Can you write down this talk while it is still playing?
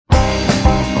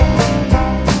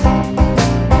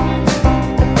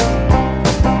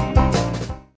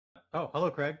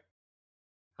Craig.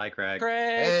 Hi, Craig.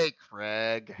 Hey,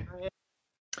 Craig.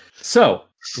 So,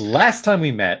 last time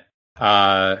we met,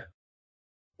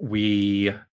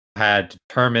 we had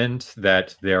determined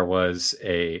that there was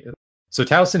a... So,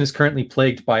 Towson is currently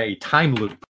plagued by a time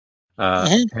loop,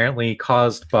 apparently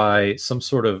caused by some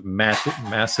sort of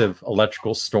massive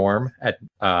electrical storm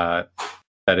that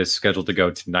is scheduled to go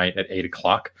tonight at 8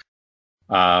 o'clock.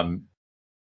 And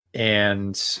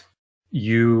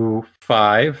you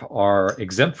five are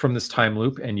exempt from this time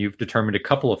loop, and you've determined a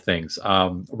couple of things.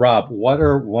 Rob, what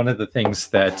are one of the things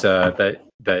that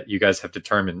you guys have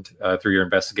determined through your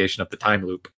investigation of the time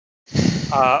loop?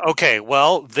 Okay,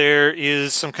 well, there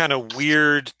is some kind of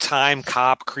weird time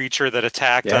cop creature that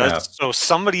attacked us. So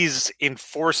somebody's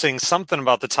enforcing something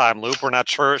about the time loop. We're not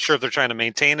sure if they're trying to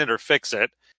maintain it or fix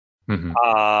it. Mm-hmm.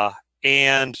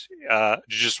 And do you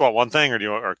just want one thing,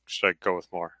 or should I go with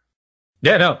more?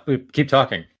 Yeah, no, keep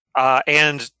talking.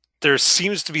 And there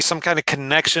seems to be some kind of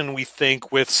connection, we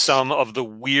think, with some of the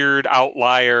weird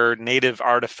outlier native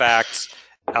artifacts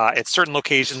at certain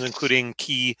locations, including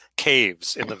key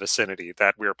caves in the vicinity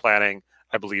that we're planning,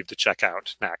 I believe, to check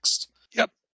out next. Yep.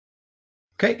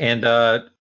 Okay, and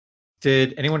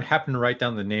did anyone happen to write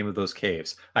down the name of those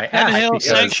caves? I asked Hill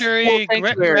Sanctuary,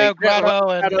 Grotto,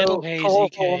 and Middle Hazy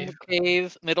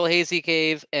Cave. Middle Hazy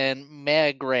Cave, and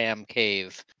Magram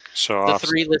Cave. So the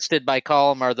three listed by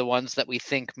column are the ones that we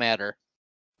think matter.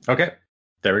 Okay,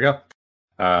 there we go.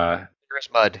 There's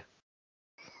mud.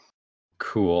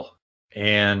 Cool.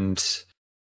 And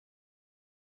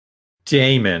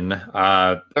Damon,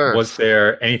 was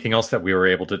there anything else that we were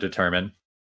able to determine?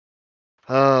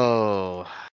 Oh,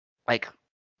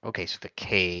 okay, so the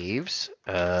caves,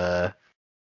 where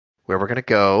we're gonna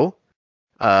go,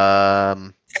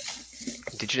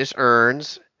 indigenous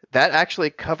urns, that actually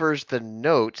covers the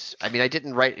notes. I mean, I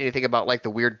didn't write anything about, the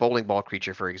weird bowling ball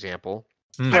creature, for example.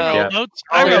 I wrote notes.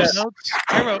 I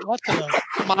wrote lots of them.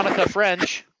 Monica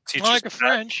French. Monica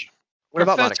French. What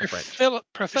about Monica French?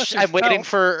 Professor I'm waiting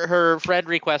for her friend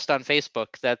request on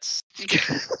Facebook. That's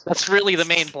really the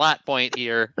main plot point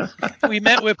here. We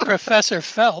met with Professor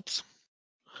Phelps.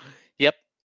 Yep.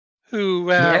 Who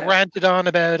ranted on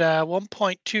about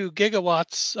 1.2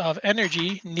 gigawatts of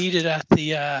energy needed at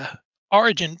the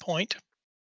origin point.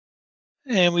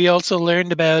 And we also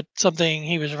learned about something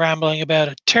he was rambling about,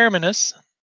 a terminus.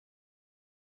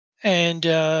 And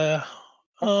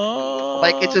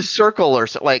it's a circle or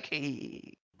so, it's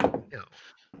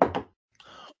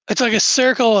like a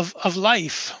circle of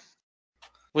life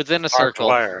within a circle.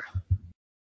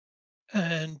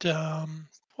 And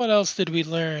what else did we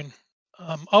learn?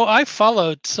 I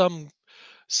followed some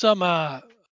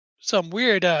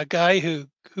weird guy who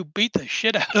beat the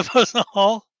shit out of us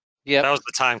all. Yeah, that was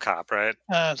the time cop, right?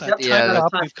 Time cop,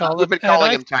 we've called him. We've been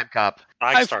calling him time cop.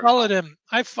 I followed him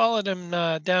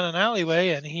down an alleyway,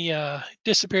 and he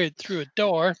disappeared through a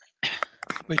door,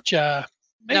 which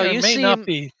may not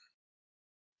be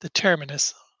the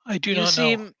terminus. I do not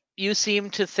know. You seem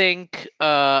to think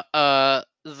the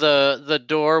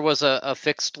door was a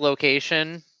fixed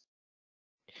location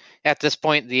at this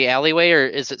point in the alleyway, or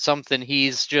is it something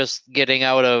he's just getting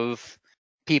out of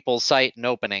people's sight and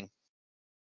opening?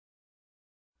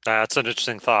 That's an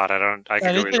interesting thought. I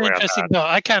can go either way on that. No,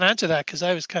 I can't answer that because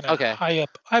I was kind of high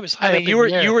up. I was high up. You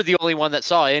were the only one that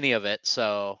saw any of it,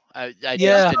 so I just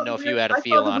didn't know if you had a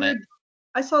feel on it.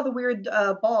 I saw the weird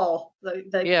ball. The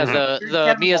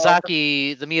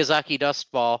Miyazaki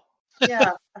dust ball.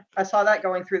 Yeah, I saw that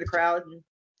going through the crowd.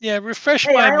 Yeah, refresh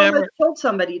my memory. I almost killed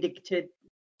somebody to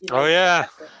oh yeah.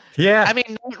 I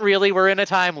mean, not really. We're in a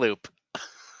time loop.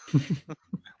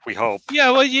 We hope.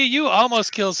 Yeah, well, you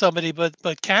almost killed somebody,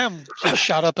 but Cam just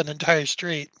shot up an entire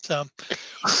street. So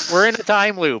we're in a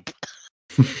time loop.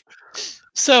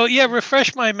 So yeah,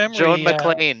 refresh my memory. Joan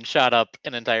McClane shot up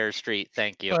an entire street.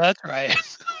 Thank you. Well, that's right.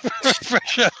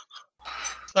 Refresh.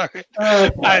 Sorry,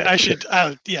 I should.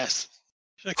 Yes,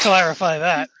 should clarify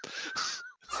that.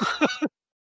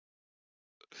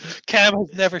 Cam has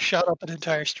never shot up an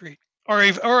entire street, or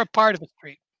a part of a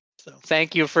street. So.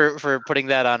 Thank you for putting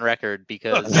that on record,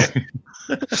 because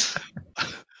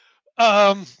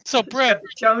so Brent,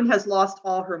 Joan has lost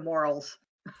all her morals.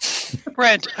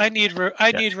 Brent, I need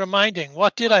reminding.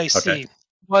 What did I see? Okay.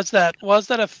 Was that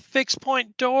a fixed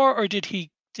point door, or did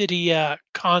he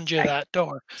conjure that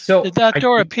door? So did that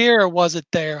door appear, or was it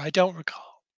there? I don't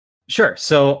recall. Sure.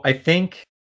 So I think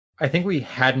we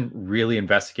hadn't really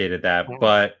investigated that,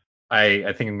 but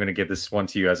I think I'm going to give this one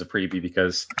to you as a freebie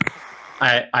because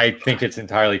I think it's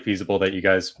entirely feasible that you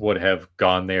guys would have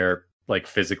gone there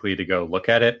physically to go look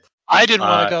at it. I didn't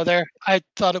want to go there. I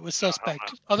thought it was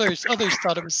suspect. Others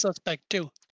thought it was suspect too.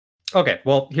 Okay,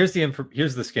 well, here's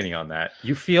the skinny on that.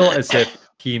 You feel as if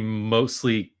he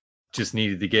mostly just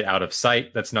needed to get out of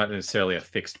sight. That's not necessarily a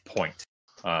fixed point.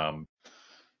 So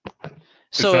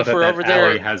if we're over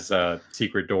alley there, has a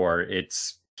secret door,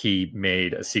 it's he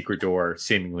made a secret door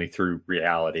seemingly through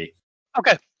reality.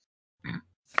 Okay.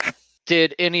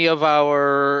 did any of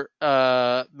our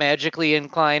magically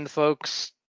inclined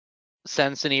folks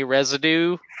sense any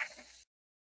residue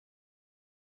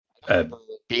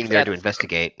Being there to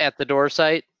investigate. at the door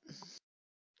site?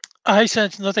 I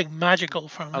sense nothing magical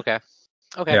from it. Okay.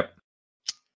 Okay. Yep.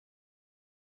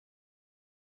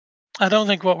 I don't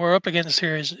think what we're up against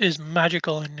here is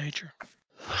magical in nature.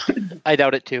 I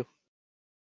doubt it too.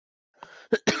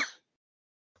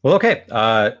 Well, okay.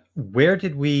 Where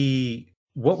did we?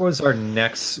 What was our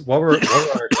next? What were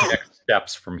our next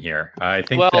steps from here? I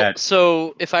think that.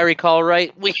 So if I recall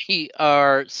right, we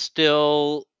are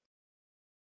still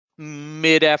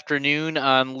mid-afternoon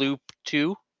on loop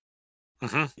 2,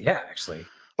 Yeah, actually.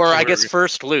 or So I we're- guess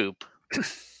first loop.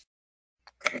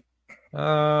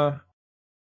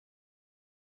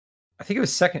 I think it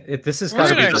was second. This has We're got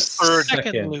to in be our the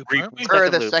second loop, aren't we? Or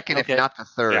Second the loop, second, okay. if not the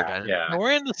third. Yeah. Yeah.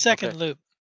 We're in the second Okay. loop.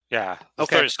 Yeah.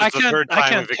 Okay. It's I the can't- third I time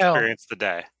can't we've tell. experienced the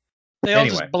day. They all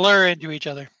Anyway. just blur into each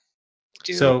other.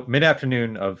 So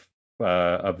mid-afternoon of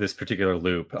this particular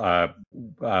loop,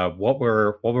 what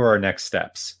were our next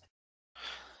steps?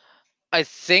 I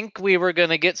think we were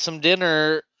gonna get some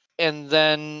dinner and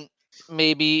then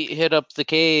maybe hit up the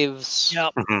caves.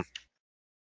 Yep.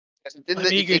 Didn't I'm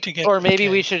it- eager it- to get. Or maybe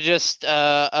we okay. should just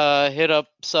hit up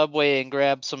Subway and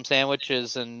grab some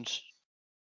sandwiches and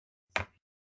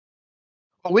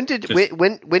When did Just-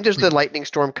 when does the lightning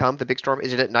storm come? The big storm?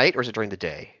 Is it at night or is it during the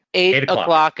day? 8 o'clock.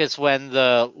 o'clock is when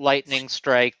the lightning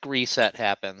strike reset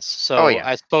happens. So Oh, yeah.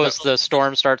 I suppose the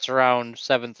storm starts around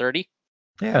 7:30.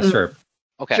 Yeah, sure.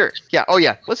 Okay. Sure. Yeah. Oh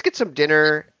yeah. Let's get some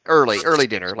dinner early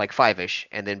dinner, like 5-ish,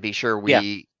 and then be sure we.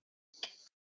 Yeah.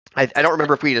 I don't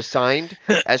remember if we'd assigned.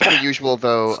 As per usual,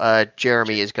 though,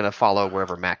 Jeremy is going to follow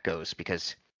wherever Mac goes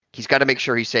because he's got to make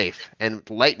sure he's safe. And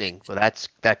lightning, well,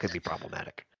 that could be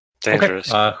problematic.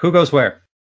 Dangerous. Okay. Who goes where?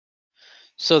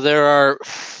 So there are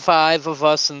 5 of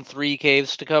us and 3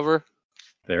 caves to cover.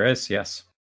 There is, yes.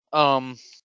 I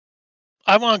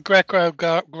want Greco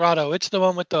Grotto. It's the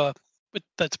one with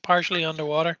that's partially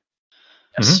underwater.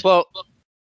 Mhm. Well,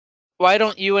 why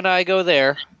don't you and I go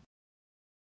there?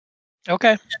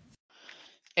 Okay.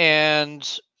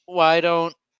 And why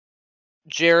don't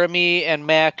Jeremy and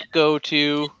Mac go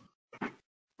to?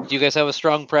 Do you guys have a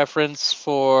strong preference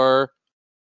for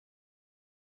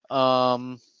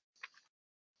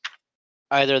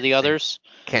either of the others,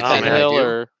 Can't Oh, say Pen that I Hill do.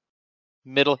 or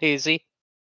Middle Hazy?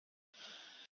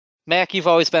 Mac, you've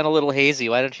always been a little hazy.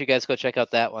 Why don't you guys go check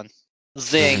out that one?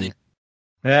 Zing.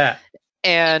 Yeah.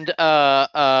 And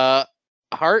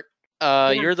Hart,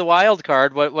 you're the wild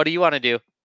card. What do you want to do?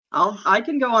 I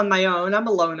can go on my own. I'm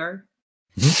a loner.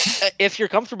 If you're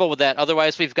comfortable with that.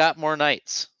 Otherwise, we've got more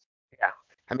nights.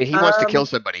 I mean, he wants to kill Um,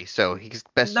 somebody, so he's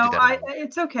best No, to do that. alone.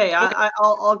 it's okay.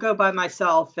 I'll go by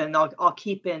myself, and I'll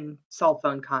keep in cell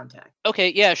phone contact.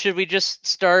 Okay, yeah. Should we just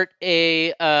start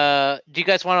a? Do you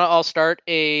guys want to all start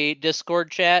a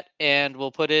Discord chat, and we'll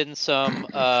put in some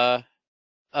Bluetooth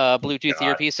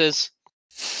God. earpieces?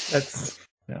 That's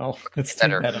too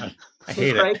Better. meta. I Does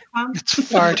hate it. Craig come? It's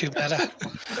far too meta.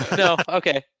 No,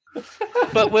 okay.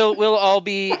 But we'll all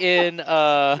be in.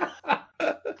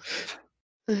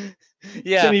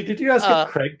 Yeah, Jenny, did you ask uh,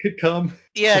 if Craig could come?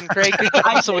 yeah, and Craig can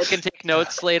come so we can take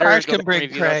notes later. Arch go can back and bring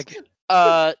review notes.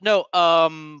 Craig.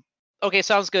 No. Okay,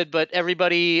 sounds good. But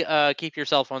everybody, keep your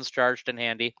cell phones charged and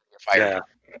handy. Yeah.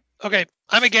 Okay,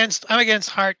 I'm against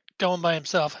Hart going by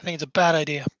himself. I think it's a bad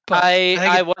idea. But I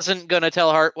think wasn't gonna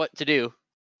tell Hart what to do,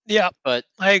 yeah, but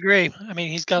I agree. I mean,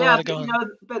 he's got a Yeah, lot of but, going.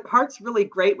 but Hart's really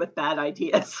great with bad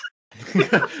ideas.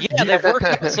 yeah, they've worked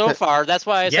out so far. That's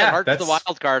why I said Yeah, Hart's the that's-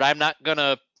 wild card. I'm not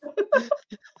gonna.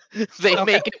 They Okay.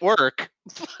 make it work.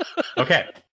 Okay.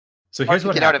 So Hart here's can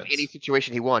what get out of happens. any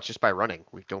situation he wants just by running.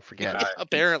 We don't forget.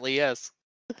 Apparently, yes.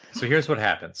 So here's what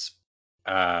happens.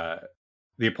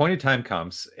 The appointed time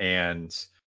comes, and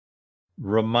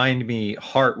remind me,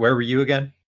 Hart, where were you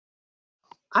again?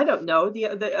 I don't know.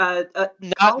 Not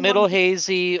How Middle long-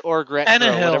 Hazy or Gretro,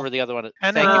 Tannehill. whatever the other one is.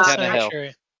 And Thank you, uh, Tannehill.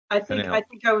 Sanctuary. I think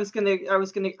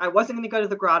I wasn't gonna go to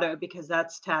the grotto because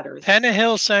that's Tatters.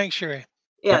 Tannehill Sanctuary.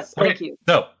 Yes, Okay. thank you.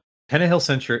 So Penna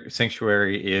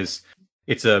Sanctuary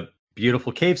it's a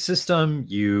beautiful cave system.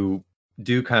 You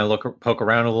do kind of poke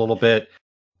around a little bit,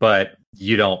 but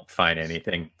you don't find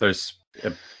anything. It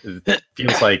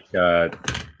feels like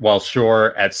while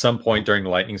sure at some point during the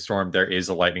lightning storm there is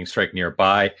a lightning strike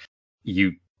nearby,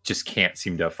 you just can't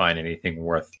seem to find anything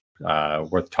worth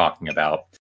talking about.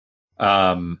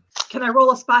 Can I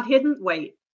roll a spot hidden?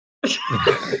 Wait.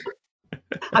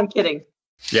 I'm kidding.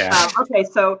 Yeah. Okay,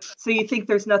 so you think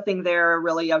there's nothing there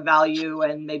really of value,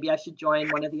 and maybe I should join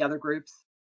one of the other groups?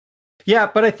 Yeah,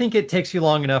 but I think it takes you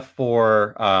long enough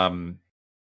for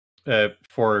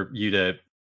you to.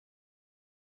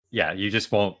 Yeah, you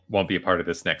just won't be a part of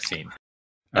this next scene.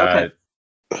 Okay.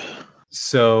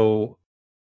 So,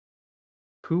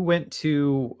 who went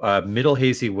to Middle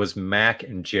Hazy was Mac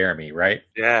and Jeremy, right?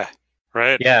 Yeah.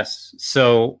 Right. Yes.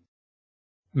 So,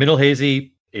 Middle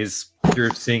Hazy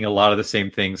you're seeing a lot of the same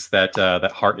things that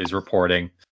Hart is reporting.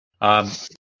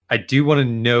 I do want to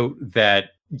note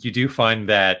that you do find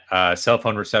that cell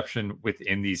phone reception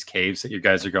within these caves that you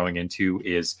guys are going into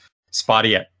is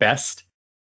spotty at best.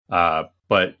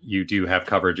 But you do have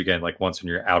coverage again, like once when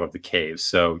you're out of the caves.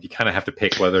 So you kind of have to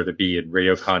pick whether to be in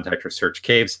radio contact or search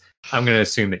caves. I'm going to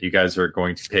assume that you guys are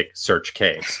going to pick search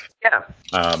caves. Yeah.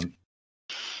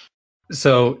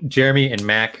 So Jeremy and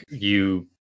Mac, you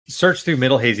search through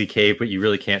Middle Hazy Cave, but you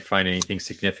really can't find anything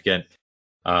significant.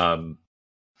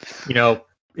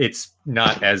 It's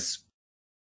not as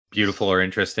beautiful or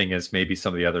interesting as maybe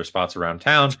some of the other spots around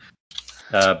town.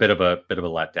 A bit of a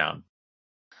letdown.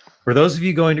 For those of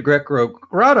you going to Greco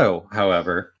Grotto,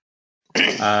 however,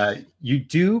 you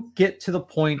do get to the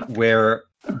point where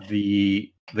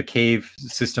the cave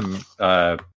system,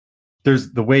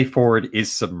 there's the way forward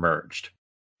is submerged.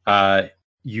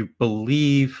 You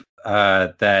believe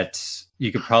that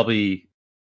you could probably,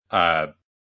 well,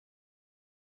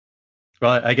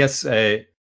 I guess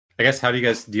how do you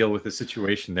guys deal with the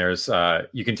situation? There's,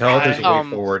 you can tell there's a way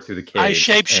forward through the cave. I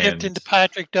shapeshift into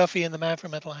Patrick Duffy and the Man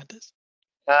from Atlantis.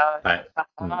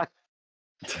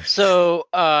 So,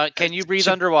 can you breathe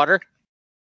underwater?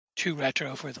 Too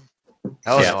retro for them.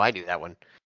 Oh yeah. No, I do that one.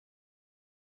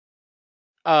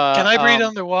 Can I breathe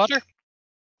underwater?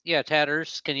 Yeah,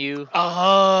 Tatters. Can you?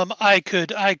 I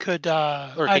could.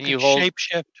 Or can you hold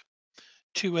shapeshift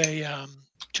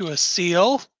to a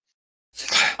seal?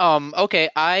 Okay,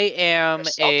 I am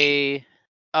a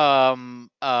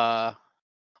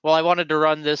well, I wanted to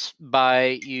run this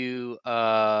by you,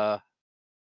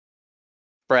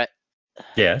 Brett.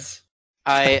 Yes.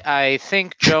 I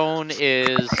think Joan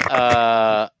is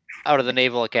out of the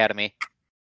Naval Academy.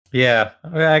 Yeah,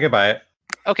 I could buy it.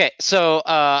 Okay, so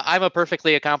I'm a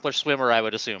perfectly accomplished swimmer, I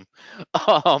would assume.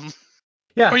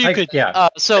 Yeah, or you could. Yeah.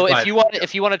 So if you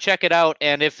want to check it out,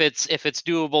 and if it's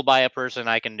doable by a person,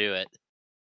 I can do it.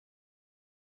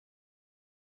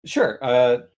 Sure.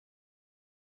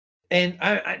 And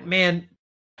man,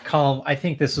 Colm, I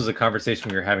think this was a conversation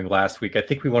we were having last week. I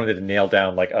think we wanted to nail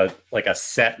down like a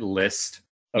set list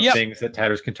of things that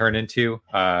Tatters can turn into.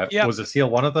 Was a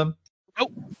seal one of them?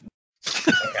 Nope.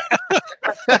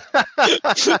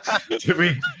 Did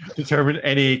we determine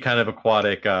any kind of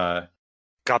aquatic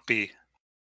guppy?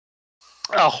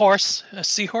 A horse, a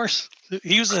seahorse.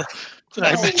 He was a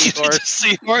seahorse.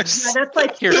 Yeah, that's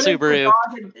like Here, Subaru.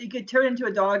 You could turn into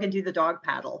a dog and do the dog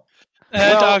paddle.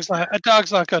 A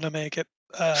dog's not going to make it.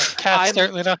 Cat's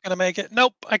certainly not going to make it.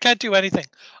 Nope, I can't do anything.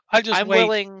 I'm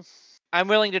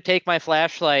willing to take my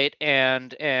flashlight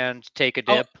and take a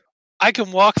dip. I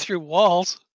can walk through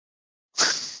walls.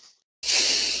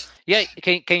 Yeah,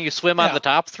 can you swim on the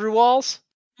top through walls?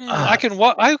 I can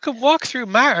walk through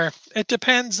matter. It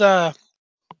depends.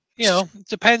 It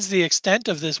depends the extent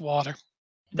of this water.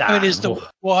 I mean, is the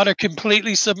water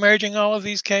completely submerging all of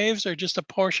these caves, or just a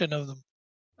portion of them?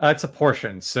 It's a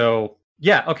portion. So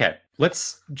yeah, okay.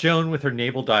 Let's Joan with her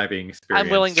naval diving experience.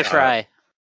 I'm willing to try.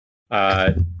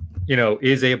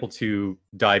 Is able to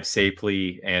dive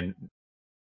safely, and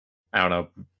I don't know,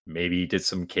 maybe did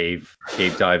some cave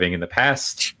diving in the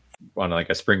past on like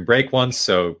a spring break once,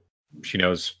 so she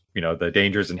knows the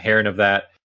dangers inherent of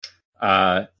that.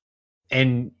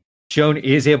 And Joan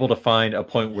is able to find a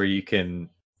point where you can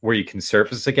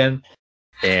surface again,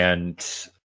 and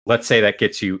let's say that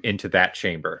gets you into that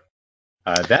chamber.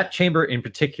 That chamber in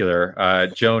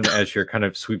particular, Joan, as you're kind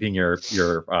of sweeping your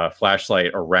flashlight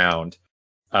around,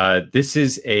 this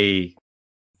is a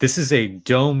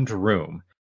domed room.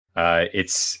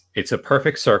 It's a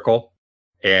perfect circle,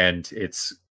 and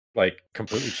it's like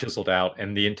completely chiseled out,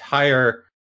 and the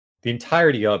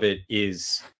entirety of it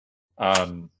is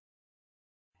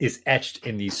etched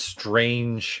in these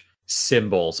strange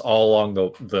symbols all along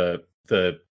the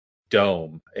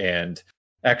dome. And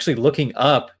actually looking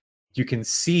up, you can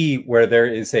see where there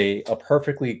is a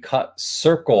perfectly cut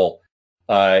circle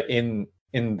in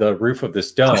the roof of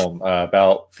this dome,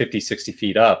 about 50-60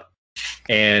 feet up.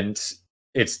 And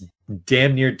it's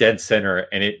damn near dead center,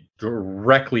 and it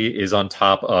directly is on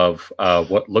top of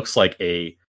what looks like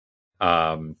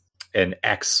an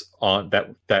X on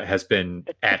that has been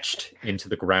etched into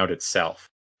the ground itself.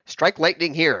 Strike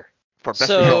lightning here for best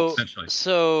result.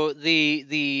 So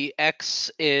the X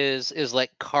is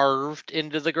like carved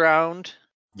into the ground.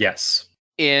 Yes.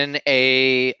 In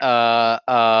a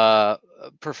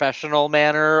professional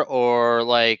manner, or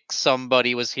like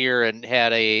somebody was here and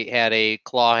had a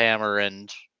claw hammer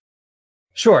and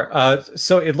sure.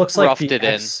 So it looks like roughed it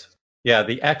X, yeah,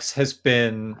 the X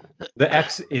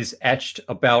is etched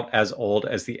about as old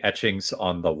as the etchings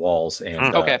on the walls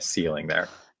and ceiling there.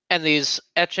 And these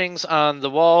etchings on the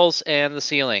walls and the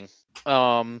ceiling.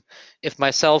 If my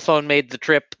cell phone made the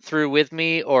trip through with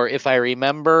me, or if I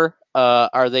remember,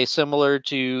 are they similar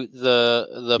to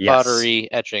the Yes.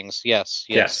 pottery etchings? Yes.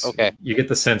 Okay. You get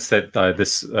the sense that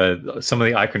some of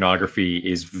the iconography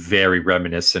is very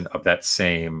reminiscent of that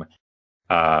same.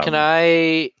 Can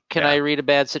I read a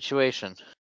bad situation?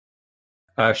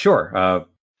 Sure.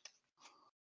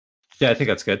 Yeah, I think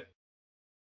that's good.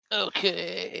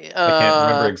 Okay. I can't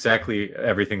remember exactly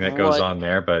everything that goes on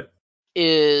there, but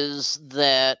is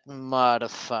that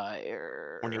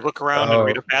modifier? When you look around and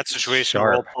read a bad situation,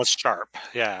 roll plus sharp.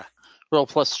 Yeah. Roll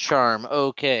plus charm.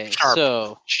 Okay. Sharp.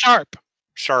 So Sharp.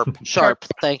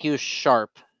 Thank you,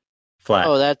 sharp. Flat.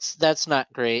 Oh, that's not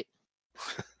great.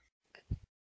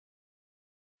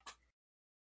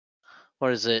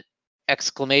 What is it?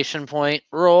 Exclamation point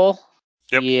roll?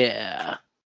 Yep. Yeah.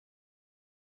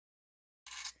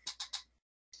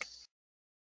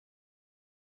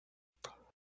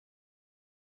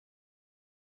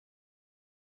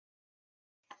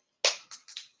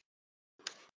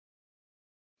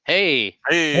 Hey,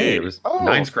 it was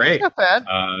nine's great. Not bad.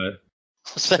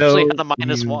 Especially on a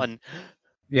 -1.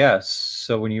 Yeah,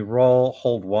 so when you roll,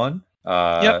 hold one.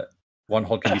 One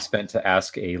hold can be spent to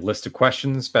ask a list of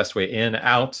questions. Best way in,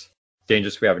 out.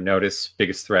 Dangerous we haven't noticed.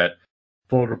 Biggest threat.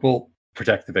 Vulnerable.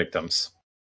 Protect the victims.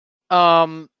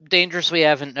 Dangerous we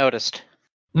haven't noticed.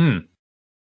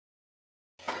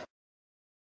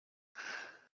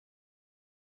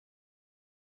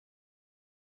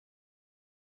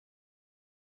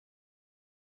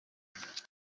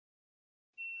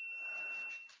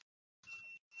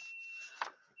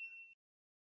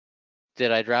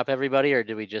 Did I drop everybody, or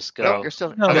did we just go? No, you're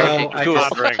still. No,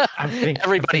 pondering.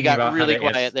 Everybody got really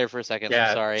quiet there for a second. Yeah,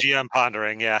 I'm sorry. GM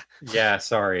pondering. Yeah. Yeah,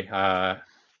 sorry. That's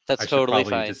I should totally probably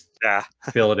fine. Just Yeah.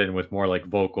 fill it in with more like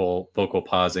vocal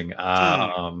pausing.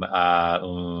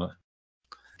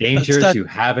 Dangers you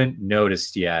haven't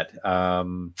noticed yet. I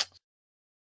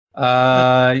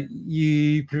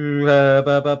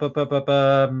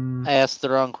asked the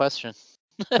wrong question.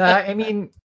 I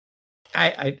mean,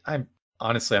 I'm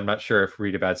honestly, I'm not sure if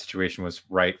read a bad situation was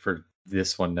right for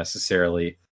this one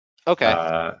necessarily.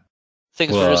 Okay.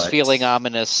 Things were just feeling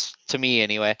ominous to me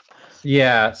anyway.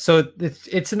 Yeah, so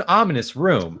it's an ominous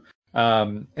room.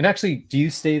 And actually, do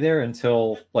you stay there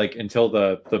until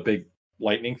the big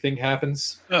lightning thing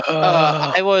happens?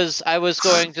 I was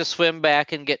going to swim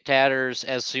back and get Tatters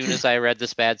as soon as I read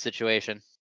this bad situation.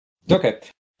 Okay.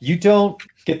 You don't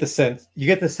get the sense. You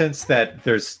get the sense that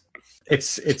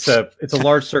it's a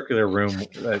large circular room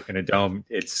in a dome.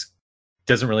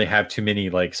 Doesn't really have too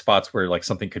many like spots where like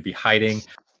something could be hiding.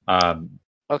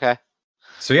 Okay.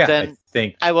 So yeah, then I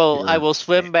think I will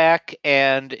swim back,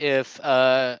 and if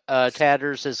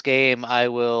Tatters is game, I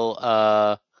will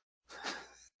I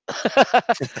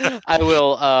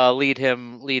will lead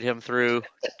him through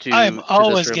to. I'm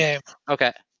always game.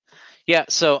 Okay. Yeah,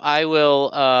 so I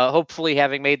will hopefully,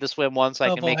 having made the swim once,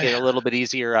 I can make it a little bit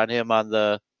easier on him on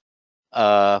the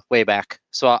way back.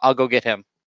 So I'll go get him.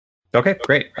 Okay,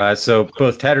 great. So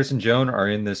both Tatters and Joan are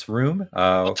in this room.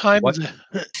 What time is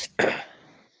it?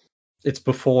 It's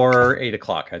before 8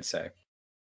 o'clock, I'd say.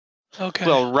 Okay.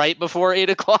 Well, right before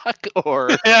 8 o'clock, or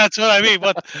yeah, that's what I mean.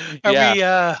 What are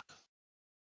Yeah.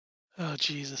 we? Oh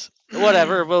Jesus.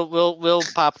 whatever. We'll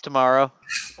pop tomorrow,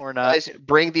 or not. Guys,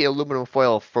 bring the aluminum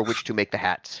foil for which to make the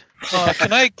hats.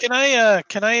 Can I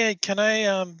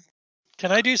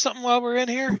do something while we're in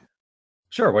here?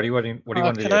 Sure. What do you want to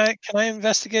do? Can I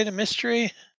investigate a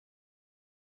mystery?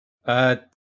 Can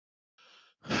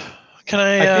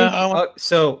I?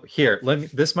 So here,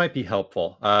 this might be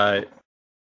helpful.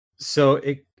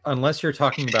 Unless you're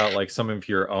talking about like some of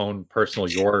your own personal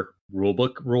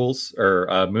rulebook rules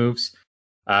or moves,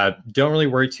 don't really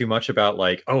worry too much about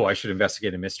like, oh, I should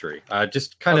investigate a mystery.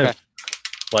 Just kind of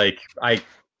like I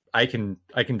can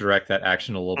direct that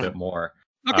action a little bit more.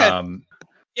 Okay.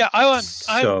 Yeah, I want.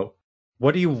 So,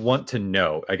 what do you want to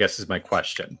know? I guess is my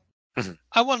question.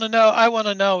 I want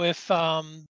to know if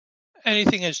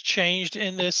anything has changed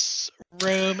in this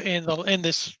room in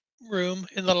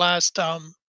the last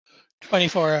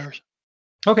 24 hours.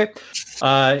 Okay.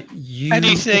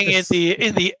 Anything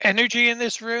in the energy in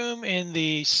this room, in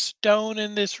the stone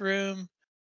in this room?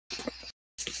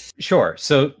 Sure.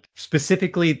 So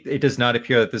specifically, it does not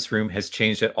appear that this room has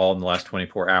changed at all in the last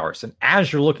 24 hours. And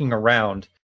as you're looking around,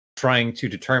 trying to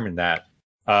determine that,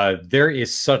 there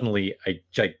is suddenly a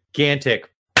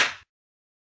gigantic,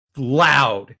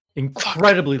 loud,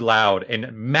 incredibly loud,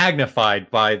 and magnified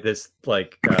by this, by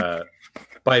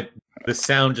the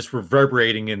sound just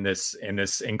reverberating in this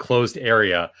enclosed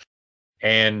area.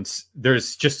 And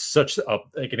there's just such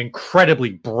an incredibly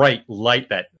bright light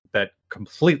that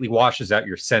completely washes out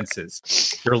your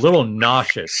senses. You're a little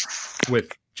nauseous with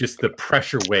just the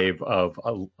pressure wave of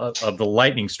the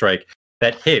lightning strike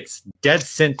that hits dead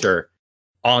center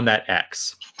on that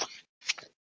X.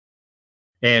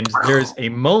 And there's a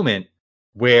moment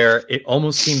where it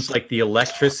almost seems like the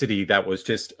electricity that was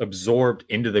just absorbed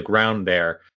into the ground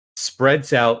there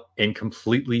spreads out and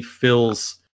completely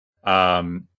fills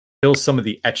some of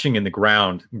the etching in the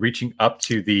ground, reaching up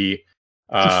the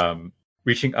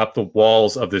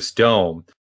walls of this dome.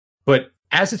 But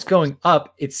as it's going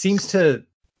up, it seems to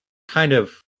kind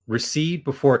of recede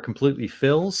before it completely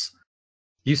fills.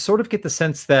 You sort of get the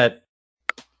sense that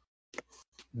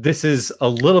this is a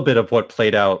little bit of what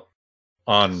played out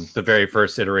on the very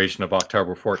first iteration of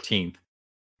October 14th,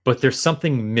 but there's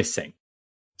something missing.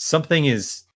 Something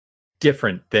is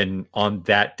different than on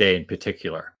that day in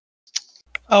particular.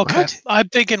 Okay. What? I'm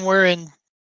thinking we're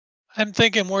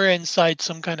inside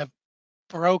some kind of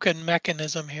broken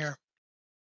mechanism here.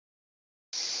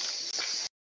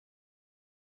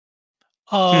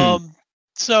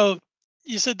 So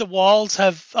you said the walls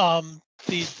have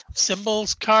the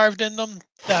symbols carved in them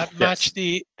that match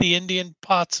the Indian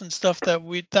pots and stuff that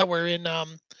were in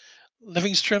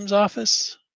Livingstrom's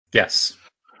office. Yes.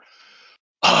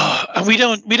 And we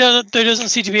don't. There doesn't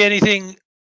seem to be anything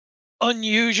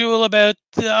unusual about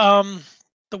the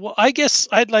wall. I guess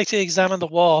I'd like to examine the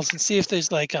walls and see if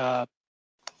there's like a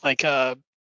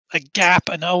gap,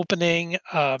 an opening,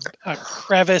 a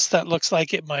crevice that looks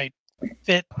like it might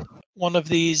fit one of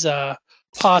these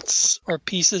pots or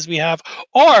pieces we have,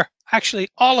 or actually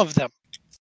all of them.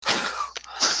 I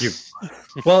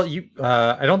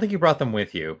don't think you brought them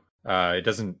with you. It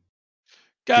doesn't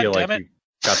feel like you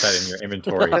got that in your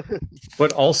inventory.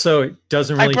 But also, it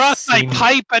doesn't really. I brought my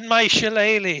pipe and my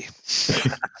shillelagh.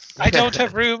 I don't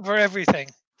have room for everything.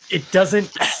 It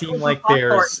doesn't seem like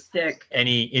there's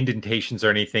any indentations or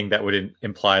anything that would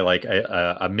imply like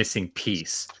a missing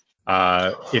piece.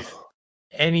 If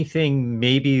anything,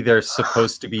 maybe there's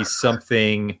supposed to be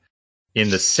something in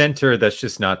the center that's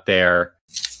just not there,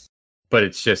 but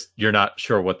it's just you're not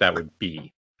sure what that would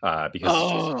be because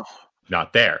it's just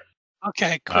not there.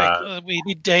 Okay, quick. We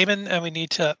need Damon, and we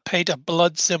need to paint a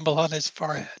blood symbol on his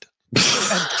forehead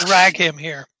and drag him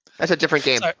here. That's a different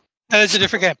game. Sorry. That is a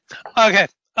different game. Okay.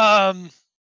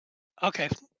 Okay.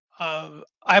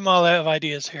 I'm all out of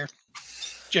ideas here.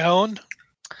 Joan?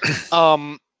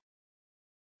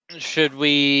 Should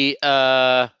we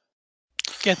get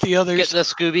the others? Get the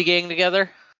Scooby Gang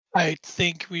together? I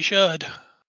think we should.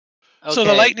 Okay. So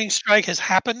the lightning strike has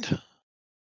happened?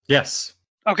 Yes.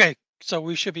 Okay, so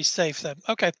we should be safe then.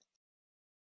 Okay.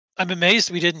 I'm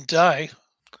amazed we didn't die.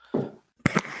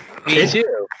 Me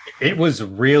too. It was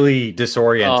really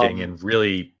disorienting and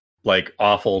really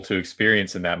awful to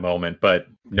experience in that moment, but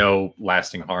no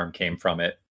lasting harm came from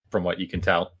it, from what you can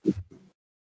tell.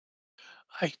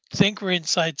 I think we're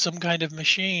inside some kind of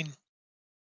machine.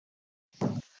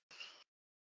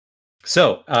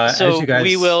 So as you guys...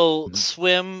 we will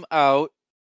swim out,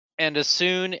 and as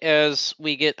soon as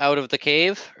we get out of the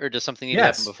cave, or does something need to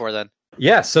happen before then?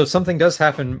 Yeah, so something does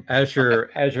happen as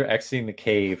you're exiting the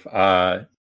cave. As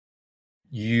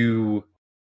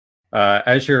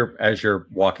you're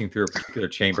walking through a particular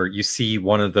chamber, you see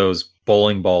one of those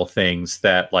bowling ball things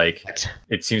that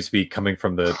it seems to be coming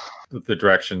from the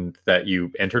direction that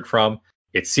you entered from.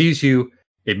 It sees you,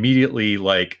 immediately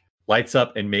lights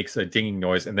up and makes a dinging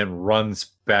noise, and then runs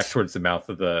back towards the mouth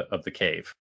of the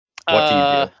cave. What do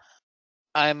you do?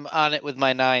 I'm on it with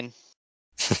my 9.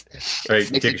 Right,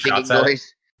 you take shots at it?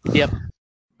 Yep.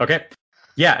 Okay.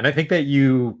 Yeah, and I think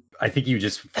you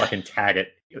just fucking tag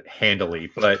it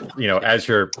handily. But as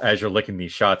you're licking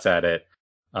these shots at it,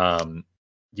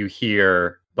 you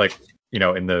hear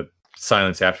in the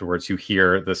silence afterwards, you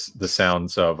hear the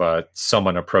sounds of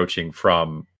someone approaching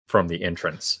from the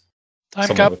entrance.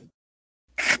 Time cup. With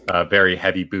very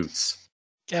heavy boots.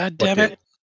 God damn it!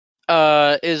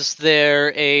 Is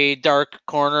there a dark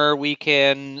corner we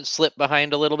can slip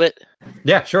behind a little bit?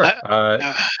 Yeah, sure. Or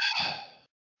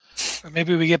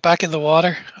maybe we get back in the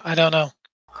water. I don't know.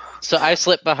 So I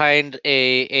slip behind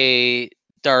a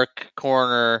dark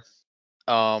corner,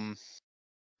 and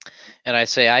I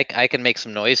say I can make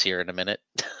some noise here in a minute.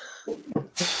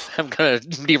 I'm gonna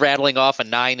be rattling off a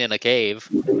 9 in a cave.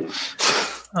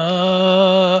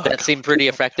 That seemed pretty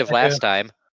effective last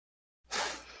time.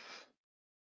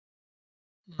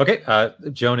 Okay,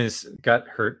 Joan has got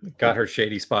her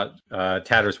shady spot.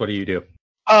 Tatters, what do you do?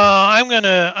 I'm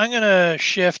gonna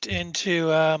shift into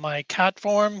my cat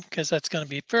form because that's gonna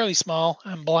be fairly small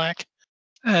and black,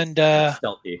 and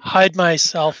Stealthy. hide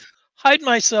myself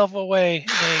away in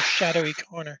a shadowy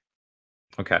corner.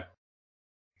 Okay.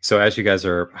 So as you guys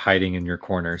are hiding in your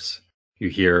corners, you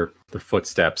hear the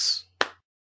footsteps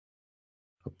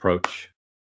approach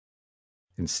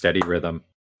in steady rhythm.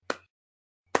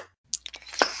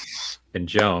 And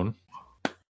Joan,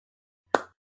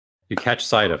 you catch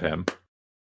sight of him,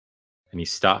 and he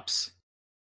stops,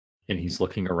 and he's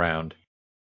looking around.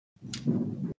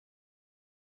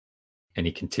 And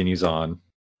he continues on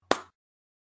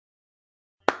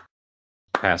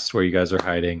past where you guys are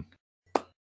hiding.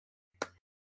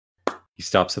 He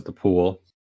stops at the pool.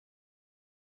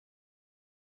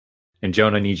 And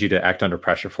Joan, I need you to act under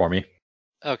pressure for me.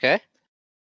 Okay.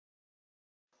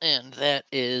 And that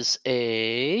is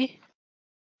a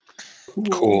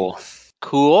Cool.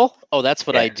 cool. Oh, that's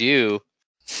what Yeah. I do.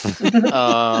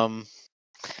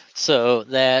 So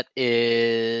that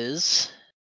is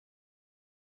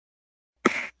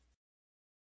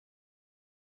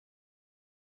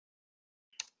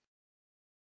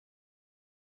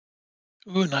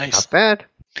Ooh, nice. Not bad.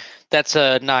 that's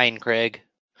a 9, Craig.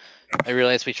 I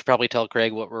realize we should probably tell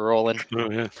Craig what we're rolling. Oh,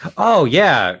 yeah. Oh,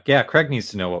 yeah. Craig needs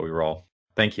to know what we roll.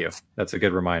 Thank you. That's a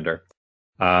good reminder.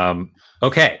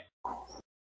 Okay.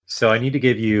 So I need to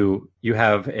give you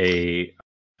have a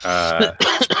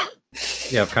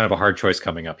you have kind of a hard choice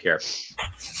coming up here.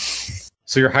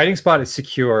 So your hiding spot is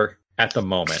secure at the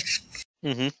moment,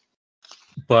 Mm-hmm.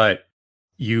 but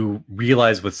you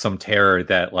realize with some terror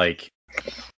that like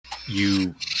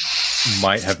you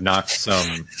might have knocked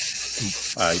some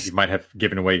you might have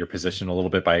given away your position a little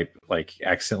bit by like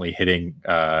accidentally hitting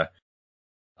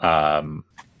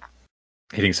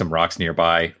hitting some rocks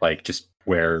nearby, like just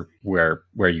where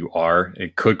you are.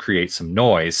 It could create some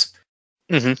noise.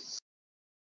 Mm-hmm.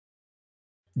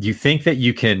 You think that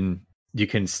you can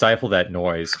stifle that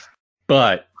noise,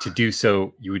 but to do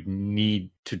so you'd need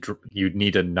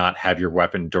to not have your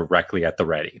weapon directly at the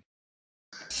ready.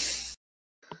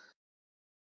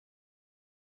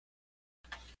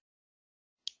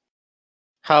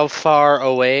 How far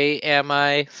away am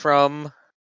I from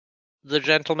the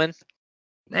gentleman?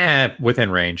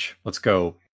 Within range. Let's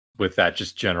go with that,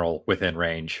 just general within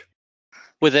range.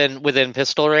 Within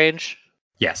pistol range?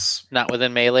 Yes. Not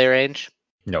within melee range?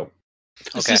 No.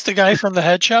 Is Okay. this the guy from the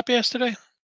head shop yesterday?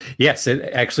 Yes, it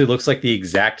actually looks like the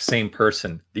exact same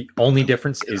person. The only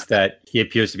difference is that he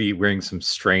appears to be wearing some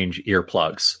strange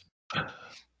earplugs.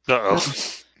 Uh-oh.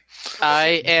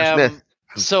 I am.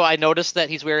 So I noticed that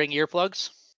he's wearing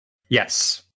earplugs.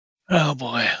 Yes. Oh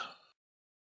boy.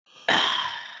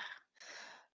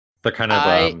 They're kind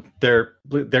of they're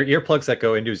earplugs that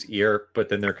go into his ear, but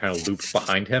then they're kind of looped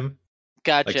behind him.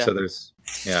 Gotcha. Like so there's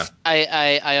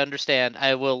I understand.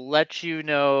 I will let you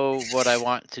know what I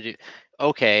want to do.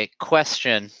 Okay,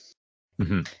 question.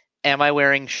 Mhm. Am I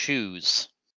wearing shoes?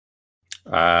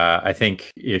 I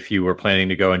think if you were planning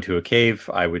to go into a cave,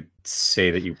 I would say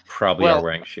that you probably are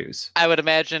wearing shoes. I would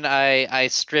imagine I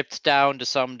stripped down to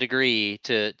some degree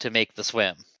to make the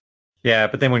swim. Yeah,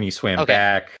 but then when you swam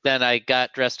back, Then I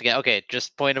got dressed again. Okay,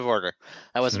 just point of order.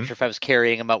 I wasn't Mhm. sure if I was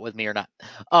carrying him out with me or not.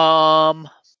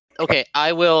 Okay,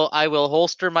 I will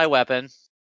holster my weapon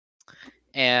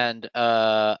and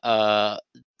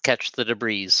catch the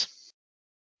debris.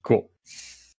 cool.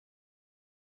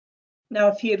 Now,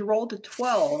 if he had rolled a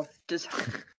 12, does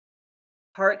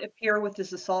Hart appear with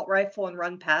his assault rifle and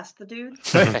run past the dude?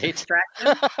 Right?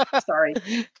 Distraction? Sorry.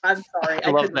 I'm sorry. I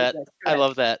love couldn't that. resist. I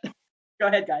love that. Go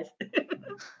ahead, guys.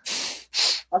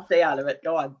 I'll stay out of it.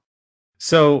 Go on.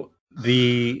 So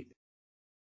the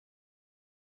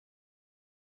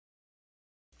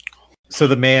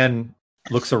man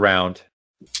looks around,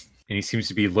 and he seems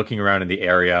to be looking around in the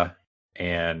area,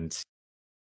 and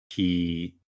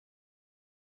he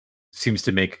seems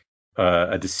to make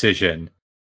a decision,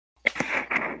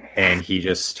 and he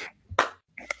just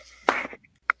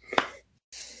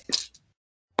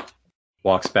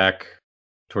walks back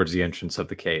towards the entrance of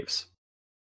the caves.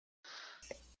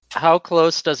 How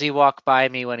close does he walk by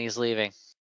me when he's leaving?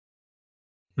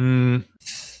 No,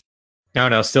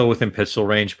 still within pistol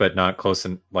range, but not close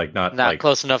and not like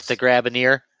close enough to grab an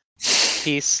ear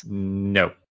piece.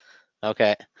 No.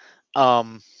 Okay.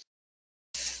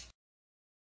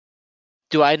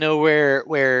 Do I know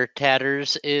where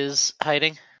Tatters is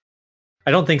hiding?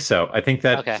 I don't think so. I think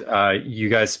that Okay. You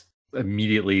guys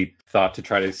immediately thought to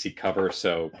try to seek cover,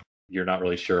 so you're not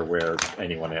really sure where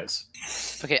anyone is.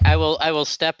 Okay, I will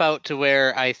step out to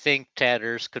where I think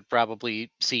Tatters could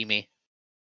probably see me.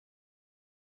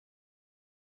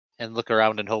 And look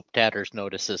around and hope Tatters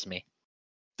notices me.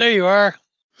 There you are.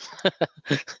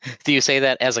 Do you say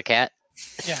that as a cat?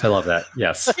 Yeah. I love that.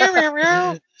 Yes.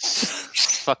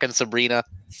 Fucking Sabrina.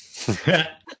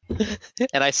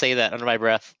 And I say that under my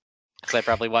breath because I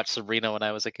probably watched Sabrina when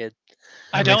I was a kid.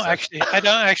 I don't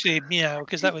actually meow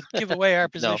because that would give away our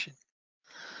position. No.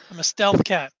 I'm a stealth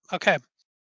cat. Okay.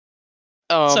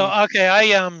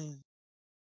 I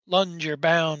lunge or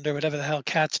bound or whatever the hell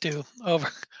cats do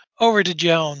over to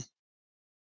Joan.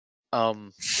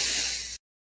 And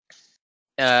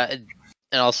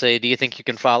I'll say, do you think you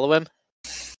can follow him?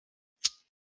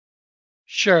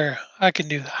 Sure, I can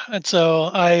do that. And so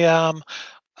I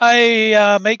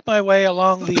make my way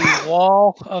along the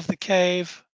wall of the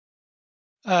cave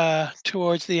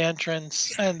towards the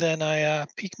entrance, and then I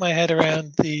peek my head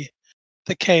around the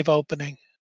cave opening.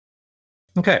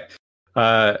 Okay.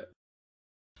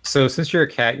 So since you're a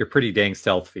cat, you're pretty dang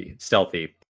stealthy.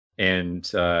 And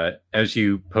as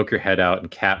you poke your head out in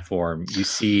cat form, you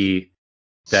see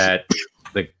that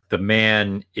the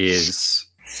man is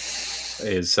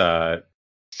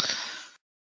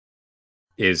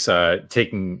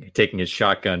taking his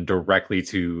shotgun directly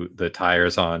to the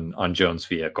tires on Joan's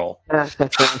vehicle. I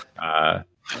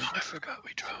forgot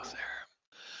we drove there.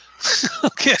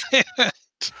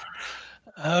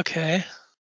 Okay.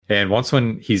 And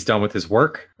when he's done with his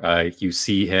work, you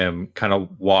see him kind of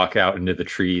walk out into the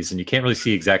trees, and you can't really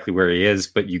see exactly where he is,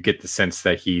 but you get the sense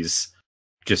that he's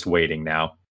just waiting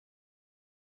now.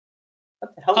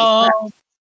 What the hell is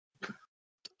that?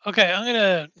 Okay,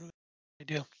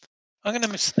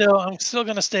 I'm still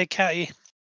gonna stay catty.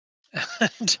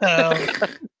 And,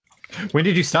 when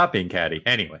did you stop being catty?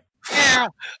 Anyway. Yeah.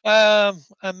 I'm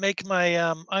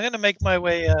gonna make my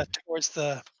way towards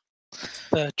the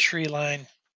tree line.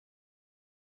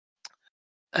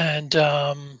 And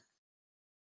I'm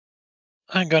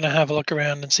going to have a look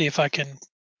around and see if I can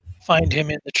find him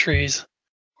in the trees.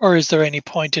 Or is there any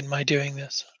point in my doing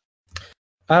this?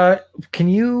 Can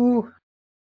you...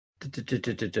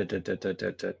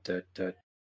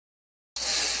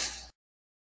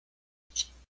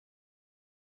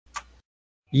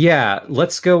 Yeah,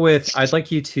 let's go with... I'd like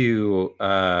you to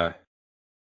act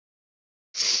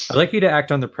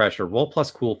under pressure. Roll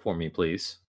plus cool for me,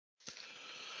 please.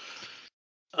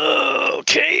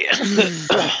 Okay.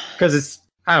 Because it's,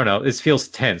 I don't know, this feels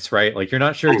tense, right? Like you're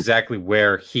not sure exactly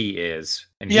where he is,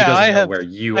 and he doesn't know where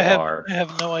you are. I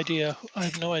have no idea. I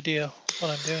have no idea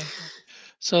what I'm doing.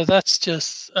 So that's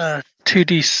just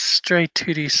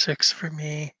 2d6 for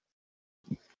me.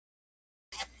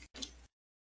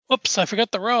 Whoops, I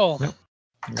forgot the roll. Nope.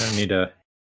 I'm gonna need a...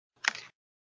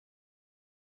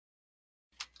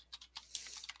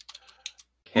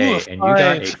 Okay, and you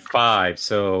got a 5,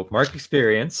 so mark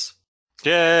experience.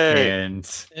 Yay! And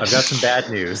I've got some bad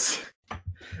news.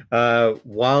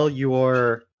 While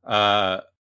you're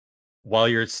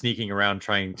sneaking around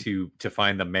trying to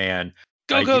find the man,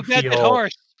 go get the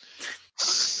horse.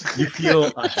 You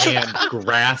feel a hand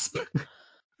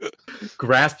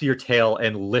grasp your tail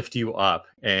and lift you up,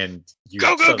 and you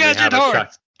go get that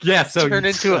horse. Yeah, so turn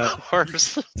into a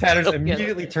horse. Tatters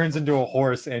immediately turns into a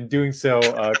horse, and doing so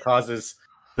causes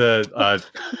the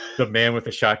man with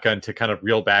the shotgun to kind of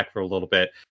reel back for a little bit.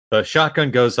 The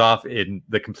shotgun goes off in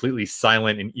the completely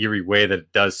silent and eerie way that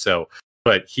it does so,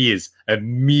 but he is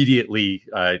immediately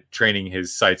training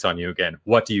his sights on you again.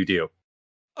 What do you do?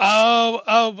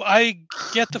 I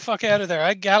get the fuck out of there.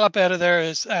 I gallop out of there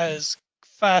as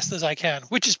fast as I can,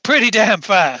 which is pretty damn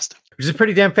fast.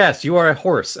 You are a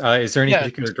horse. Is there any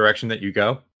particular direction that you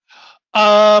go?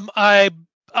 I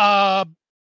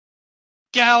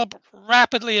gallop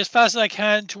rapidly as fast as I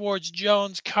can towards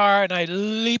Joan's car, and I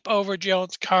leap over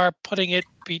Joan's car, putting it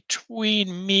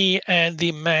between me and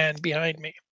the man behind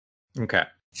me. Okay.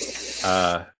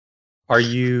 Are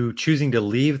you choosing to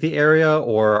leave the area,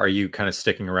 or are you kind of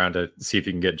sticking around to see if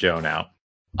you can get Joan out?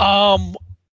 I'm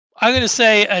going to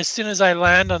say as soon as I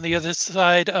land on the other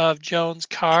side of Joan's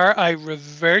car, I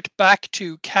revert back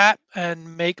to Cat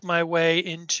and make my way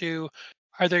into...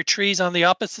 Are there trees on the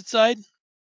opposite side?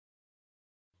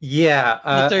 Yeah,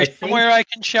 If there's I think. somewhere I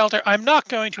can shelter, I'm not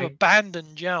going to I-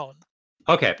 abandon Joan.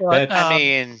 Okay, But, that, I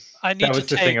mean, I need that to was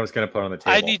the take. thing I was going to put on the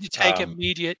table. I need to take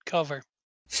immediate cover.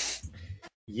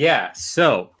 Yeah,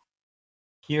 so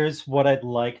here's what I'd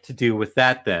like to do with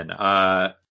that then.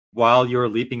 While you're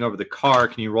leaping over the car,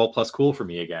 can you roll plus cool for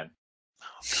me again?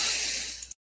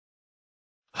 It's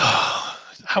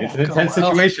an intense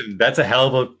situation. That's a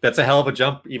hell of a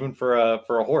jump, even for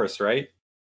a horse, right?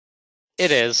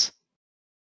 it is.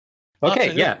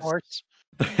 Okay, yeah.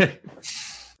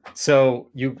 So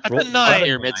you That's roll a 9.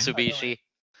 Your Nine. Mitsubishi.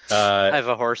 I have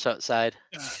a horse outside.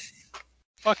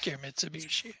 Fuck your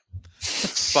Mitsubishi.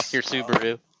 Fuck your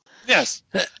Subaru. Yes.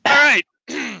 All right.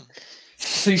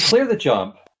 So you clear the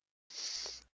jump,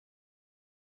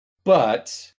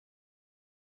 but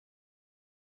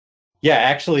yeah,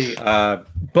 actually,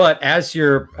 but as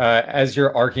you're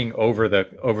arcing over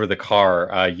the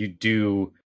car, you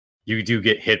do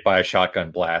get hit by a shotgun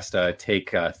blast.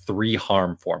 Take 3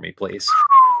 harm for me, please.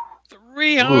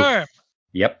 3 harm.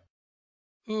 Yep.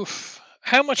 Oof.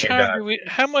 How much And, harm do we?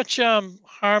 How much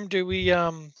harm do we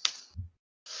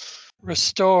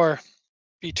restore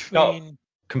between?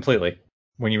 Completely.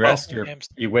 When you rest,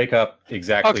 you wake up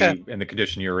exactly in the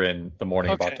condition you were in the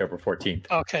morning of October 14th.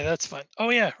 Okay, that's fine.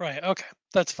 Oh yeah, right. Okay,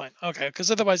 that's fine. Okay,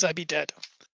 because otherwise I'd be dead.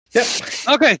 Yep.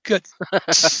 Okay, good.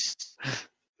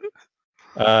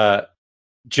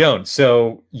 Joan,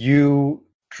 so you've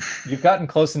gotten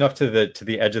close enough to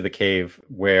the edge of the cave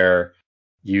where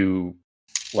you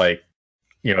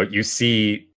you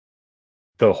see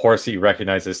the horse that you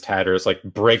recognize as Tatters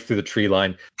break through the tree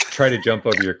line, try to jump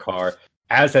over your car.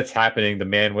 As that's happening, the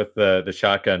man with the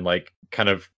shotgun kind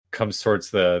of comes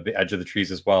towards the edge of the trees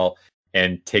as well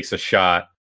and takes a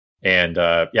shot and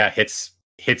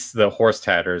hits the horse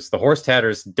Tatters. The horse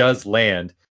Tatters does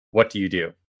land. What do you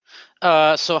do?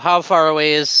 So how far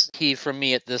away is he from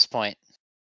me at this point?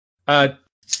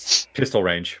 Pistol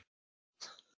range.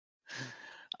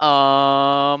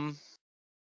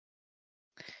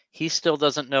 He still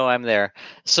doesn't know I'm there.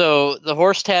 So the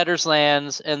horse Tatters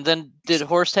lands, and then did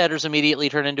horse Tatters immediately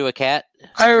turn into a cat?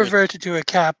 I reverted to a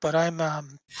cat, but I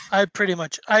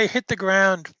hit the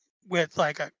ground with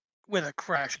a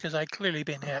crash because I clearly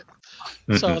been hit.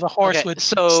 Mm-hmm. So the horse would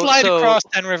slide across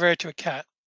and revert to a cat.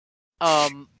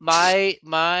 My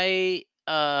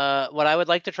what I would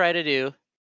like to try to do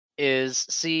is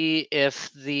see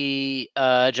if the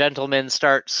gentleman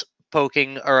starts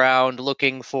poking around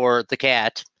looking for the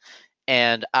cat,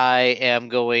 and I am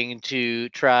going to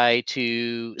try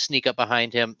to sneak up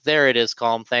behind him. There it is,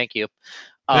 Calm. Thank you.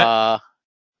 I'm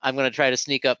going to try to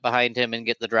sneak up behind him and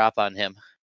get the drop on him.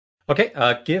 Okay,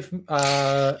 give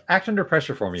act under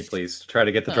pressure for me, please, to try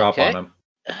to get the drop on him.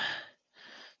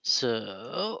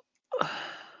 So,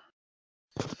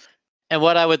 and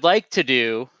what I would like to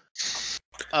do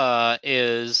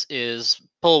is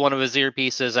pull one of his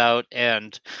earpieces out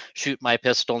and shoot my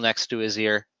pistol next to his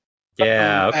ear.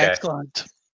 Yeah, okay. Excellent.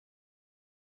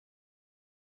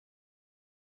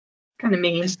 Kind of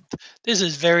mean. This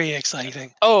is very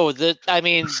exciting. Oh, the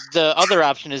other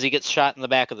option is he gets shot in the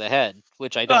back of the head,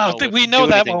 which I don't know. We know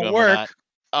that won't work.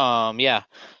 Yeah.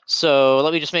 So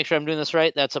let me just make sure I'm doing this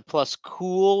right. That's a plus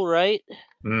cool, right?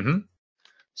 Mm-hmm.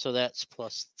 So that's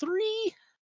 +3.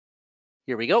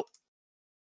 Here we go.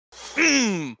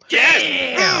 Yes!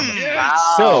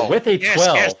 Yes! So with a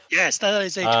 12, yes, that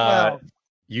is a 12.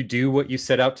 You do what you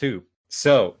set out to.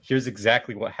 So here's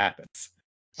exactly what happens.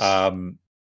 The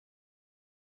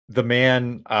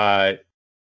man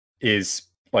is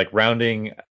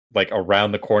rounding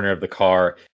around the corner of the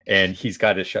car, and he's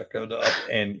got his shotgun up,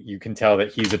 and you can tell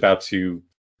that he's about to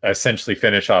essentially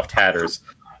finish off Tatters.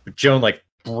 Joan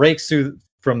breaks through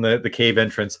from the cave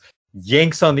entrance,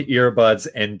 yanks on the earbuds,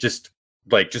 and just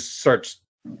starts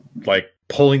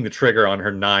pulling the trigger on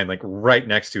her 9 right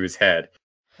next to his head.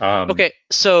 Okay,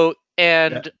 so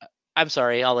I'm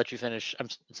sorry, I'll let you finish.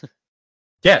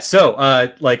 Yeah,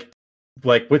 so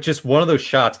with just one of those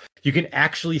shots, you can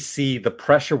actually see the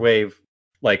pressure wave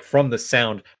from the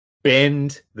sound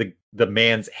bend the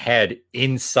man's head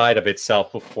inside of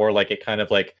itself before it kind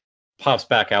of pops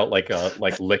back out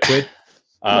like liquid.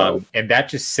 And that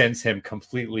just sends him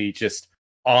completely just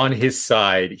on his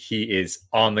side. He is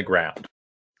on the ground.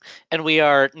 And we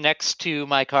are next to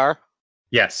my car?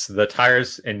 Yes, the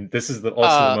tires, and this is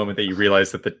also the moment that you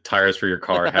realize that the tires for your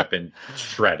car have been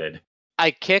shredded.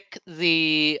 I kick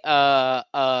the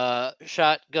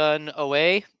shotgun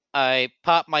away. I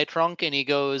pop my trunk, and he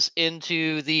goes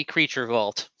into the creature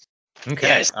vault. Okay.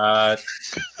 Yes.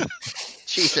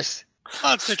 Jesus.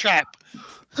 Monster trap.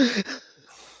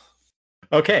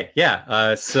 Okay,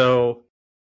 yeah. So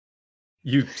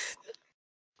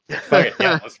Fuck it,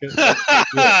 yeah, let's do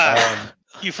it.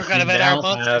 You forgot You about now our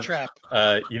monster have- trap.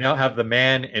 You now have the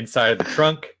man inside of the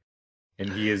trunk, and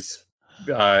he is.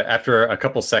 After a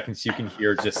couple seconds, you can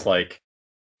hear just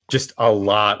a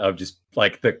lot of just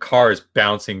like the car is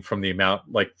bouncing from the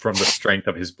strength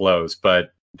of his blows,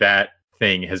 but that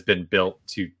thing has been built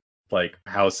to like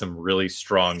house some really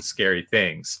strong, scary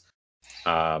things.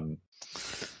 Good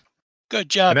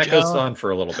job, And that goes John. on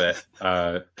for a little bit.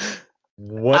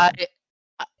 What?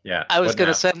 Yeah. I was what gonna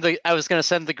now?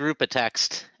 send the group a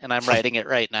text, and I'm writing it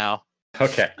right now.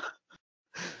 Okay.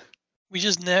 We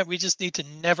just need to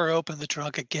never open the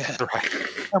trunk again, Right.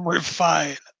 and we're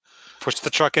fine. Push the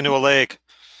truck into a lake.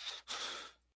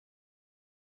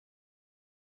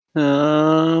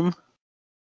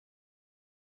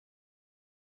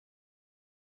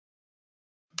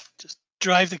 Just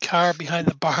drive the car behind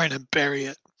the barn and bury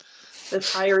it. The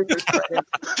tires are shredded.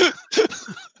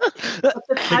 But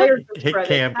the tires are Hey, shredded.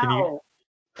 Cam, How?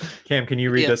 Cam, can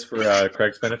you read Yeah. this for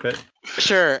Craig's benefit?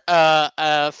 Sure.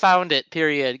 Found it.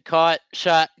 Period. Caught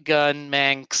shotgun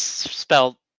Manx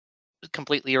spelled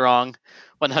completely wrong.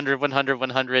 100, 100,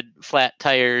 100. Flat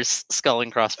tires. Skull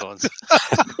and crossbones.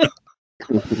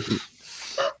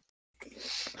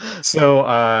 So,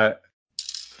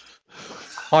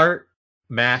 Hart,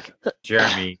 Mac,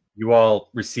 Jeremy, you all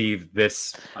receive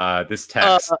this this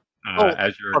text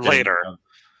as you're for later.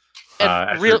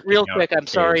 And as real you're getting out quick, of I'm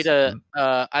the sorry caves.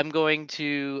 to. I'm going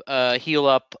to heal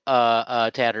up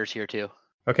Tatters here too.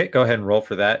 Okay, go ahead and roll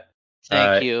for that.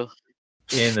 Thank you.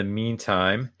 In the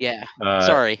meantime, Yeah. uh,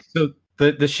 Sorry. So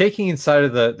the shaking inside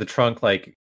of the trunk,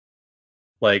 like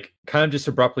kind of just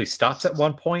abruptly stops at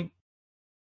one point,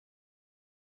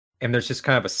 and there's just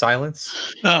kind of a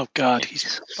silence. Oh God,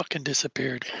 he's fucking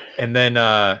disappeared. And then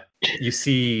you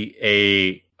see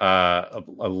a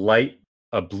light,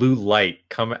 a blue light,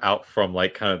 come out from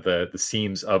like kind of the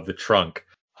seams of the trunk,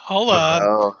 Hold on.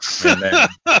 Oh, and then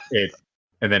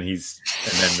and then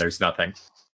there's nothing.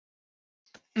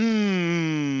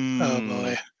 Oh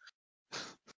boy.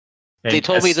 And They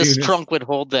told me as this soon as- trunk would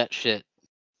hold that shit.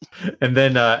 And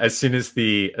then as soon as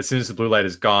the blue light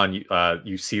is gone,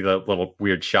 you see the little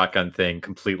weird shotgun thing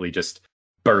completely just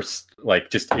burst, it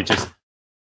just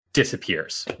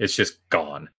disappears. It's just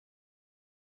gone.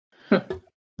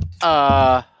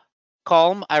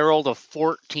 Calm. I rolled a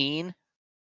 14.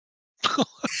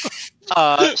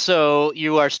 So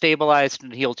you are stabilized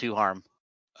and heal 2 harm.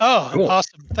 Oh, Cool.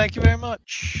 awesome. Thank you very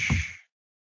much.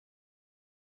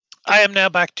 I am now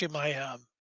back to my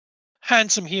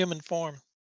handsome human form.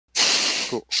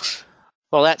 Cool.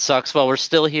 Well, that sucks. Well, we're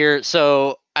still here.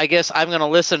 So I guess I'm going to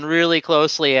listen really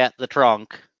closely at the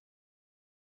trunk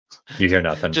You hear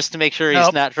nothing. just to make sure Nope.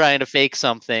 he's not trying to fake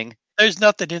something. There's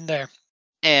nothing in there.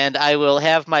 And I will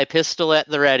have my pistol at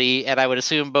the ready, and I would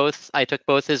assume I took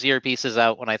both his earpieces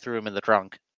out when I threw him in the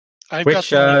trunk. I've got Which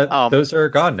the, those are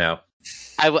gone now.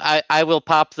 I will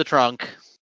pop the trunk.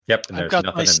 Yep, and I've there's got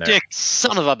nothing my in there. stick.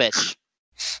 Son of a bitch.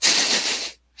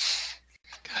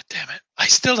 God damn it. I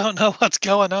still don't know what's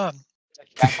going on.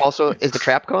 also, is the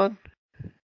trap gone?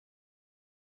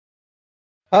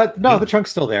 No, the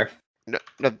trunk's still there. No,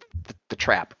 the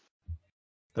trap.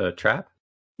 The trap?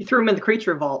 You threw him in the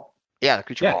creature vault. Yeah, the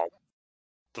creature Yeah. vault.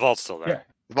 The vault's still there. Yeah.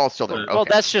 The vault's still there. Well, Okay. Well,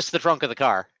 that's just the trunk of the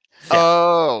car.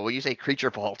 Oh, when you say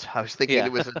creature vault, I was thinking Yeah.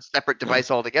 it was a separate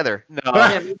device altogether. No,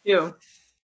 Yeah, me too.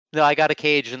 no, I got a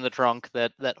cage in the trunk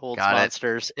that holds Got it.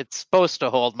 monsters. It's supposed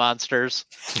to hold monsters.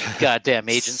 Goddamn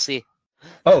agency.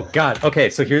 Oh God.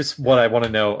 Okay, so here's what I want to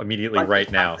know immediately Like right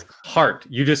the now. text. Hart,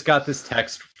 you just got this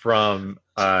text from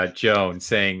Joan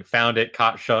saying found it,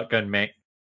 caught shotgun Manx.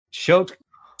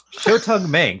 Shotug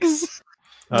Manx.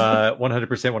 100%,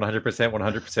 100%,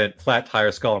 100%, flat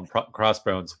tire, skull, and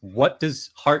crossbones. What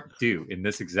does Hart do in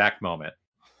this exact moment?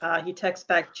 He texts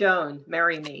back, Joan,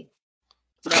 marry me.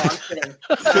 No, I'm kidding.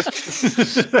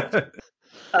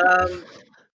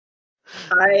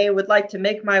 I would like to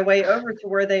make my way over to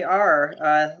where they are.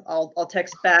 I'll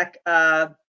text back.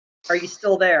 Are you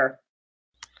still there?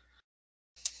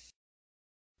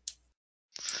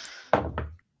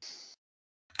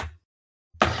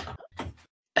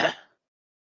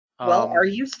 Well, are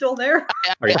you still there?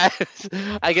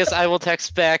 I guess I will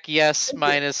text back yes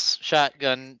minus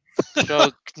shotgun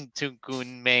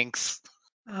Shogun Manx.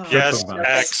 Oh, Yes, okay.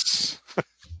 X.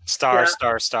 Star, Yeah.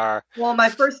 star, star. Well, my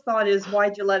first thought is,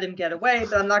 why'd you let him get away?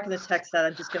 But I'm not going to text that.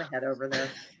 I'm just going to head over there.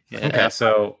 Okay,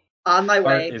 so On my Hart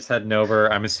way. is heading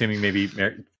over. I'm assuming maybe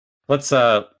let's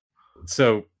say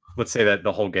that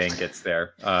the whole gang gets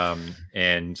there,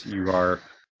 and you are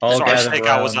all So our gathered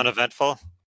stakeout was around. uneventful.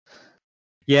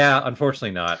 Yeah,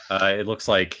 unfortunately not. It looks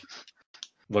like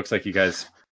you guys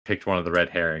picked one of the red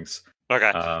herrings.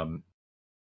 Okay.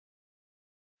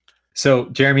 So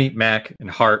Jeremy, Mac, and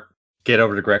Hart get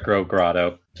over to Greco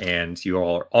Grotto, and you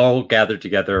are all gathered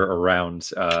together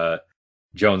around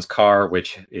Joan's car,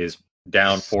 which is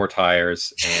down 4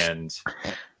 tires, and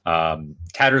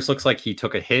Tatters looks like he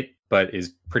took a hit, but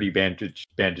is pretty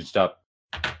bandaged up.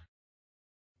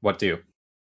 What do?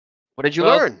 What did you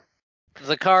learn?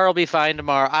 The car will be fine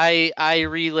tomorrow. I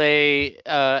relay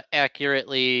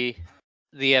accurately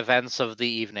the events of the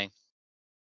evening.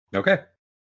 Okay.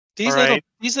 These All right.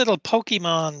 these little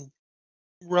Pokemon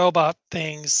robot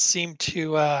things seem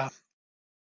to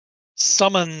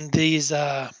summon these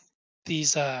time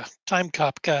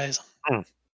cop guys.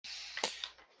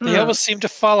 They always seem to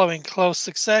follow in close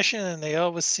succession, and they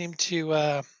always seem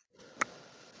to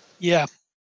yeah.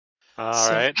 All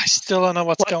right. I still don't know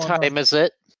what's going on. What time is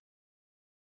it?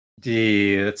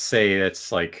 Let's say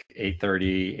it's like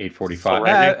 8:30, 8:45.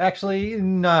 Already? Actually,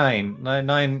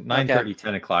 9:30,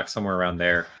 10 o'clock, somewhere around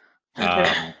there.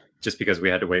 Just because we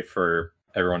had to wait for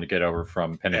everyone to get over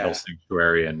from Pennant Hill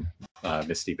Sanctuary and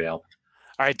Misty Vale.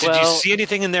 All right. Did you see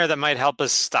anything in there that might help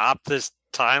us stop this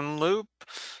time loop?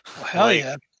 Well, hell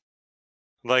yeah.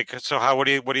 Like, so what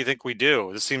do you think we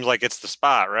do? This seems like it's the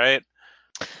spot, right?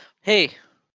 Hey,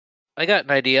 I got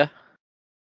an idea.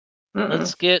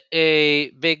 Let's get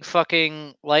a big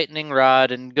fucking lightning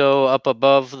rod and go up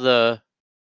above the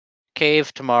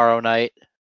cave tomorrow night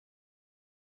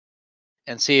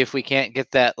and see if we can't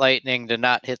get that lightning to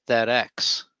not hit that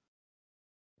X.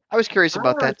 I was curious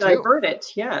about that too. Divert it,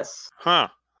 yes. Huh.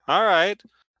 All right.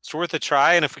 It's worth a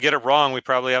try, and if we get it wrong, we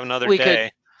probably have another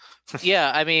day.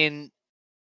 Yeah, I mean,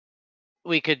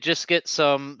 we could just get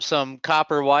some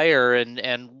copper wire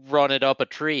and run it up a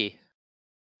tree.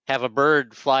 Have a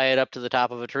bird fly it up to the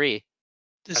top of a tree.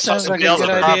 This sounds like a good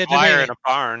idea to wire me. in a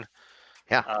barn.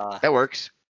 Yeah, that works.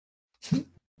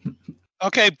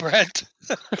 Okay, Brent.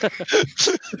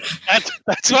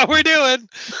 that's what we're doing.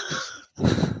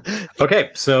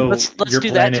 Okay, so let's your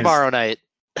do plan that tomorrow night.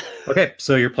 Okay,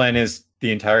 so your plan is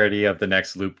the entirety of the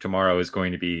next loop tomorrow is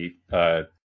going to be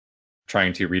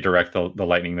trying to redirect the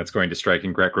lightning that's going to strike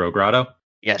in Greco Grotto?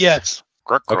 Yes.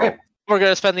 Okay. We're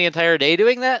going to spend the entire day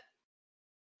doing that?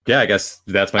 Yeah, I guess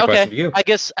that's my question to you. I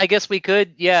guess we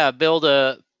could, build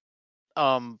a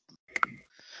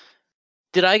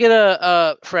Did I get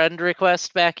a friend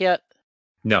request back yet?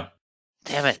 No.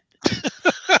 Damn it.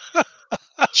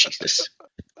 Jesus.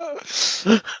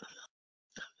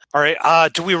 All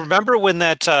right. Do we remember when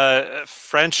that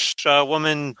French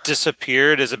woman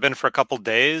disappeared? Has it been for a couple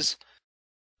days?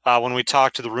 When we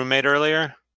talked to the roommate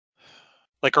earlier?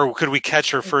 Like, or could we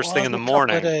catch her first thing in the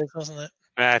morning? Couple of days, wasn't it?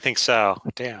 I think so.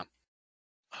 Damn.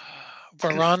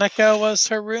 Veronica was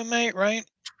her roommate, right?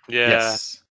 Yeah.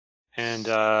 Yes. And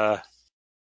right,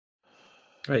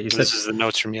 this is the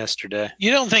notes from yesterday.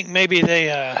 You don't think maybe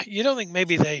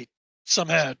they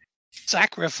somehow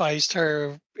sacrificed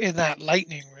her in that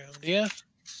lightning room, do you?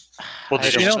 Well,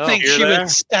 You don't think she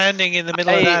was standing in the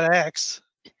middle of that X?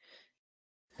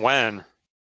 When?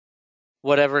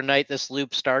 Whatever night this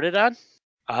loop started on?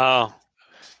 Oh.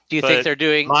 Do you think they're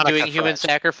doing Monica human French.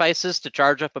 sacrifices to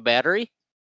charge up a battery?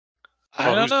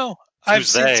 I don't know. I've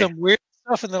seen some weird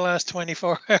stuff in the last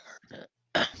 24 hours.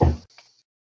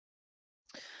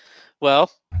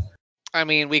 Well, I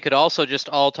mean, we could also just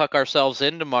all tuck ourselves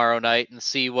in tomorrow night and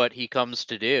see what he comes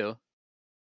to do.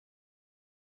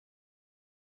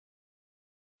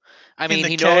 I mean,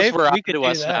 he knows we're onto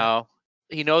us now.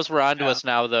 He knows we're onto us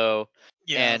now, though.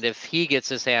 Yeah. And if he gets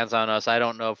his hands on us, I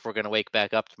don't know if we're going to wake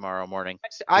back up tomorrow morning.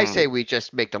 I say we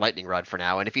just make the lightning rod for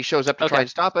now, and if he shows up to try and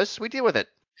stop us, we deal with it.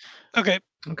 Okay.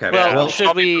 Okay. Well,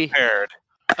 should we? Prepared.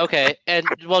 Okay, and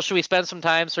should we spend some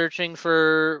time searching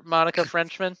for Monica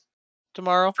Frenchman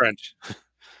tomorrow? French.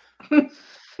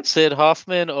 Sid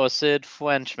Hoffman or Sid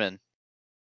Frenchman?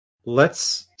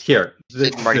 Let's hear.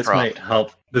 This might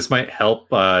help. This might help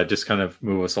just kind of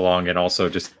move us along, and also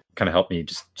just kind of help me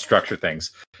just structure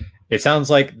things. It sounds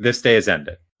like this day has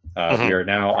ended. We are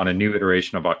now on a new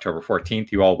iteration of October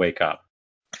 14th. You all wake up.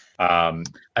 I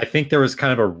think there was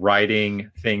kind of a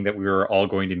writing thing that we were all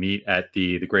going to meet at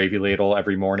the Gravy Ladle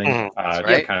every morning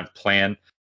to kind of plan.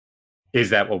 Is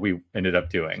that what we ended up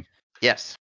doing?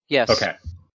 Yes. Yes. Okay.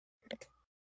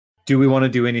 Do we want to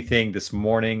do anything this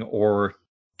morning, or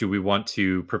do we want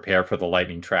to prepare for the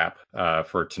lightning trap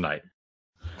for tonight?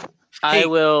 I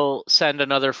will send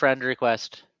another friend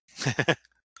request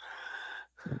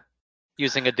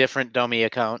using a different dummy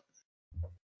account.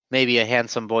 Maybe a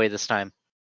handsome boy this time.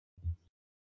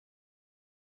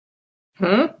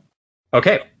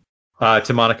 Okay.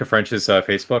 To Monica French's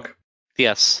Facebook?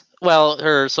 Yes. Well,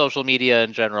 her social media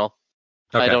in general.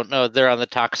 I don't know. They're on the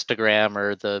Toxtogram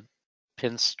or the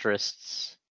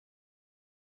Pinterests.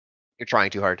 You're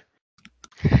trying too hard.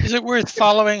 Is it worth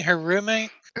following her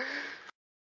roommate?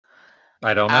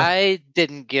 I don't know. I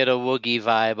didn't get a Woogie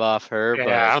vibe off her, Yeah,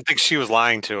 but I don't think she was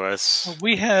lying to us.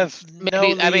 We have no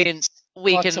maybe. I mean, leads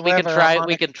we can whatsoever try on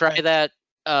we Monica can try French.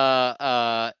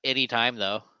 that anytime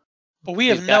though. But we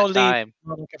have We've no got leads time. on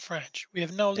Monica French. We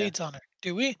have no leads on her,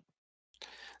 do we?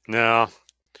 No.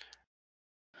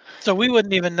 So we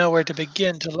wouldn't even know where to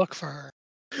begin to look for her.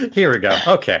 Here we go.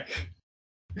 Okay.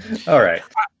 All right.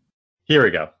 Here we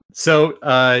go.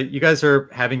 So you guys are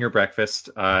having your breakfast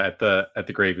at the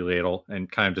gravy ladle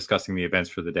and kind of discussing the events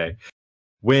for the day.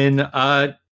 When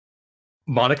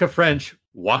Monica French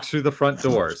walks through the front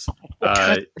doors,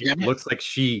 it looks like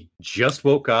she just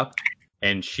woke up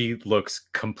and she looks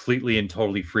completely and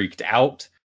totally freaked out.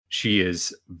 She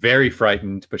is very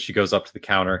frightened, but she goes up to the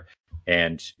counter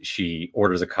and she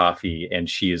orders a coffee and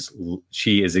she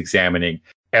is examining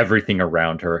everything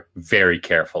around her very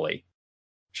carefully.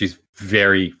 She's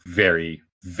very, very,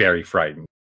 very frightened.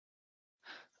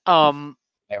 I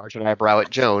arch an eyebrow at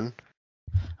Joan.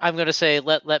 I'm gonna say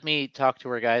let me talk to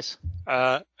her, guys.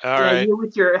 All Yeah, right. you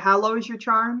with your how low is your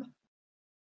charm?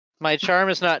 My charm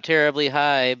is not terribly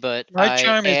high, but My I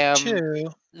charm am is 2.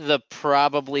 the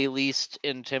probably least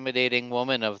intimidating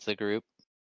woman of the group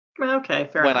Okay,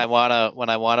 fair when enough.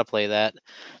 I wanna play that.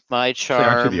 My So aren't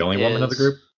charm you the only woman of the is-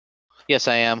 group? Yes,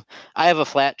 I am. I have a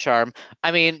flat charm.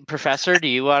 I mean, Professor, do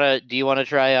you wanna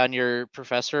try on your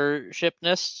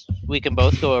professorshipness? We can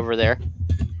both go over there,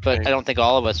 but I don't think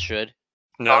all of us should.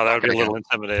 No, that would be a little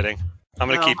intimidating. I'm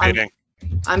gonna No, keep I'm- eating.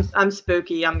 I'm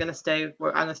spooky. I'm gonna stay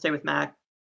with Mac.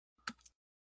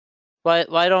 Why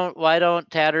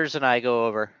don't Tatters and I go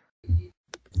over?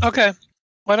 Okay.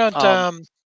 Why don't Um,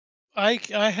 I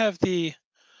have the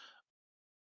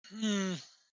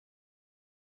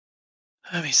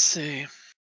let me see.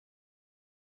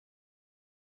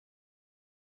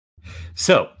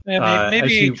 So Yeah, as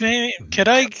maybe you- can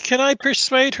I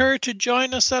persuade her to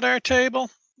join us at our table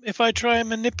if I try and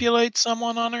manipulate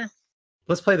someone on her?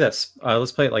 let's play this.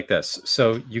 Let's play it like this.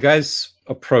 So you guys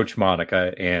approach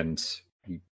Monica and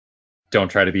you don't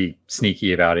try to be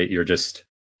sneaky about it. You're just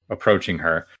approaching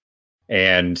her.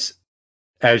 And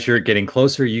as you're getting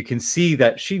closer, you can see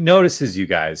that she notices you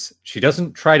guys. She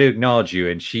doesn't try to acknowledge you,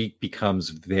 and she becomes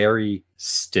very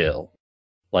still,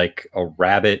 like a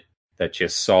rabbit that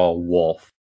just saw a wolf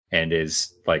and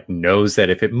is like knows that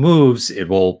if it moves, it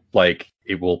will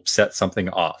set something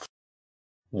off.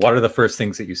 What are the first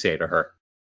things that you say to her?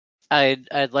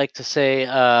 I'd like to say,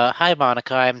 hi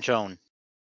Monica, I'm Joan.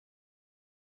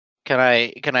 Can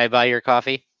I buy your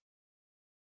coffee?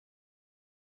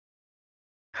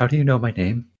 How do you know my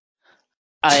name?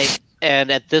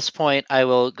 And at this point I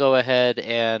will go ahead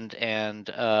and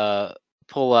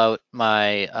pull out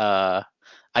my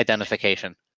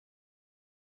identification.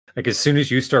 Like as soon as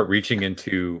you start reaching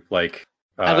into like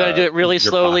I'm going to do it really your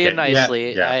slowly and pocket.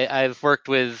 nicely. Yeah. I've worked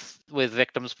with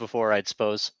victims before, I'd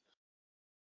suppose.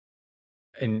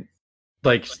 And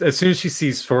like as soon as she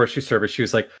sees Forestry Service, she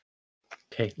was like,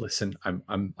 "Okay, listen, I'm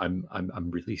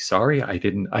really sorry. I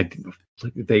didn't.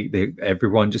 They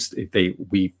everyone just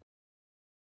we.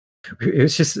 It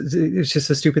was just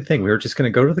a stupid thing. We were just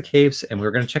going to go to the caves and we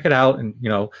were going to check it out. And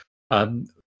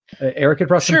Eric had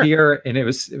brought some Sure. beer, and it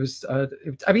was.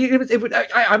 I mean,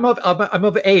 I'm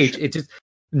of age. It just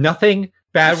nothing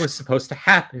bad was supposed to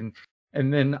happen.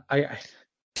 And then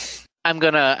I'm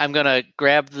gonna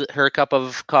grab her cup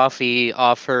of coffee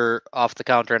off the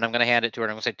counter, and I'm gonna hand it to her,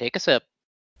 and I'm gonna say, "Take a sip.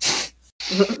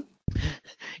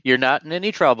 You're not in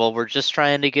any trouble. We're just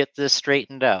trying to get this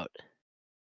straightened out."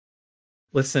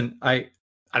 Listen, I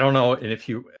don't know, and if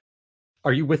you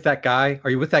are you with that guy? Are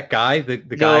you with that guy? The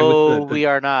guy No, with the we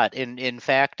are not. In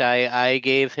fact, I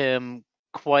gave him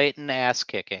quite an ass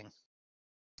kicking.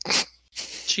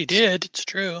 She did. It's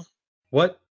true.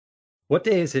 What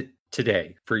day is it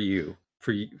today for you?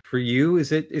 For you,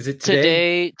 is it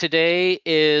today? Today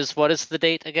is, what is the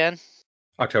date again?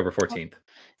 October 14th.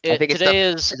 I think it's Today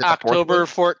is is it the fourth October one?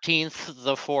 14th,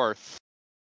 the 4th.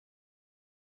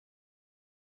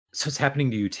 So it's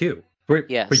happening to you too. But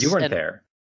you Yes, weren't and- there.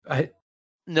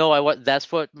 No,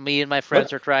 that's what me and my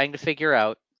friends are trying to figure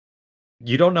out.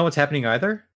 You don't know what's happening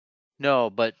either? No,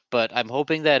 but I'm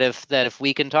hoping that if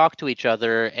we can talk to each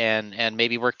other and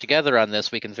maybe work together on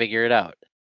this, we can figure it out.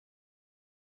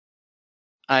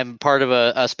 I'm part of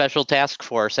a special task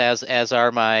force, as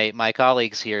are my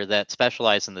colleagues here that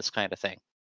specialize in this kind of thing.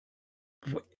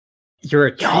 You're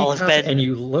a Y'all have treetop been and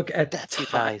you look at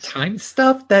deputized. time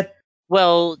stuff that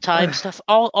Well, time stuff,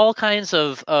 all kinds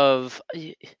of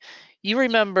You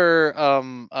remember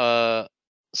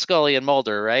Scully and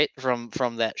Mulder, right? From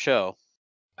that show.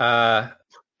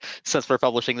 Since we're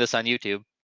publishing this on YouTube.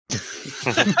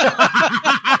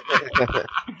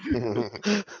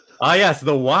 Ah, yes,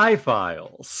 the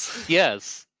Y-Files.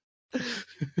 Yes. It's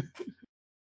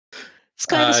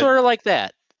kind of sort of like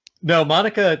that. No,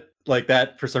 Monica, like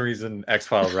that, for some reason,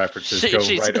 X-Files references go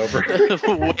She's right over.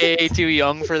 way too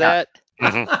young for that.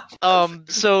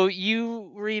 So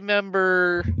you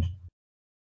remember...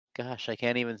 Gosh, I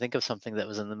can't even think of something that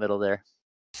was in the middle there.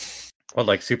 What,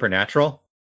 like Supernatural?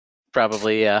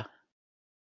 Probably, yeah.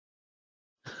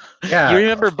 Yeah. You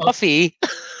remember Buffy?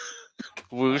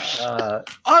 Whoosh.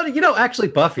 Actually,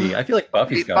 Buffy. I feel like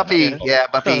Buffy's got Buffy.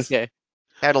 Okay.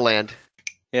 Shadowland.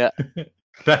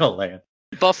 Battleland.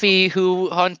 Buffy who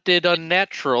hunted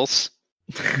unnaturals.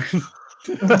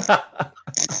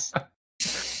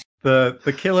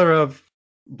 the killer of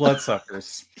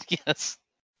bloodsuckers. Yes.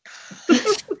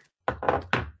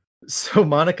 So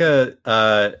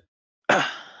Monica,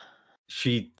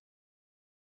 she.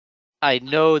 I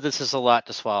know this is a lot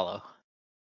to swallow.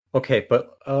 Okay,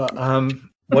 but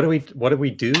what do we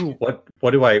do?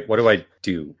 What do I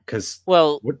do? Because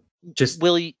Well, just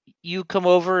will you come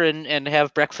over and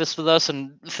have breakfast with us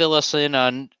and fill us in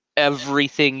on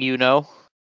everything you know?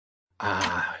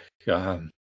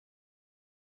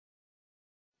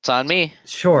 It's on me.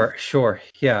 Sure,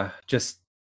 yeah. Just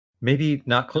maybe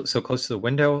not so close to the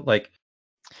window, like.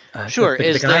 Sure.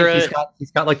 The guy,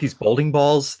 he's got like these bowling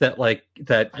balls that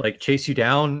chase you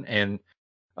down, and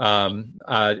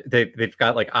they've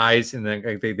got like eyes, and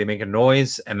then they make a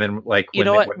noise, and then like you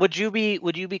know what? Would you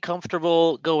be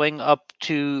comfortable going up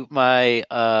to my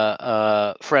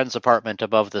friend's apartment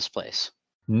above this place?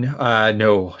 No, I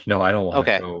don't want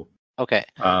to go. Okay.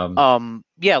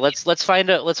 Yeah. Let's find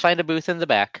a booth in the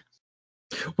back.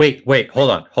 Wait.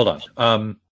 Hold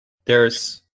on.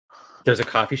 There's a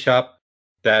coffee shop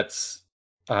that's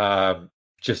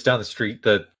just down the street.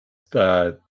 The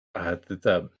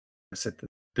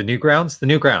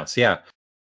Newgrounds. Yeah.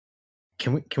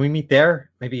 Can we meet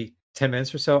there? Maybe 10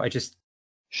 minutes or so.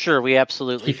 Sure, we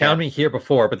absolutely. He found me here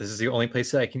before, but this is the only place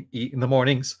that I can eat in the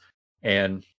mornings,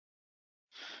 and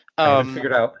I haven't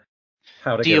figured out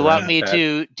how to. Do you want me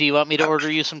to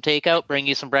order you some takeout? Bring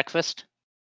you some breakfast?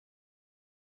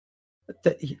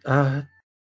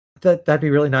 That'd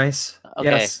be really nice. Okay.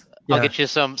 Yes. I'll get you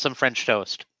some French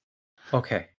toast.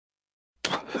 Okay.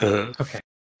 We're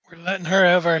letting her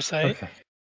have our site. Okay.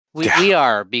 We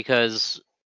are, because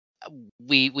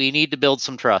we need to build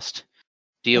some trust.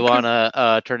 Do you want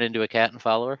to turn into a cat and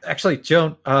follow her? Actually,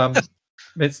 Joan,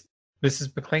 Mrs.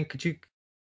 McLean, could you,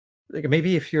 like,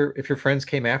 maybe if your friends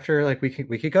came after, like, we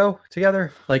could go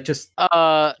together, like, just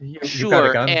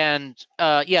sure. And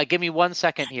yeah, give me 1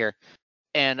 second here.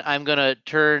 And I'm going to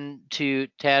turn to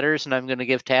Tatters, and I'm going to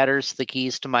give Tatters the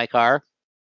keys to my car.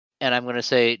 And I'm going to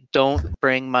say, don't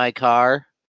bring my car,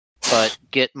 but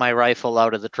get my rifle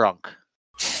out of the trunk.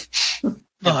 And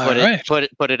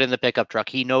put it in the pickup truck.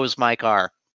 He knows my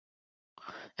car.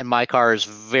 And my car is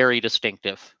very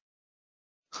distinctive.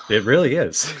 It really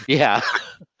is. Yeah.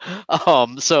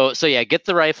 So yeah, get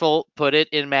the rifle, put it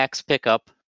in Mac's pickup,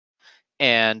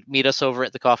 and meet us over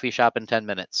at the coffee shop in 10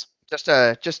 minutes. Just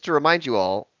to remind you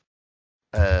all,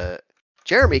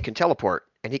 Jeremy can teleport,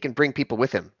 and he can bring people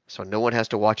with him, so no one has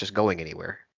to watch us going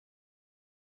anywhere.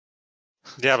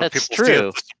 Yeah, but That's people true.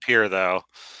 still disappear, though.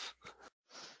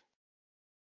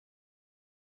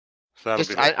 So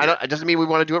It doesn't mean we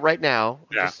want to do it right now.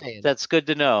 I'm Yeah. just saying. That's good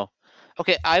to know.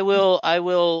 Okay, I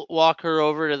will walk her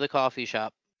over to the coffee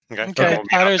shop. Okay. Okay, We'll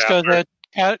meet up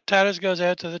after. Tatters goes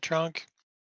out to the trunk,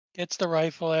 gets the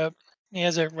rifle out. He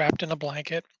has it wrapped in a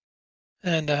blanket,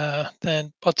 and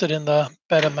then puts it in the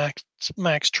bed of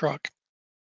Mac's truck.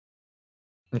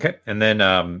 Okay, and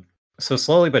then so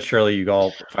slowly but surely you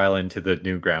all file into the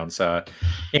Newgrounds,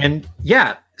 and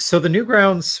yeah, so the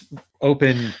Newgrounds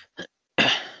opened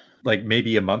like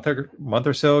maybe a month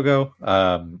or so ago.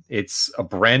 It's a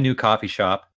brand new coffee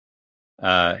shop,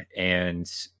 and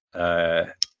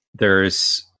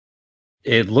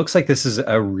it looks like this is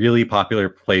a really popular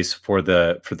place for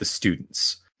the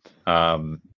students.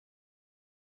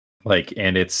 Like,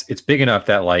 and it's big enough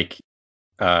that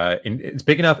it's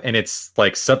big enough, and it's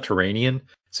like subterranean,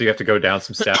 so you have to go down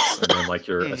some steps, and then like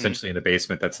you're essentially in the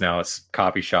basement that's now a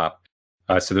coffee shop.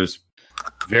 So there's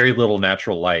very little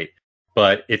natural light,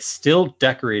 but it's still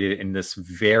decorated in this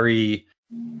very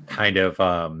kind of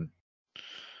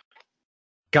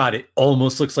God, it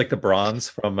almost looks like the bronze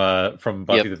from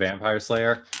Buffy the Vampire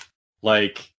Slayer,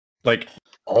 like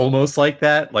almost like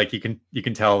that. Like you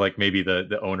can tell like maybe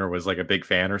the owner was like a big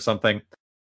fan or something.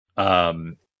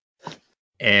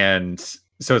 and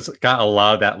so it's got a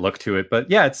lot of that look to it.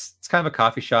 But yeah, it's kind of a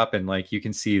coffee shop, and like you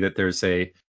can see that there's a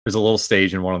little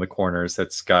stage in one of the corners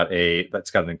that's got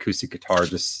an acoustic guitar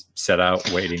just set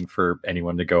out, waiting for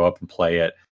anyone to go up and play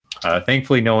it.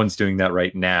 Thankfully, no one's doing that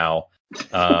right now.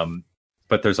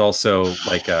 But there's also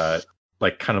like kind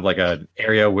of like an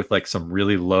area with like some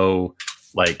really low,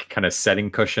 like kind of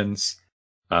setting cushions,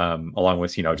 along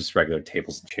with just regular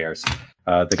tables and chairs.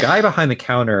 The guy behind the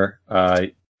counter,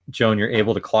 Joan, you're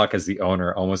able to clock as the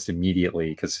owner almost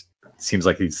immediately because it seems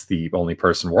like he's the only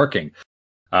person working.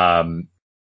 And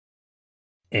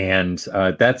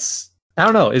that's, I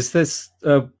don't know. Is this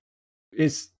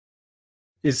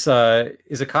is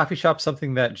a coffee shop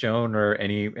something that Joan or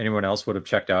anyone else would have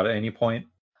checked out at any point?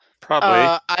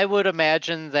 Probably. I would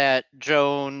imagine that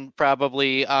Joan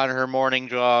probably on her morning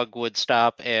jog would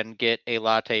stop and get a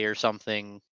latte or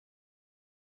something,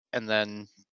 and then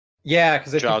Yeah,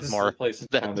 because I think jog this more. is the place in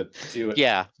town to do it.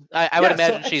 yeah, I would Yeah, so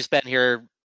imagine she's been here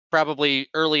probably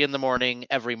early in the morning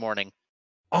every morning.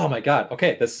 Oh my God.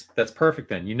 Okay, that's perfect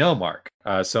then. Mark.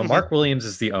 So Mark Williams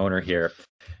is the owner here,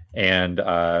 and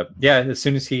yeah, as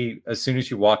soon as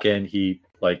you walk in, he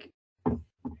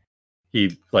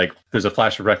there's a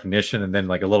flash of recognition and then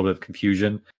like a little bit of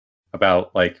confusion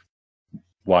about like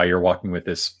why you're walking with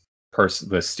this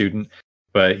student.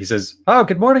 But he says, "Oh,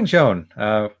 good morning, Joan.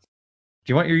 Do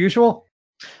you want your usual?"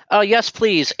 Oh yes,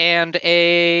 please, and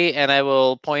I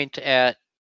will point at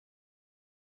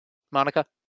Monica.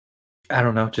 I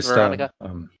don't know, just Veronica?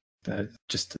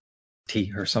 just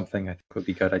tea or something. I think would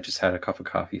be good. I just had a cup of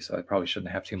coffee, so I probably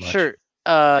shouldn't have too much. Sure.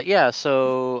 Yeah.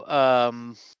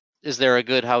 So, is there a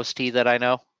good house tea that I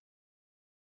know?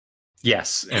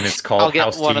 Yes, and it's called I'll get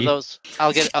house one tea. of those.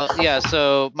 I'll get. Yeah.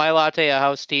 So my latte, a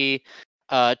house tea,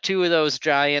 2 of those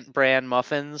giant bran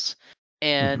muffins,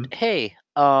 and hey,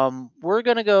 we're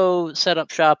gonna go set up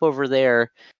shop over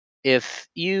there. If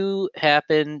you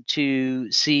happen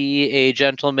to see a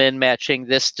gentleman matching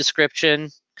this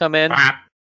description come in,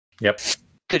 Yep.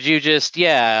 could you just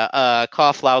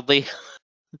cough loudly?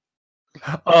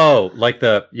 Oh, like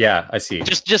I see.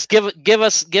 Just give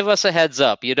us a heads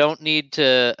up. You don't need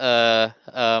to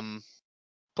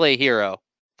play hero,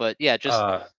 but yeah, just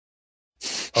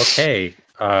okay.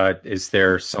 Is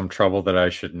there some trouble that I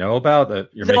should know about?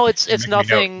 No, it's making me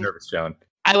nothing. nervous, Joan.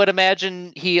 I would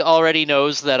imagine he already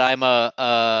knows that I'm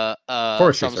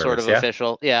some sort of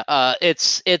official. Yeah.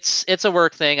 It's a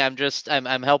work thing.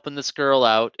 I'm helping this girl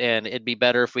out, and it'd be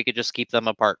better if we could just keep them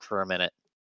apart for a minute.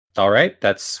 All right,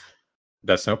 that's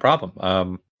no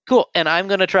problem. Cool. And I'm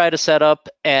gonna try to set up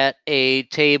at a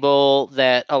table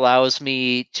that allows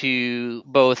me to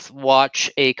both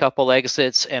watch a couple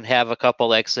exits and have a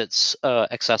couple exits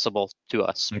accessible to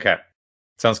us. Okay,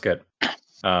 sounds good.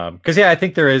 Because I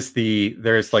think there is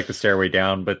like the stairway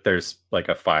down, but there's like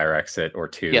a fire exit or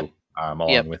two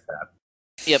along with that.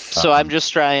 Yep. So I'm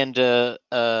just trying to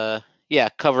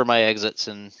cover my exits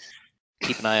and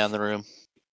keep an eye on the room.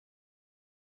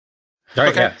 All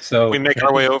right. Okay. Yeah. So we make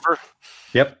our way over.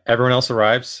 Yep. Everyone else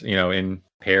arrives, in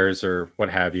pairs or what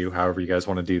have you, however you guys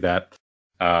want to do that.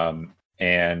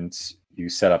 And you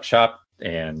set up shop.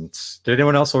 And did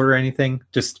anyone else order anything?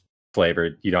 Just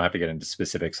flavored. You don't have to get into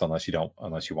specifics unless you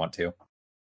want to.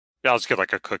 Yeah, I'll just get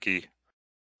like a cookie.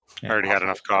 I already had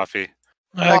enough coffee.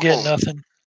 I get nothing.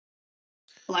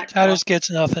 Tatters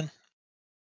gets nothing.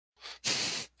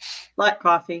 Black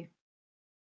coffee.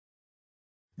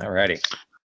 Alrighty.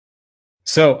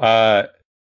 So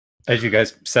as you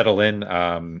guys settle in,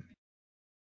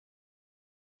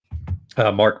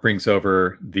 Mark brings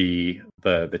over the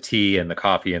tea and the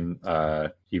coffee, and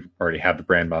you already have the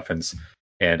bran muffins.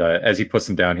 And as he puts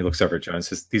them down, he looks over at Joan and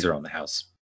says, "These are on the house."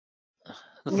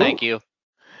 Thank you.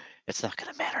 It's not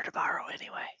going to matter tomorrow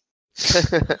anyway.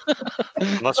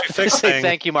 Unless we fix things.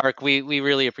 Thank you, Mark. We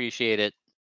really appreciate it.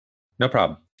 No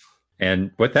problem.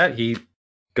 And with that, he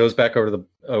goes back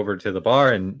over to the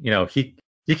bar, and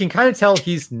you can kind of tell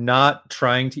he's not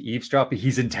trying to eavesdrop, but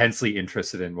he's intensely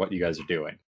interested in what you guys are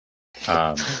doing.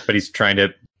 But he's trying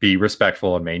to be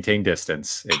respectful and maintain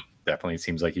distance. It definitely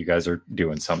seems like you guys are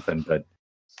doing something, but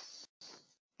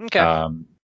okay.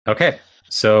 Okay.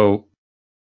 So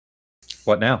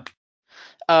what now?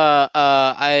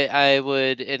 I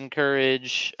would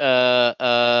encourage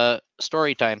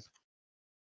story time.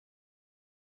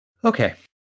 Okay.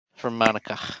 From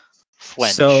Monica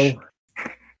Fwench. So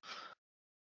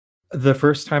the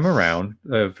first time around,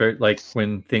 like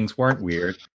when things weren't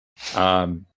weird,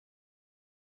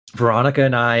 Veronica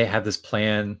and I have this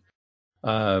plan.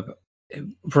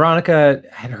 Veronica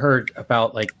had heard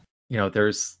about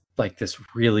there's like this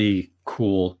really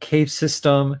cool cave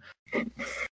system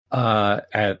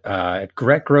at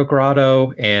Gretgro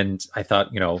Grotto, and I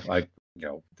thought, that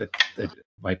it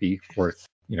might be worth,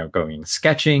 going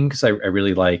sketching, because I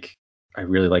really like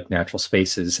natural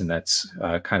spaces, and that's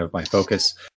kind of my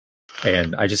focus.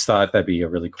 And I just thought that'd be a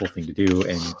really cool thing to do.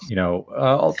 And,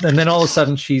 and then all of a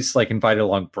sudden she's like invited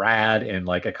along Brad and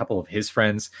like a couple of his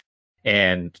friends.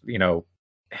 And,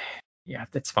 yeah,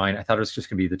 that's fine. I thought it was just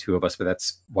gonna be the two of us, but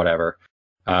that's whatever.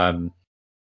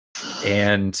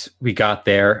 And we got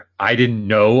there. I didn't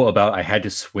know about I had to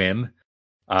swim.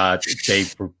 They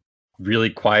were really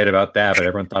quiet about that, but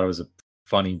everyone thought it was a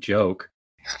funny joke.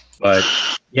 But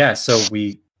yeah, so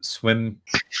we swam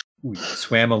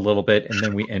a little bit, and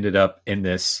then we ended up in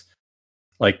this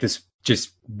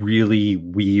just really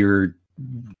weird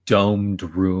domed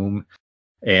room,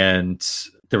 and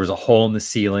there was a hole in the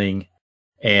ceiling,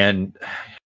 and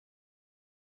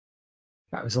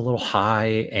I was a little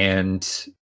high, and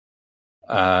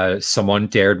someone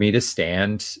dared me to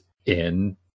stand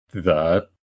in the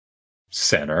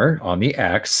center on the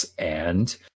X,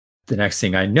 and the next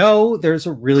thing I know, there's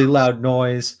a really loud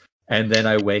noise, and then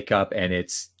I wake up and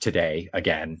it's today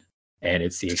again, and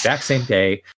it's the exact same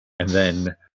day. And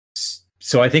then,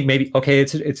 so I think maybe, okay,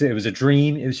 it was a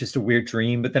dream. It was just a weird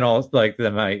dream. But then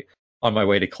on my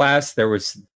way to class, there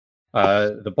was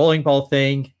the bowling ball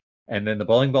thing, and then the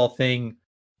bowling ball thing,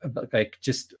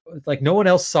 no one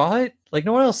else saw it. Like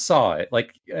no one else saw it.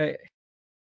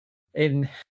 And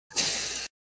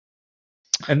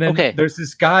then there's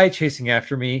this guy chasing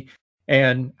after me,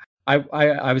 and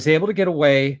I was able to get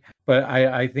away, but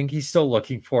I think he's still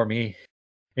looking for me.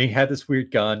 And he had this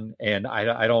weird gun, and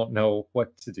I don't know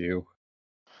what to do.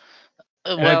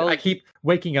 Well, I keep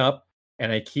waking up,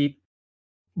 and I keep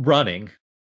running.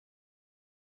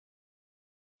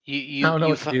 I don't know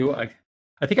what to do. I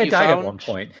think I died at one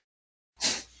point.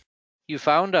 You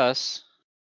found us,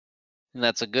 and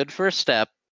that's a good first step.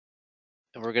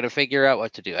 And we're gonna figure out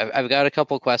what to do. I've got a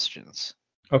couple questions.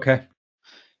 Okay.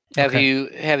 Have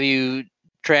you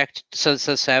tracked, since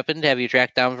this happened? Have you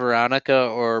tracked down Veronica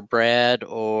or Brad,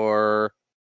 or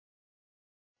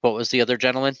what was the other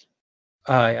gentleman?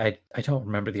 I don't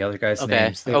remember the other guys'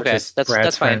 names. They were just that's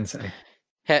Brad's fine. friends.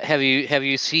 Have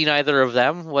you seen either of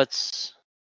them?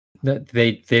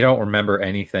 They don't remember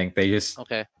anything. They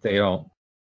don't.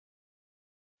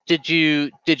 Did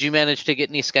you manage to get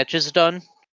any sketches done?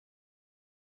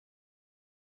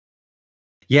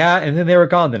 Yeah, and then they were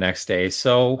gone the next day.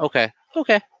 So okay.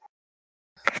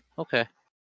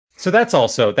 So that's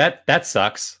also that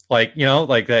sucks. Like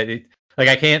that.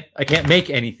 I can't make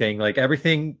anything. Like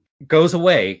everything goes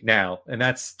away now, and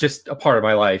that's just a part of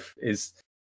my life.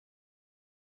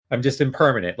 I'm just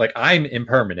impermanent. Like I'm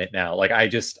impermanent now. Like I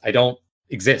don't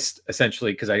exist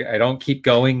essentially because I don't keep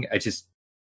going.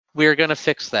 We're gonna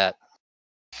fix that.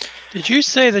 Did you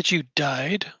say that you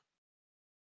died?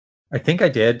 I think I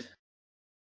did.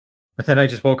 But then I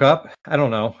just woke up. I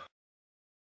don't know.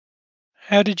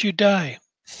 How did you die?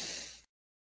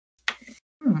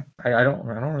 I don't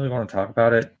really want to talk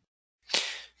about it.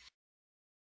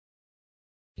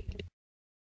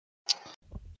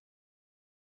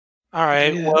 All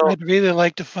right. I'd really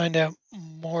like to find out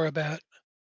more about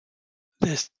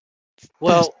this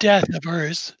death of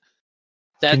hers.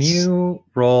 Can you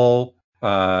roll?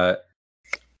 Tell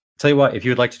you what, if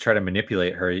you would like to try to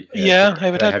manipulate her, yeah,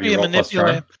 I would have to be a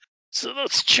manipulator. So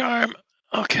that's charm.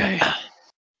 Okay,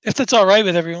 if that's all right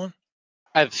with everyone.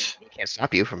 I can't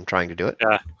stop you from trying to do it.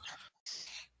 Yeah.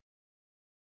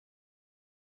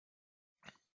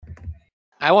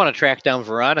 I want to track down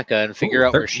Veronica and figure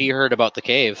out where she heard about the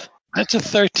cave. That's a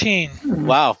 13.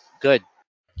 Wow, good.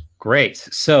 Great.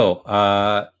 So,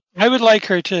 I would like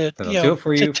her to, do it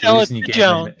for you. Tell it to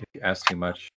Joan. If you ask too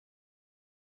much,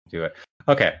 do it.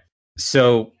 Okay.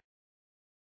 So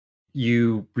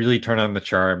you really turn on the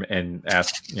charm and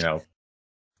ask,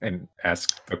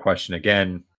 ask the question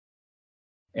again.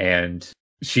 And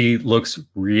she looks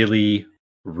really,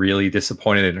 really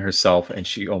disappointed in herself, and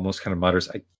she almost kind of mutters,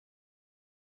 I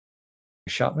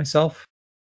shot myself.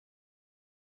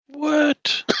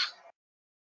 What?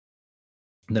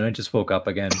 And then I just woke up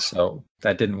again, so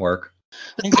that didn't work.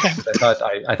 Okay.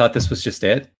 I thought this was just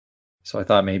it. So I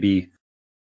thought maybe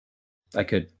I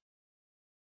could,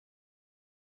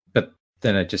 but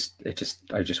then I just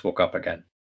woke up again.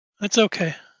 That's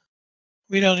okay.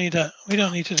 We don't need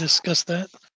to discuss that.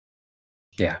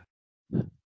 Yeah.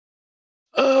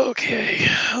 Okay.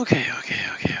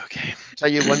 Tell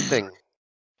you one thing.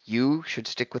 You should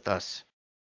stick with us.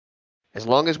 As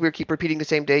long as we keep repeating the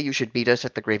same day, you should meet us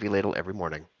at the gravy ladle every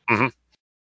morning. Mm-hmm.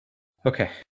 Okay.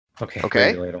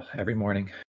 Gravy ladle every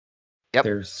morning. Yep.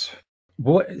 There's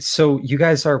What? So you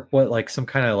guys are what? Like some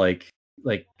kind of like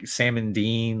Sam and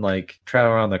Dean, like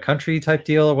travel around the country type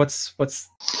deal? Or what's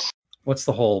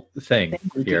the whole thing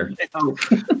here? Oh.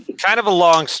 Kind of a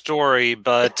long story,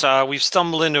 but we've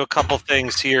stumbled into a couple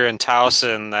things here in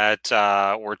Towson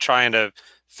that we're trying to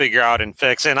figure out and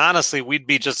fix. And honestly, we'd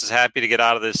be just as happy to get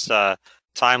out of this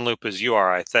time loop as you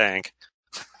are, I think.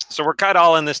 So we're kind of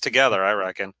all in this together, I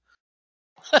reckon.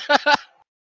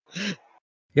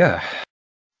 Yeah.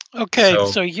 Okay, So-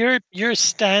 so you're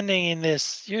standing in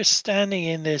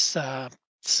this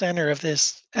center of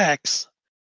this X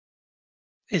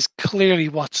is clearly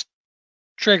what's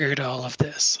triggered all of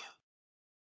this.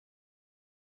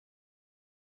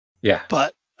 Yeah.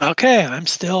 But okay, I'm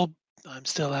still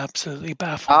absolutely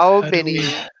baffled.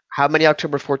 How many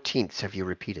October 14ths have you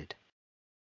repeated?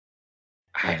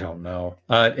 I don't know.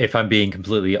 If I'm being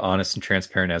completely honest and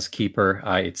transparent as a keeper,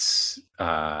 I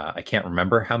can't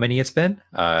remember how many it's been.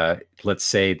 Let's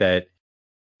say that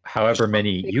however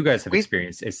many you guys have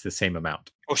experienced, it's the same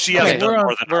amount. Oh, she Okay, hasn't done we're more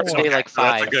on- than we're ours. on day, Okay, like, so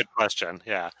that's a 5. good question.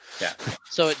 Yeah.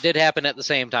 So it did happen at the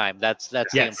same time. That's the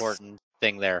Yes. important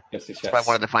thing there. Yes, That's what I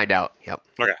wanted to find out. Yep.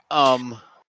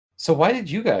 So why did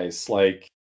you guys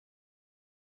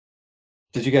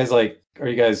Did you guys are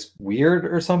you guys weird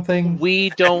or something? We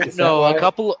don't Is that know.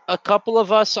 why? A couple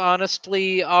of us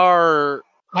honestly are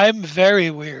I'm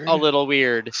very weird. a little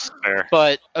weird, Fair.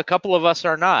 but a couple of us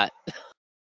are not.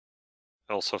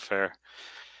 Also fair.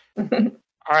 All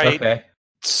right. Okay.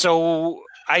 So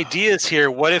ideas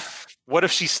here. What if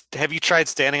have you tried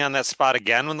standing on that spot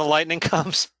again when the lightning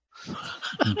comes?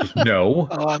 No.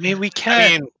 Oh, I mean, we I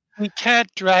can't mean, we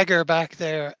can't drag her back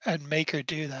there and make her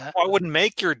do that. I wouldn't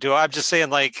make her do it. I'm just saying,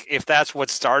 like, if that's what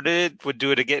started it, would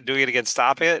doing it again,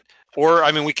 stop it. Or,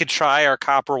 I mean, we could try our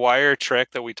copper wire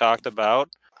trick that we talked about.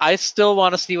 I still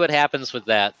want to see what happens with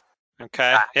that.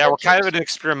 Okay. Yeah, we're kind of at an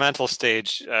experimental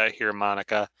stage here,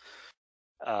 Monica.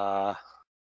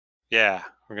 Yeah,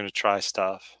 we're going to try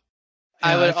stuff.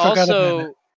 I Yeah, would I forgot about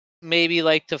also maybe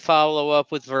like to follow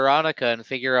up with Veronica and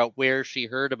figure out where she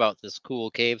heard about this cool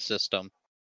cave system.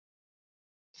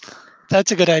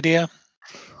 That's a good idea.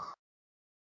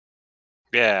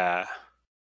 Yeah.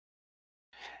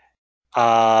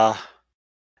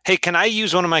 Hey, can I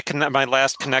use one of my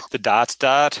last connect the dots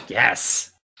dot?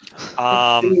 Yes.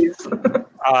 Please.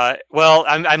 Well,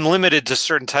 I'm limited to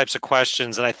certain types of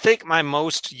questions, and I think my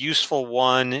most useful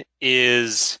one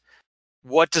is,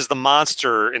 what does the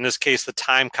monster, in this case the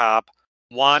time cop,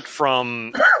 want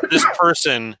from this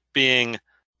person being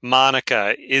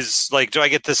Monica? Do I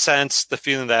get the sense, the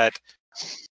feeling that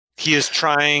he is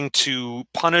trying to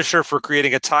punish her for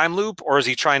creating a time loop, or is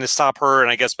he trying to stop her,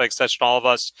 and I guess by extension all of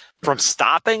us, from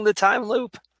stopping the time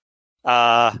loop?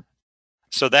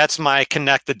 So that's my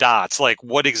connect the dots. Like,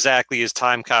 what exactly is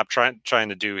Time Cop trying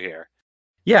to do here?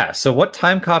 Yeah. So what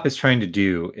Time Cop is trying to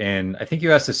do, and I think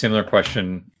you asked a similar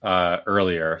question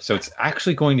earlier. So it's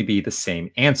actually going to be the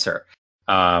same answer.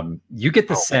 You get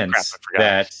the sense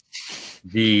that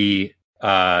the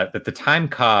Time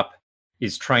Cop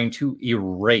is trying to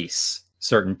erase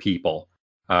certain people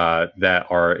that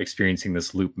are experiencing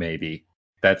this loop. Maybe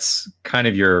that's kind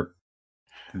of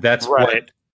that's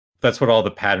right. That's what all the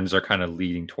patterns are kind of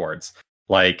leading towards.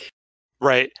 Like,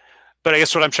 right. But I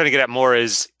guess what I'm trying to get at more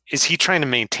is he trying to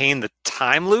maintain the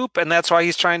time loop, and that's why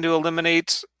he's trying to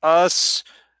eliminate us,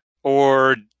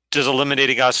 or does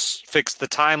eliminating us fix the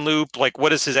time loop? Like,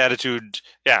 what is his attitude?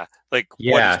 Yeah. Like,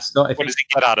 yeah. what does he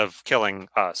get out of killing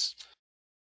us?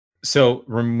 So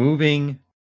removing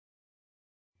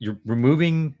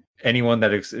anyone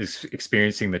that is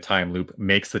experiencing the time loop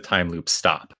makes the time loop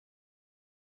stop.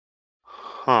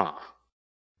 Huh.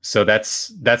 So that's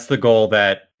the goal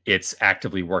that it's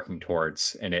actively working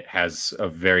towards, and it has a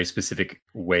very specific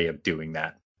way of doing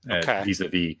that. Okay.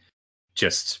 Vis-a-vis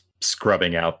just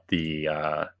scrubbing out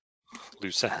the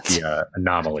loose ends, the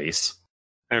anomalies.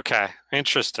 Okay,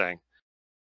 interesting.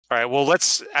 All right, well,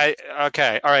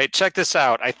 okay, all right, check this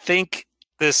out. I think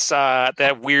this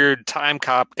that weird time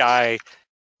cop guy,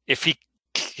 if he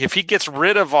gets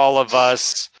rid of all of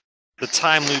us, the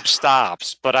time loop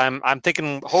stops. But I'm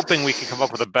hoping we can come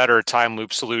up with a better time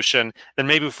loop solution. Then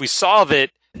maybe if we solve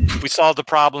it, we solve the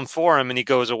problem for him and he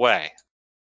goes away.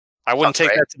 I wouldn't take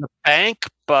that to the bank,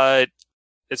 but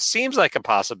it seems like a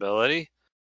possibility.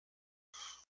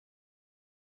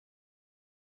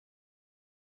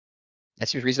 That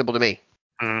seems reasonable to me.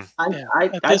 Mm.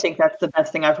 I think that's the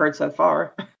best thing I've heard so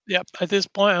far. Yep. At this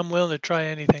point, I'm willing to try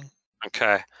anything.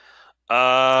 Okay.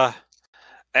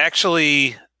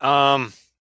 Actually,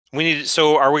 we need.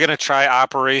 So, are we going to try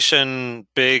Operation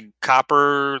Big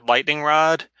Copper Lightning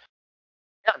Rod?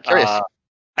 Yeah, I'm curious.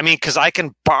 I mean, because I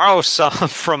can borrow some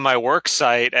from my work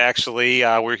site, actually,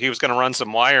 where he was going to run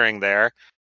some wiring there.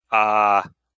 Hey,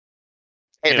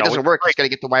 if it doesn't work, he's got to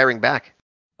get the wiring back.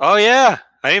 Oh, yeah.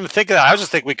 I didn't even think of that. I was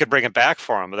just thinking we could bring it back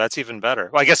for him, but that's even better.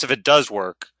 Well, I guess if it does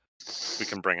work, we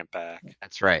can bring it back.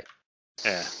 That's right.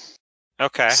 Yeah.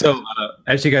 Okay. So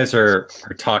as you guys are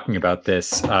talking about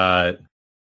this, the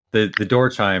door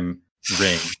chime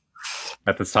ring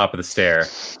at the top of the stair,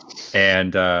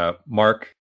 and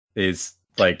Mark is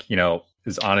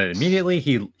is on it immediately.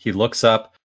 He looks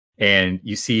up, and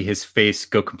you see his face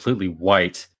go completely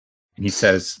white, and he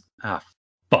says, "Ah,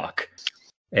 fuck."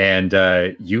 And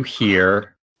you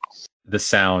hear the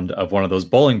sound of one of those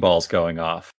bowling balls going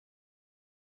off.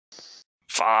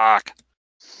 Fuck.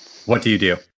 What do you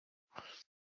do?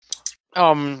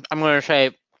 I'm gonna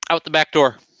say out the back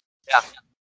door.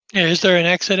 Yeah, is there an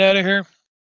exit out of here?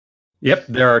 Yep,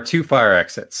 there are 2 fire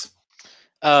exits.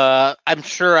 I'm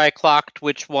sure I clocked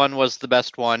which one was the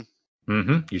best one.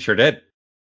 You sure did.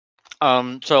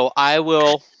 So I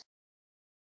will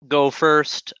go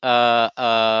first.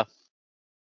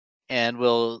 And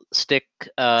we'll stick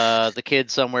the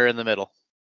kid somewhere in the middle,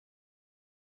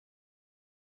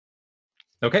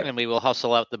 Okay. and we will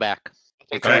hustle out the back.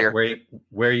 All right,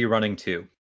 where are you running to?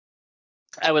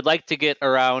 I would like to get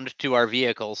around to our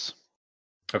vehicles.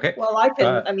 Okay. Well, I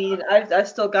can. I mean, I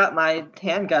still got my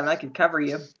handgun. I could cover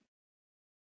you.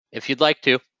 If you'd like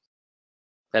to,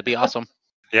 that'd be awesome.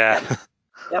 Yeah.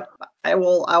 Yep, I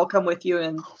will. I'll come with you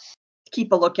and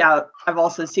keep a lookout. I've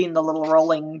also seen the little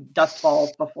rolling dust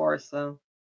balls before, so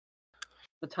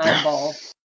the time ball.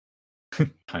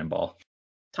 Time ball.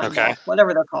 Time Okay. ball,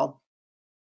 whatever they're called.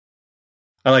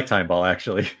 I like time ball,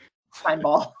 actually. Time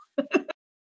ball.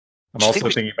 I'm also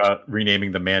thinking about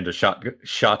renaming the man to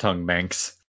Shotung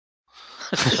Manx.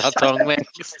 Shotung Manx.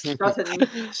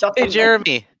 Hey,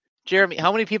 Jeremy,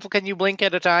 how many people can you blink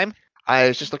at a time? I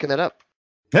was just looking that up.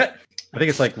 I think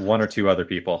it's like 1 or 2 other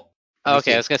people.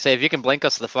 Okay, I was gonna say if you can blink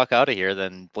us the fuck out of here,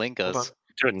 then blink us.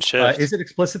 Do it in shifts. Is it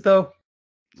explicit though?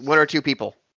 1 or 2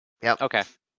 people. Yep. Okay.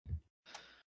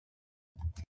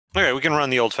 Okay, we can run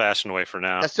the old-fashioned way for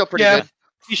now. That's still pretty Yeah. good.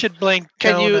 You should blink.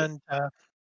 Can Joan you- And,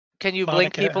 Can you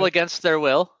blink Monica. people against their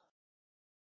will?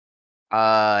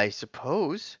 I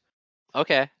suppose.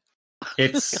 Okay.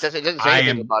 It It's. doesn't say I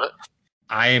anything am- about it.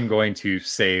 I am going to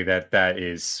say that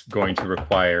is going to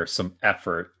require some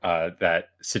effort. That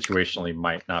situationally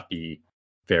might not be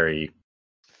very.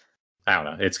 I don't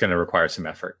know. It's going to require some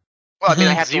effort. Well, I mean,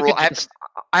 I have to You roll. could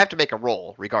I have to make a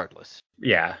roll regardless.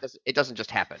 Yeah. It doesn't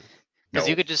just happen. Because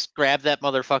you could just grab that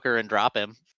motherfucker and drop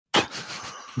him.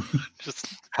 Just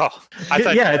Oh, I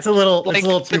thought, Yeah, it's a little blink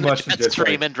too in the much to jet just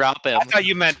stream like, and drop him. I thought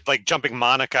you meant like jumping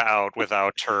Monica out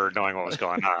without her knowing what was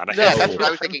going on. Yeah, that's what I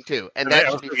was thinking too, and that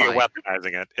I was should be thinking fine. of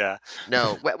weaponizing it. Yeah.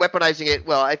 No, weaponizing it.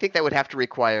 Well, I think that would have to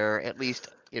require at least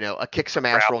a kick some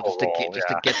ass roll Grapple just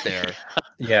to roll, get there.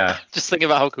 yeah. Just think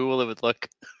about how cool it would look.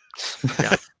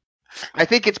 I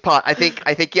think it's I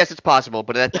think yes, it's possible,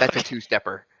 but that's a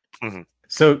 2-stepper.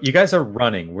 So you guys are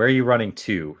running. Where are you running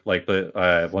to? Like,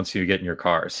 once you get in your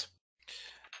cars.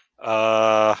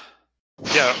 Yeah.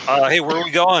 Hey, where are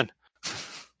we going?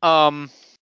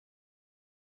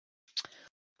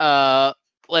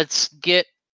 Let's get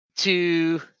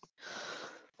to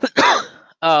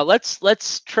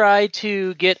let's try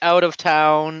to get out of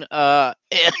town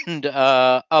and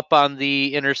up on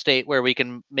the interstate where we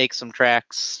can make some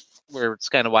tracks where it's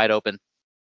kind of wide open.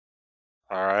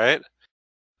 All right.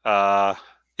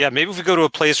 Yeah, maybe if we go to a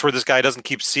place where this guy doesn't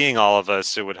keep seeing all of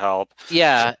us, it would help.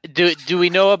 Yeah. Do we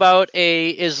know about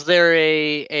is there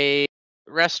a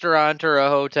restaurant or a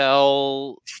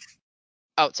hotel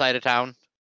outside of town?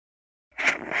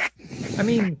 I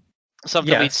mean,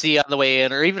 Something we'd yes. see on the way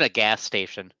in, or even a gas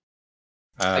station.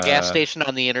 A gas station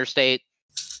on the interstate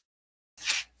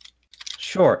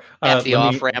Sure. at the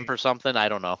let me- off ramp or something. I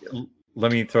don't know.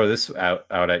 Let me throw this out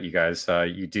at you guys.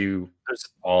 You do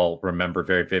all remember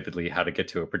very vividly how to get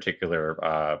to a particular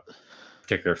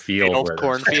field. Where there's-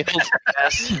 Cornfield.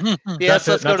 Yes. Yes,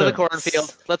 let's go to the to-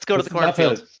 cornfield. Let's go to the not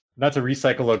cornfield. Not to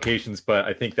recycle locations, but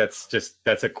I think that's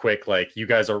a quick, like, you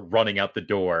guys are running out the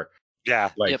door.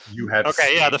 Yeah. Like, Yep. you have.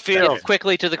 Okay, yeah, the seen- field.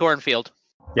 Quickly to the cornfield.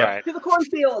 Yeah. Right. To the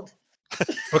cornfield.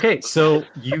 Okay, so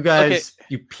you guys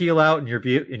you peel out in your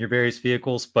various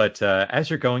vehicles, but as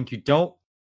you're going, you don't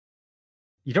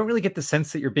really get the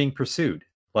sense that you're being pursued.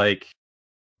 Like,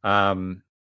 yeah.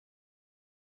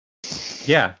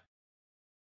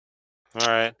 All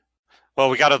right. Well,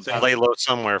 we got to lay low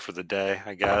somewhere for the day,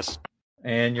 I guess.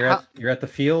 And you're at the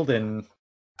field, and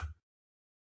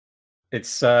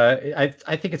it's I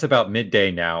think it's about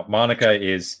midday now. Monica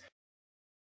is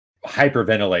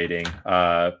hyperventilating,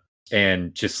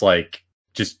 and just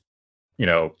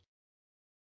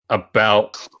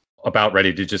about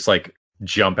ready to just like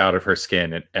jump out of her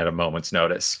skin at a moment's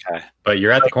notice. Okay. But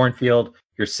you're at the cornfield,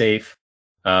 you're safe,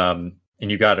 and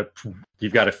you've got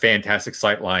a fantastic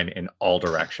sight line in all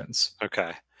directions.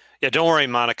 Okay. Yeah, don't worry,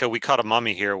 Monica. We caught a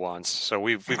mummy here once, so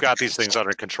we've got these things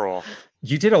under control.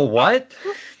 You did a what?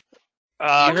 You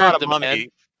heard Caught a the mummy. Hey,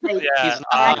 Yeah. He's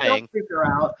not don't lying. freak her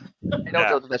out. I don't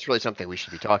know that that's really something we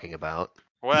should be talking about.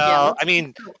 Well, I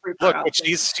mean, Don't freak her look, out.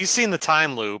 she's seen the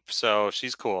time loop, so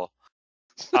she's cool.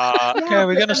 Okay,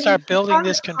 we're gonna start building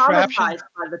this contraption. Traumatized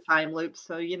by the time loop,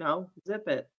 so zip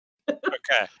it.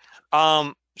 Okay.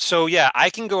 So yeah,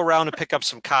 I can go around and pick up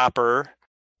some copper,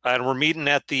 and we're meeting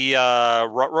at the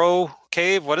Rutro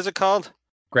Cave. What is it called?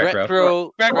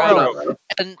 Gretro. Gretro.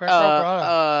 And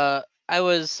Grotto. I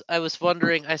was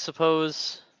wondering. I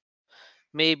suppose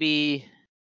maybe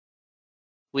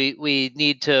we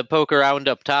need to poke around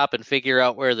up top and figure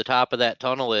out where the top of that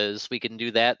tunnel is. We can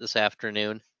do that this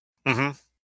afternoon. Mm-hmm.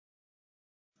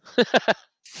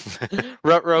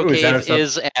 Rutro Ooh, is that Cave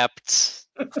is apt. Is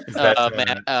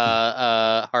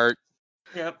that, Hart.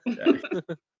 Yep.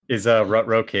 is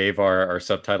Rutro Cave our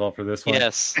subtitle for this one?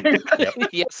 Yes.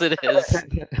 Yes, it is.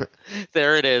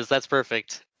 There it is. That's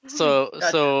perfect. So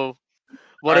Gotcha.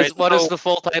 what All is right, so- the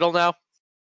full title now?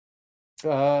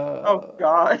 Oh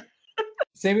God.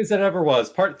 Same as it ever was.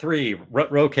 Part 3,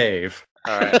 Rutro Cave.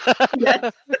 All right.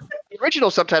 Yes. The original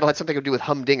subtitle had something to do with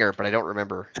humdinger, but I don't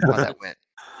remember how that went.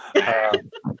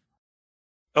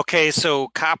 Okay, so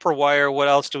copper wire. What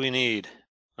else do we need?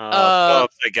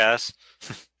 Gloves, I guess.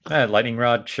 Lightning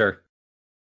rod, sure.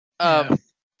 Yeah.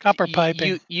 Copper y-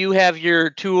 piping. You have your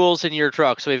tools in your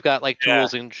truck, so we've got like Yeah.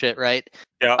 tools and shit, right?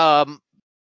 Yeah.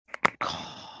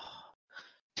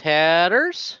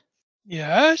 Tatters?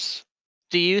 Yes.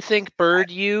 Do you think Bird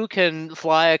you can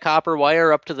fly a copper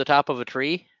wire up to the top of a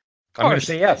tree? I'm going to course.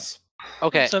 say yes.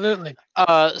 Okay. Absolutely.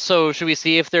 So should we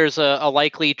see if there's a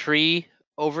likely tree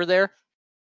over there?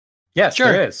 Yes,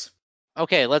 Sure. there is.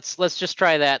 Okay, let's just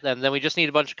try that then. Then we just need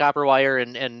a bunch of copper wire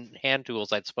and hand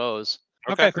tools, I suppose.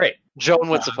 Okay, great. Joan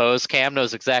would suppose. Cam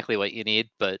knows exactly what you need,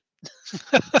 but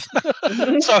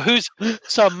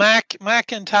So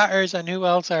Mac and Tatters and who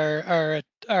else are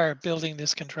building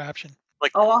this contraption?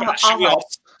 Like, Oh,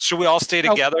 should we all stay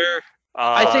together?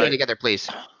 I think- Stay together, please.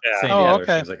 Yeah. Staying Oh, together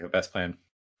okay. seems like the best plan.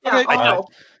 Yeah, Okay. I'll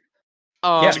help.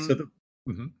 Yeah.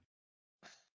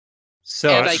 So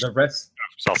And I- the rest.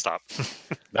 So I'll stop.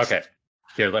 Okay.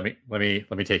 Here, let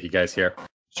me take you guys here.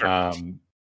 Sure.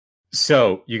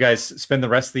 So you guys spend the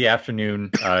rest of the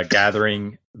afternoon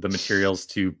gathering the materials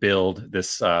to build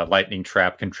this lightning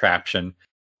trap contraption.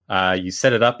 You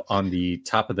set it up on the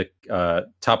top of the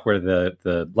top where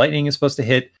the lightning is supposed to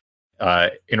hit.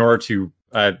 In order to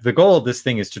the goal of this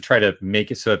thing is to try to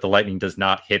make it so that the lightning does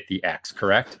not hit the X.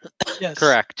 Correct? Yes.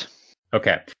 correct.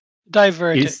 Okay.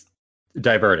 Divert it.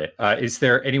 Divert it. Is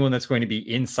there anyone that's going to be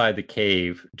inside the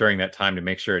cave during that time to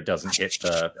make sure it doesn't hit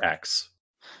the X?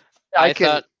 I can.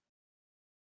 thought.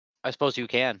 I suppose you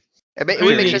can. It would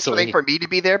Really make sense easily. for me to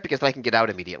be there because then I can get out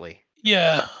immediately.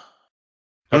 Yeah.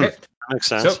 Okay. Makes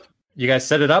sense. So you guys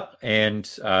set it up, and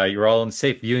you're all in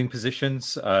safe viewing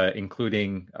positions,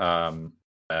 including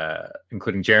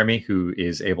Jeremy, who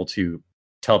is able to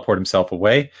teleport himself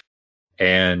away.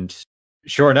 And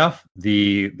sure enough,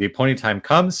 the appointed time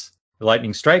comes. The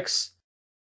lightning strikes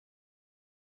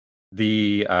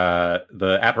the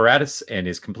apparatus and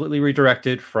is completely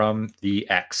redirected from the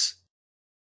X.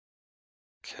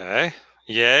 Okay.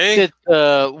 Yay. Did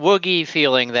the woogie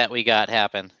feeling that we got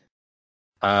happen?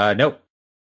 Nope,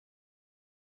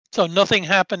 So nothing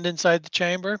happened inside the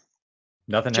chamber.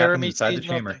 nothing happened Jeremy inside the sees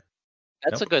chamber. nothing.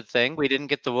 That's Nope. a good thing. We didn't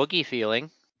get the woogie feeling.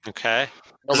 Okay.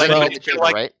 No Does lightning anyone in the feel chamber,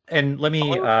 like- right? And let me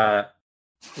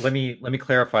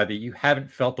clarify that you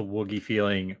haven't felt the woogie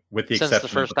feeling with the Since exception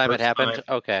the first time it happened. time.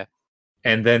 Okay.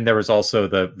 And then there was also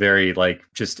the very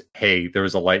just hey, there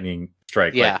was a lightning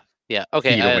strike. Yeah. Yeah.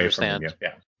 Okay. feet I away understand. from you.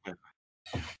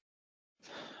 Yeah.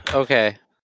 Okay.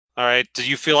 All right. Do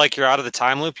you feel like you're out of the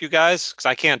time loop, you guys? Because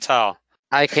I can't tell.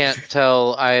 I can't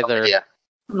tell either. Yeah.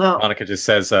 No. Monica just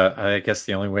says, I guess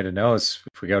the only way to know is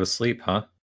if we go to sleep, huh?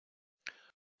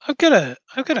 I've got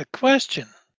a question.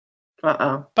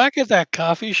 Uh-oh. Back at that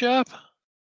coffee shop,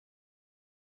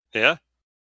 Yeah.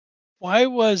 why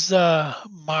was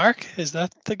Mark? Is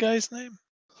that the guy's name?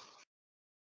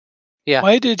 Yeah.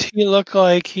 Why did he look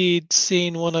like he'd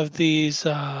seen one of these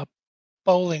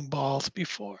bowling balls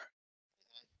before?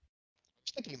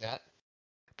 Thinking that.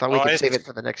 Thought we Oh, could I save see. it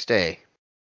for the next day.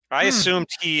 I assumed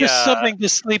he. Just something to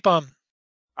sleep on.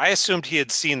 I assumed he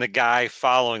had seen the guy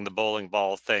following the bowling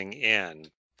ball thing in,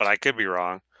 but I could be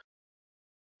wrong.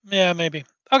 Yeah, maybe.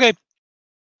 Okay.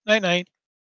 Night night.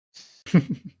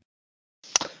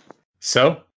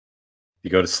 So, you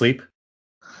go to sleep.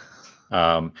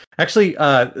 Actually,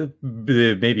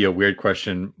 maybe a weird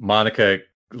question. Monica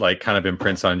kind of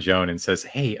imprints on Joan and says,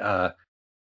 "Hey,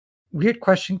 weird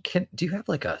question. Do you have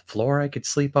like a floor I could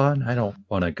sleep on? I don't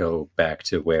want to go back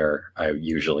to where I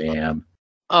usually am."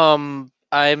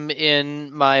 I'm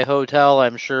in my hotel.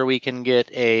 I'm sure we can get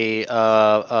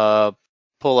a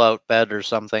pull-out bed or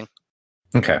something.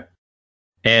 Okay.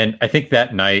 And I think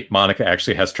that night Monica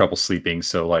actually has trouble sleeping,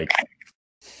 so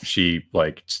she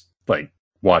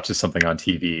watches something on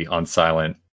TV on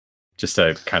silent just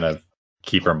to kind of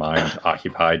keep her mind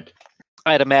occupied.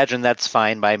 I'd imagine that's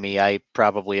fine by me. I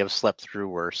probably have slept through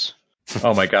worse.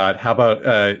 Oh my god! How about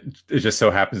it just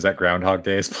so happens that Groundhog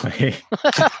Day is playing,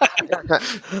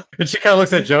 and she kind of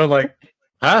looks at Joan like,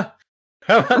 "Huh?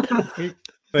 How about,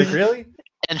 like really?"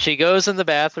 And she goes in the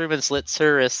bathroom and slits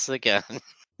her wrists again.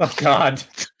 Oh god!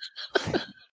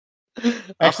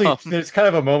 Actually, there's kind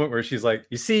of a moment where she's like,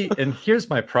 "You see, and here's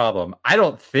my problem. I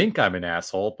don't think I'm an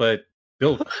asshole, but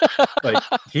Bill,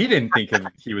 he didn't think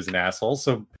he was an asshole,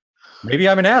 so maybe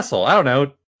I'm an asshole. I don't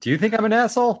know. Do you think I'm an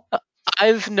asshole?"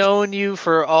 I've known you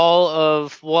for all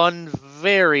of one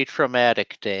very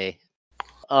traumatic day.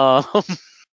 Well,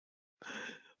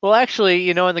 actually,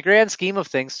 in the grand scheme of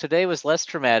things, today was less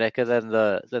traumatic than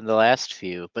the last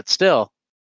few, but still,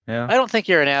 yeah. I don't think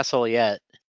you're an asshole yet.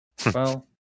 Well,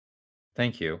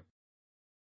 thank you.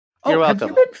 You're welcome. Have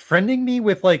you been friending me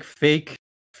with fake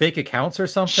accounts or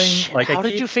something? Shit, how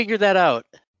did you figure that out?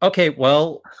 Okay,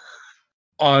 well,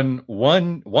 on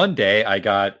one day I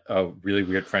got a really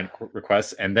weird friend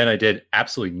request, and then I did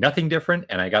absolutely nothing different,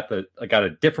 and I got a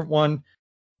different one.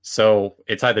 So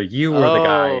it's either you or the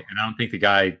guy, and I don't think the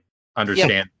guy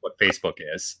understands what Facebook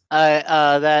is.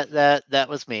 That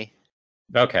was me.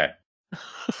 Okay.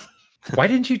 Why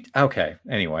didn't you? Okay.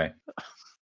 Anyway.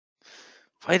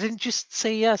 Why didn't you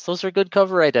say yes? Those are good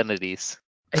cover identities.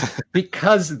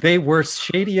 Because they were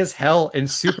shady as hell and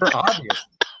super obvious.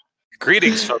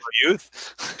 Greetings, fellow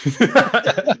youth.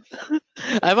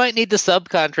 I might need to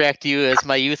subcontract you as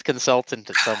my youth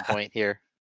consultant at some point here.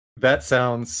 That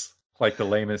sounds like the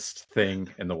lamest thing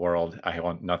in the world. I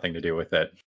want nothing to do with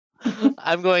it.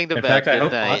 I'm going to in bed. Fact,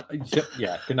 good night.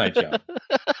 Yeah, good night, Joe.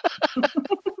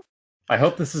 I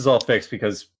hope this is all fixed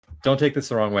because don't take this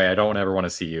the wrong way. I don't ever want to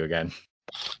see you again.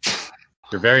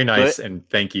 You're very nice and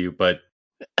thank you, but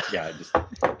yeah,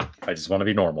 I just want to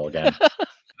be normal again.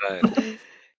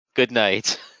 Good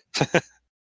night.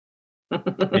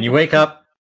 And you wake up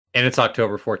and it's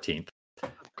October 14th.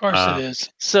 Of course it is.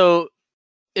 So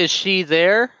is she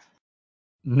there?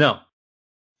 No.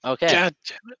 Okay. God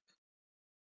damn it.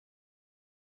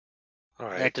 All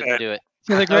right. That didn't do it.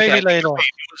 So the gravy ladle.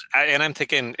 And I'm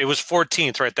thinking it was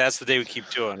 14th, right? That's the day we keep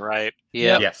doing, right?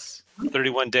 Yeah. Yes.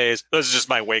 31 days. This is just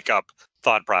my wake up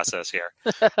thought process here.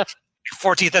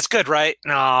 14th, that's good, right?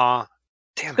 No.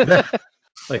 Damn it.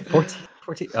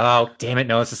 14. Oh, damn it.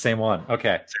 No, it's the same one.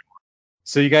 Okay.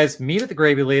 So you guys meet at the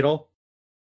gravy ladle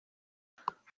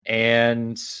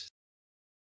and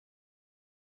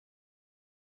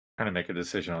trying to make a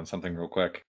decision on something real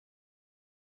quick.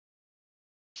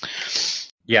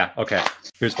 Yeah, okay.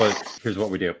 Here's what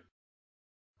we do.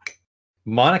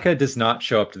 Monica does not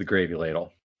show up to the gravy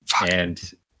ladle. And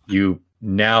you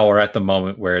now are at the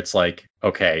moment where it's like,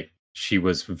 okay, she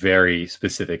was very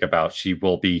specific about she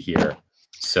will be here.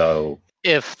 So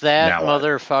if that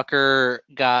motherfucker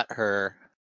got her.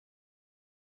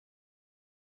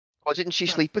 Well, didn't she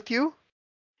sleep with you?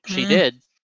 She did.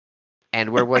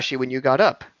 And where was she when you got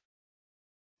up?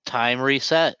 Time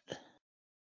reset.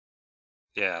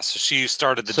 Yeah, so she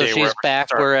started the so day. So she's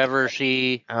back wherever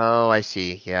she. Oh, I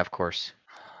see. Yeah, of course.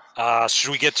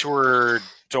 Should we get to her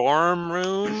dorm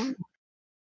room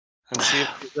and see if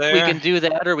she's there? We can do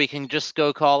that, or we can just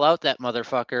go call out that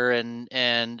motherfucker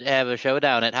and have a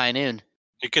showdown at high noon.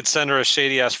 You could send her a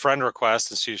shady ass friend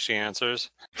request and see if she answers.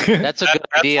 That's a good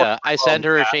idea. I send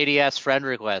her a shady ass friend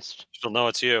request. She'll know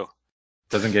it's you.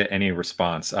 Doesn't get any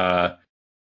response. I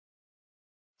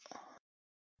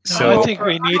think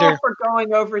we need her. For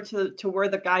going over to where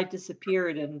the guy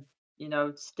disappeared and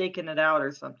staking it out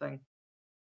or something.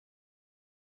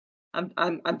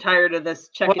 I'm tired of this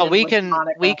checking. Well, we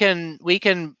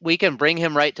can bring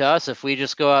him right to us if we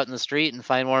just go out in the street and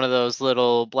find one of those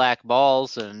little black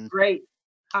balls and. Great.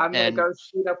 I'm gonna go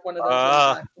shoot up one of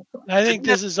those. I think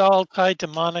this is all tied to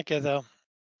Monica, though.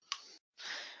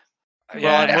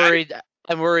 Well,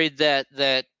 I'm worried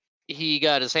that he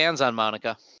got his hands on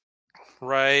Monica.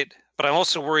 Right, but I'm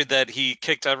also worried that he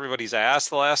kicked everybody's ass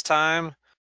the last time.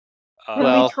 Can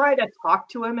Well- we try to talk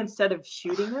to him instead of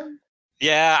shooting him?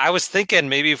 Yeah, I was thinking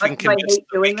maybe if we I can convince hate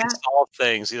him we doing can that. solve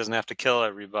things, he doesn't have to kill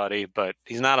everybody. But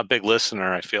he's not a big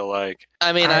listener, I feel like.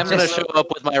 I mean, I I'm going to just- show up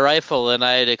with my rifle, and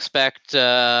I'd expect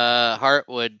Hart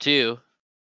would too.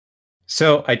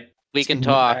 So We can I-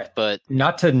 talk, but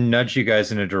not to nudge you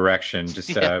guys in a direction, just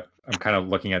Yeah. I'm kind of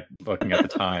looking at the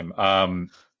time.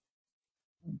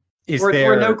 Is We're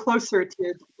there no closer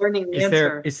to learning the is answer.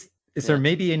 there is there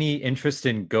maybe any interest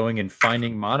in going and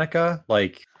finding Monica?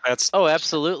 Like That's oh,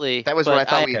 absolutely. That was what I But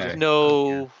thought we have did.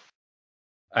 no.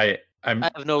 I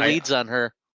have no I- leads on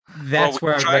her. that's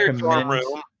well, where we I try her dorm recommend.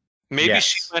 room. Maybe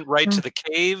she Yes. went right to the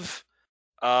cave.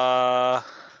 Because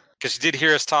she did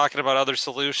hear us talking about other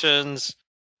solutions.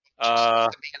 At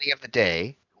the beginning of the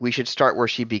day, we should start where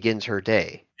she begins her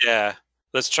day. Yeah.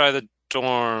 Let's try the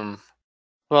dorm.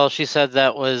 Well, she said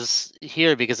that was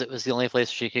here because it was the only place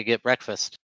she could get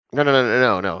breakfast.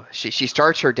 No. She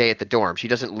starts her day at the dorm. She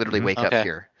doesn't literally Mhm. wake Okay. up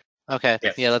here. Okay,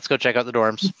 Yes. yeah, let's go check out the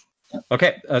dorms.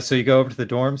 Okay, so you go over to the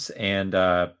dorms and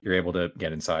you're able to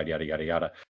get inside. Yada yada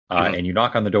yada. Mhm. And you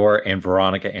knock on the door, and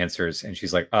Veronica answers, and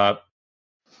she's like,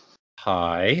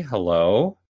 "Hi,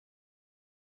 hello."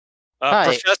 Hi.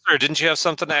 Professor, didn't you have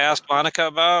something to ask Monica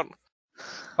about?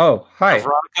 Oh, hi.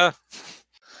 Veronica?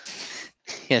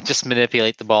 Yeah, just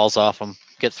manipulate the balls off them.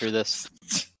 Get through this.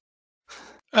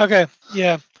 Okay,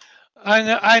 yeah.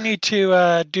 I need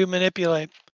to do manipulate.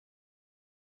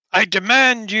 I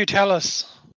demand you tell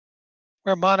us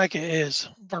where Monica is,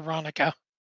 Veronica.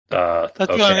 That's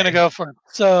what I'm okay. going to go for.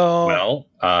 So, Well,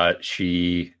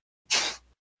 she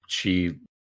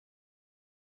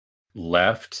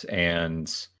left,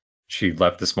 and she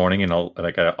left this morning in an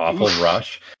awful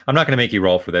rush. I'm not going to make you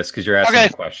roll for this because you're asking Okay.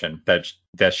 a question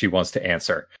that she wants to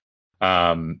answer.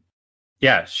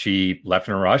 Yeah, she left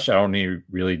in a rush. I don't even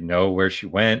really know where she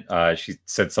went. She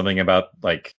said something about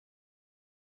like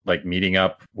meeting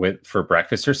up for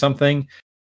breakfast or something,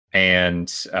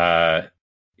 and I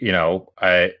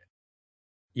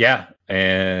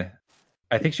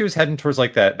think she was heading towards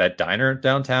like that diner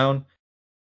downtown.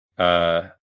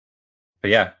 But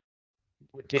yeah,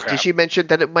 Did she mention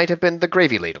that it might have been the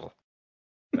Gravy Ladle?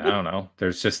 I don't know.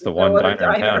 There's just the There one was a diner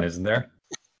in town, diner. isn't there?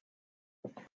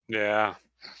 Yeah.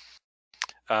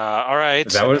 All right.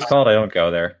 Is that what it's called? I don't go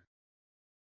there.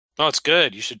 No, it's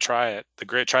good. You should try it.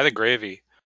 Try the gravy.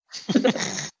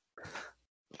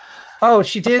 Oh,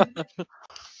 she did.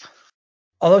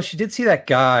 Although she did see that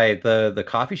guy, the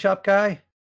coffee shop guy.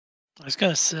 I was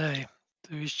going to say,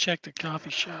 please check the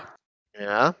coffee shop.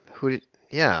 Yeah.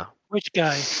 Yeah. Which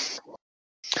guy?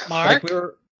 Mark? Like we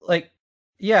were like,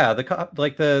 yeah, the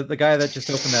guy that just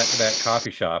opened that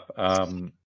coffee shop. Hmm.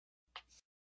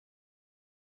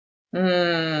 All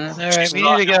right, She's we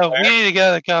not need to go. aware. We need to go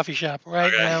to the coffee shop right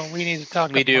Okay. now. We need to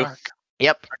talk We to do. Mark.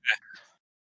 Yep.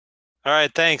 All right.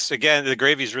 Thanks. Again, the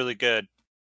gravy's really good.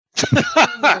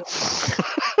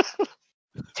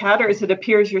 Tatters, it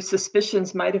appears your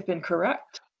suspicions might have been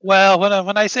correct. Well,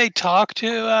 when I say talk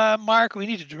to Mark, we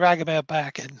need to drag him out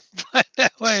back and find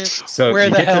out So where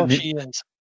you the get to hell the- she is.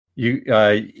 You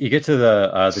get to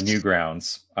the new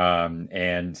grounds,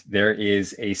 and there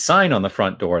is a sign on the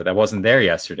front door that wasn't there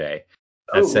yesterday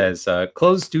that Oh. says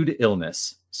 "closed due to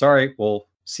illness." Sorry, we'll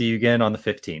see you again on the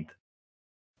 15th.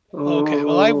 Okay,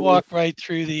 well, I Oh. walk right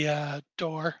through the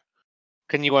door.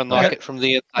 Can you unlock Okay. it from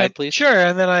the inside, please? Sure,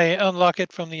 and then I unlock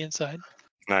it from the inside.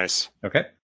 Nice. Okay.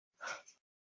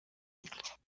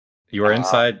 You are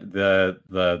inside the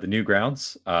new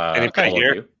grounds. Anybody all of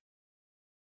here? you.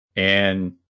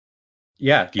 And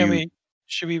yeah,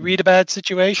 Should we read a bad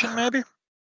situation, maybe?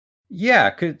 yeah,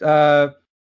 could Yeah,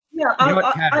 you know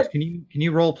what, Tatters, can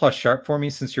you roll plus sharp for me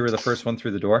since you were the first one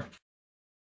through the door?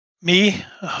 Me?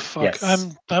 Oh fuck!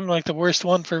 Yes. I'm like the worst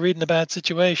one for reading a bad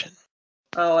situation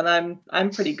oh, and I'm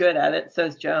pretty good at it.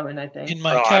 So's Joan, I think. in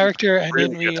my Oh, I'm character and in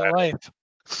really good real at it.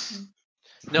 life.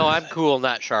 No, I'm cool,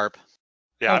 not sharp.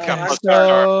 Yeah, I've got Okay, plus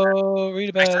sharp. So read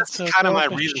about. That's kind of my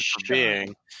reason for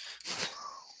being.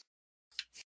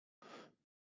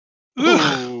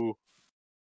 Ooh.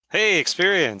 Hey,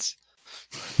 experience.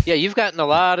 Yeah, you've gotten a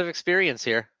lot of experience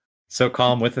here. So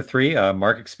calm with the 3,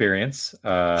 mark experience.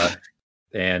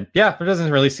 And yeah, it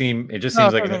doesn't really seem. It just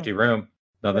seems like an empty room.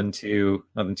 Nothing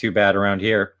too bad around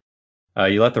here.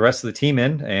 You let the rest of the team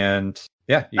in, and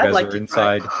yeah, you I'd guys like are to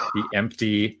inside try. the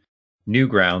empty new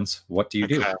grounds. What do you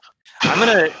do? Okay.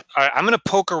 I'm gonna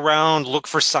poke around, look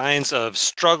for signs of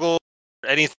struggle,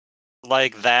 anything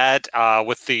like that,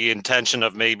 with the intention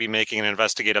of maybe making an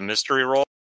investigative mystery roll.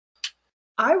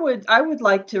 I would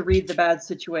like to read the bad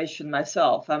situation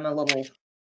myself. I'm a little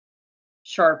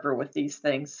sharper with these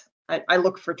things. I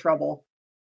look for trouble.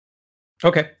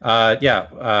 Okay.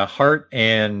 Hart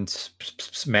and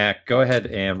Mac, go ahead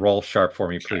and roll sharp for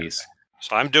me, please.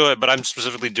 So I'm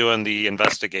specifically doing the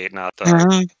investigate, not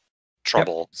the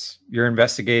trouble. Yep. You're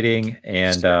investigating,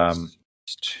 and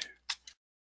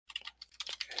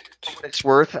For what it's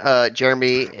worth,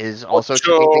 Jeremy is also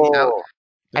checking things out.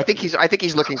 I think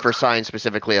he's looking for signs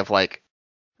specifically of like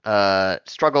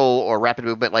struggle or rapid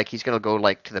movement. Like he's gonna go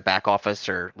like to the back office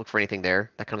or look for anything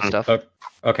there, that kind of stuff.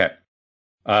 Okay.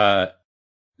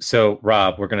 So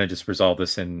Rob, we're gonna just resolve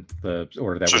this in the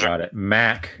order that we got it.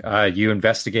 Mac, you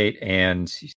investigate,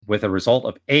 and with a result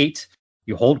of 8,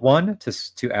 you hold 1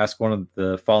 to ask one of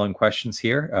the following questions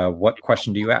here. What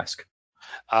question do you ask?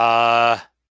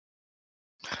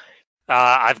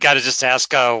 I've got to just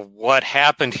ask what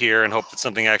happened here and hope that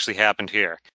something actually happened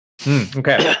here.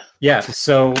 Okay. Yeah.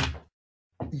 So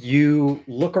you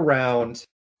look around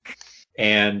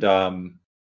and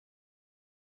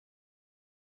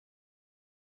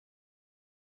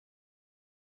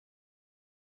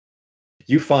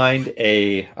you find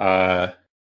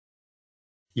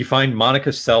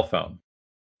Monica's cell phone,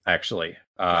 actually.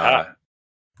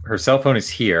 Her cell phone is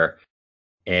here.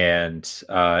 And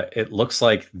it looks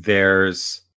like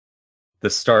there's the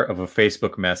start of a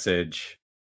Facebook message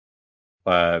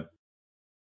that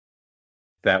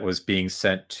was being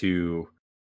sent to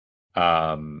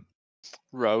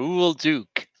Raoul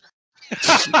Duke.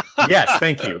 Yes,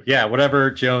 thank you. Yeah, whatever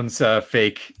Jones'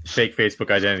 fake Facebook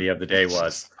identity of the day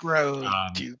was. Raoul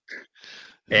Duke.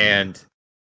 And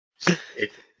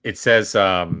it says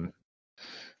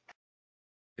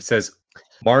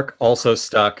Mark also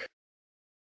stuck.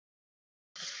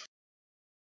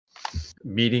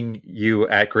 Meeting you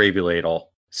at Gravy Ladle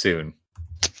soon.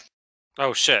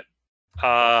 Oh shit.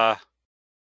 Okay,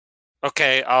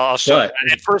 I'll show you.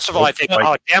 And first of all, I think,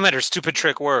 oh damn it, her stupid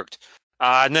trick worked.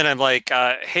 And then I'm like,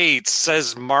 hey, it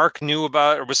says Mark knew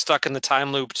about or was stuck in the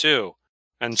time loop too,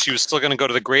 and she was still going to go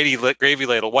to the Gravy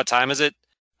Ladle. What time is it?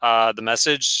 The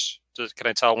message. Can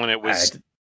I tell when it was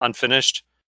unfinished?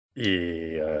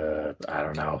 Yeah, I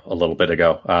don't know. A little bit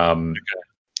ago.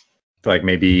 Like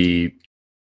maybe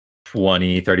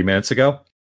 20-30 minutes ago.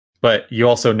 But you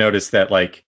also noticed that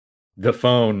like the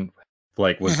phone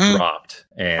like was dropped,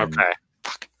 and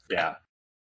yeah.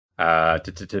 Okay,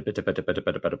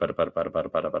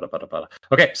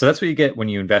 so that's what you get when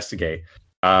you investigate.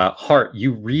 Hart,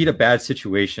 you read a bad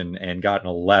situation and got an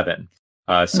 11.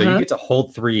 So you get to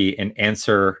hold 3 and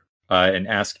answer and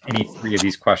ask any 3 of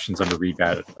these questions under read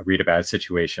a bad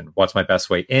situation. What's my best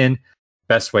way in?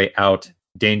 Best way out?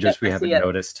 Dangers we haven't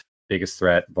noticed? Biggest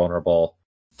threat? Vulnerable?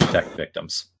 Protect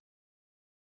victims.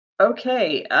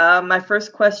 Okay. My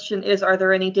first question is: are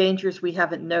there any dangers we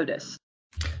haven't noticed?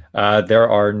 There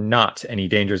are not any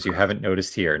dangers you haven't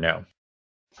noticed here. No.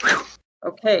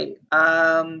 Okay.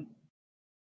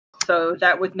 So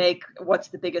that would make what's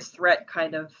the biggest threat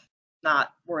kind of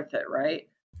not worth it, right?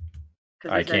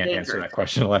 I can't answer that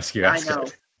question unless you ask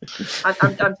it. I'm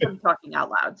talking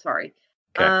out loud. Sorry.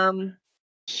 Okay.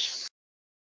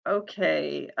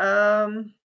 Okay.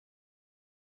 I'm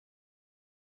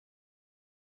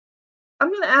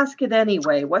going to ask it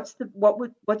anyway. What's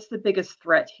the biggest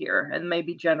threat here, and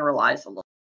maybe generalize a little?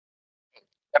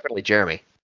 Definitely Jeremy.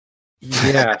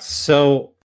 Yeah.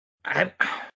 So I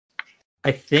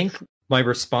think my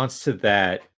response to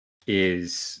that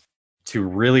is to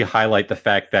really highlight the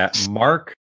fact that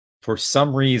Mark, for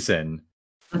some reason,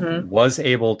 was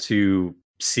able to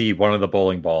see one of the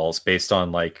bowling balls based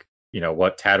on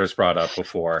what Tatters brought up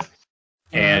before,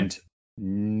 and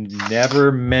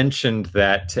never mentioned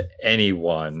that to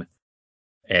anyone.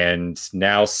 And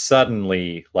now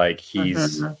suddenly,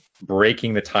 he's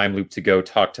breaking the time loop to go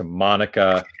talk to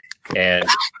Monica and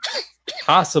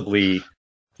possibly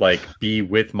be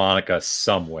with Monica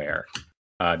somewhere.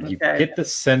 You get the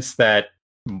sense that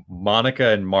Monica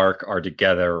and Mark are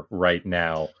together right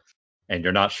now, and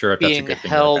you're not sure if that's a good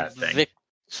thing or a bad thing.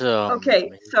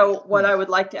 Okay, so what I would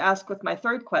like to ask with my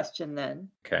third question then.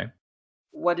 Okay.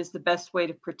 What is the best way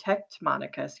to protect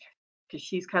Monica? Because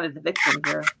she's kind of the victim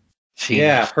here.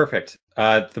 Yeah, perfect.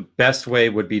 The best way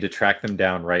would be to track them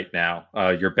down right now.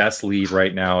 Your best lead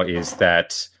right now is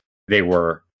that they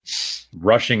were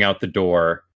rushing out the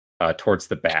door towards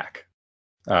the back,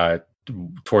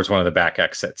 towards one of the back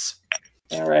exits.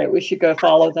 All right, we should go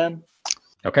follow them.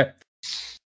 Okay.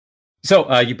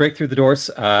 So you break through the doors,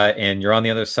 and you're on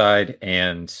the other side.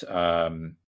 And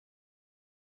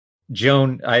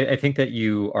Joan, I think that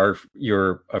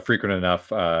you're a frequent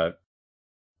enough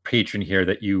patron here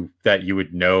that you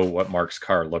would know what Mark's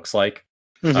car looks like.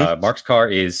 Mark's car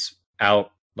is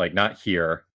out, not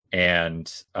here,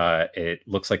 and it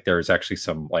looks like there's actually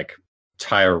some like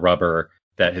tire rubber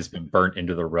that has been burnt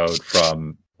into the road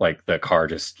from like the car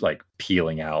just like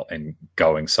peeling out and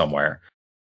going somewhere.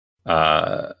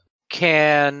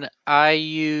 Can I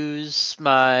use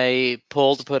my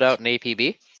pull to put out an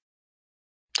APB?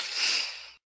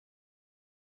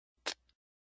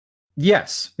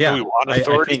 Yes. Yeah. Do we want I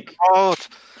authority think involved?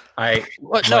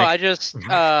 What? No, I just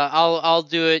I'll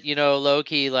do it, low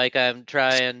key, like I'm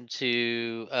trying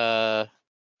to.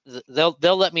 They'll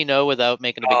let me know without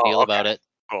making a big deal about it.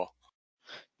 Cool.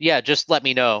 Yeah, just let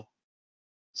me know.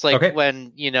 It's like Okay.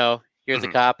 when you're the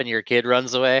cop and your kid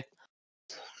runs away.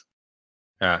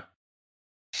 Yeah.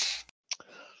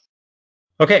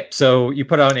 Okay, so you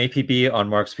put out an APB on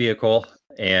Mark's vehicle,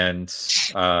 and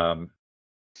a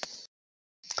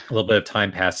little bit of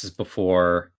time passes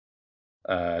before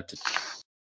so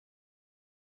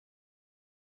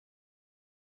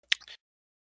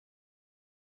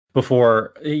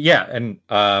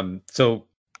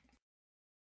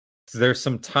there's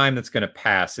some time that's going to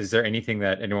pass. Is there anything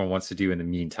that anyone wants to do in the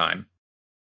meantime?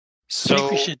 I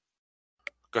think we should.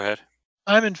 Go ahead.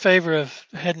 I'm in favor of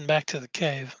heading back to the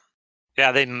cave.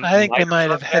 Yeah, I think they might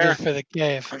have headed for the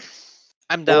cave.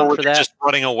 I'm down for that. Just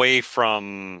running away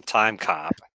from Time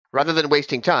Cop. Rather than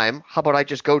wasting time, how about I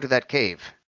just go to that cave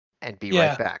and be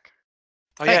right back?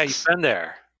 Oh yeah, you've been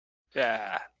there.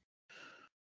 Yeah.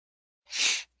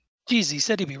 Jeez, he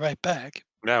said he'd be right back.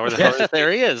 Yeah, where the hell is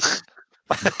there he is.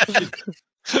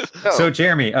 So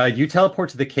Jeremy, you teleport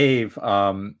to the cave,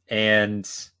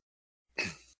 and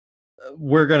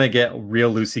we're gonna get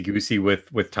real loosey goosey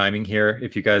with timing here.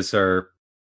 If you guys are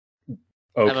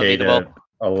okay to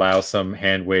allow some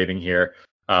hand waving here,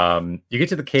 you get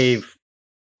to the cave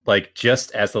like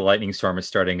just as the lightning storm is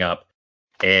starting up,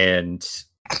 and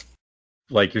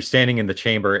like you're standing in the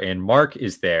chamber, and Mark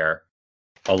is there,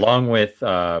 along with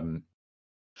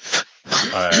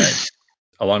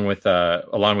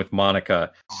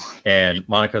Monica, and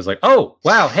Monica's like, "Oh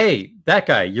wow, hey, that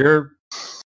guy, you're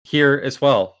here as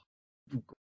well.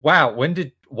 Wow,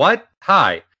 what?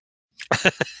 Hi."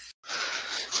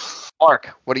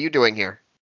 Mark, what are you doing here?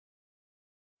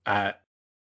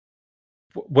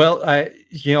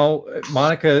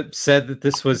 Monica said that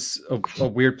this was a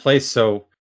weird place, so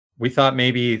we thought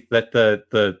maybe that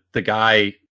the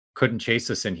guy couldn't chase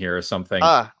us in here or something.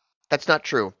 That's not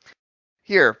true.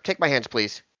 Here, take my hands,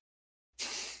 please.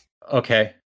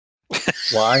 Okay.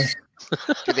 Why?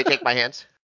 Do they take my hands?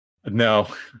 No.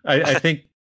 I think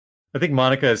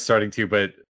Monica is starting to,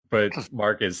 but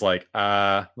Mark is like,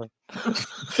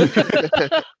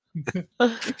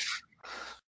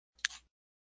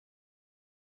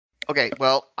 Okay,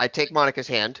 well, I take Monica's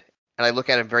hand and I look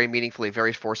at him very meaningfully,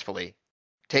 very forcefully.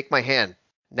 Take my hand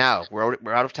now.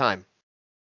 We're out of time.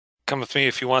 Come with me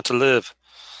if you want to live.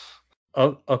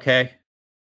 Oh, okay.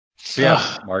 So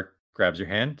yeah, Mark grabs your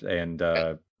hand, and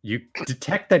you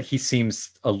detect that he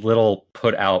seems a little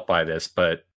put out by this,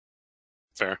 but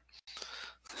fair.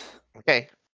 Okay,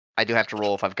 I do have to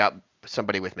roll if I've got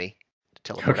somebody with me to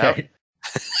teleport out.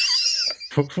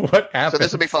 What happens? So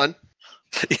this will be fun.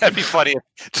 Yeah, it'd be funny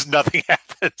if just nothing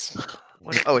happens.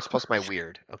 Oh, it's plus my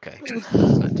weird. Okay, that's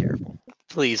not terrible.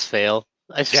 Please fail.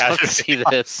 I just want to see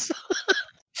this.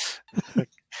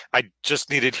 I just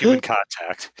needed human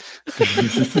contact.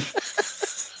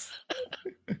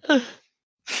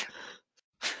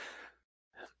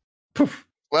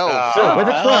 Well, so with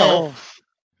a 12,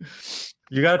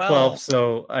 you got a 12.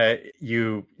 So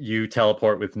you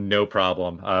teleport with no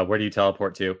problem. Where do you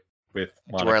teleport to with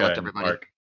Monica where I left and everybody. Mark?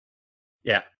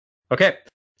 Yeah. Okay.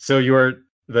 So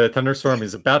the thunderstorm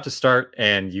is about to start,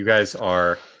 and you guys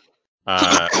are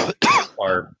back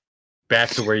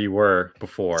to where you were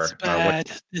before.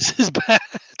 This is bad.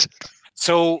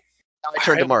 So now I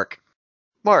turn to Mark.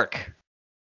 Mark,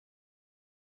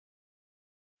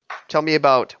 tell me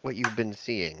about what you've been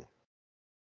seeing.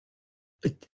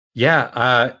 Yeah,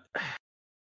 I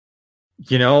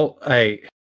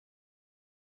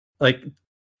like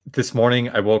this morning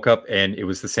I woke up and it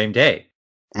was the same day.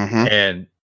 Mm-hmm. And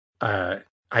I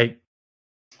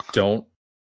don't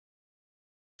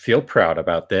feel proud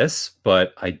about this,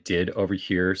 but I did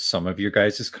overhear some of your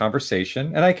guys'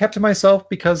 conversation, and I kept to myself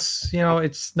because,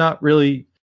 it's not really,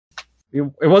 it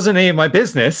wasn't any of my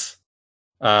business.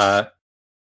 But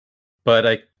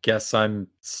I guess I'm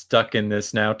stuck in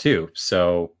this now too.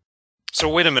 So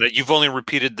wait a minute. You've only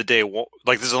repeated the day.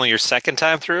 Like this is only your second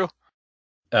time through?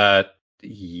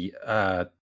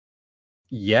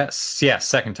 Yes,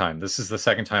 second time. This is the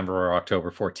second time for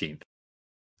October 14th.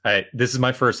 This is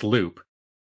my first loop.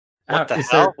 What the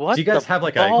hell? What do you guys have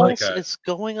like balls a is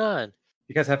going on?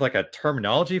 you guys have like a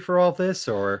terminology for all this,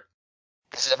 or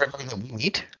This is everybody that we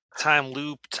meet. Time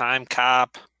loop, time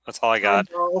cop. That's all I got.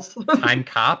 Girls. time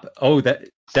cop? Oh,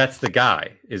 that's the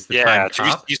guy. Is the Yeah, time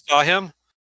cop? you saw him?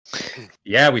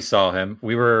 Yeah, we saw him.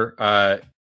 We were I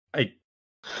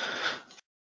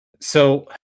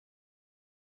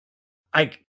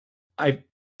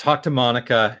talked to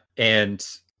Monica, and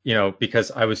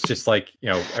because I was just like,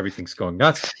 everything's going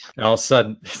nuts, and all of a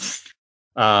sudden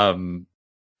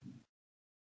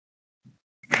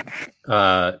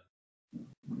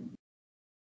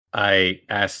I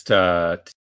asked to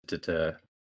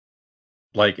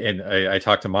like, and I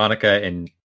talked to Monica, and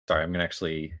sorry, I'm gonna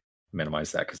actually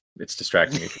minimize that because it's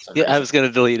distracting me for some reason. I was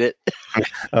gonna delete it.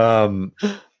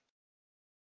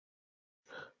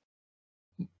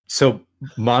 So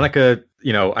Monica,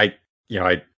 I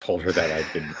told her that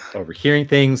I'd been overhearing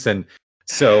things, and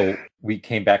so we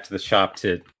came back to the shop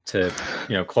to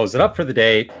close it up for the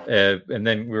day, and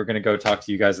then we were going to go talk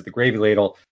to you guys at the Gravy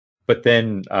Ladle. But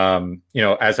then,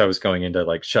 as I was going in to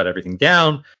like shut everything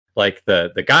down, like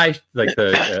the guy, like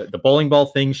the bowling ball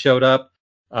thing showed up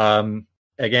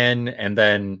again, and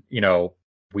then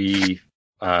we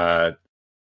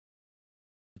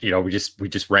we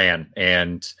just ran,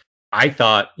 and I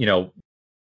thought,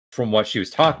 from what she was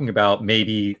talking about,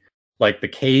 maybe like the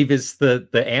cave is the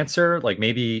answer, like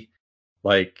maybe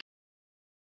like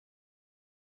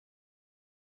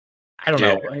I don't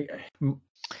know.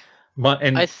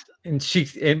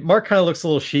 And Mark kind of looks a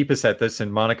little sheepish at this,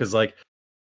 and Monica's like,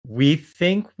 we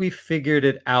think we figured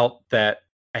it out that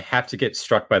I have to get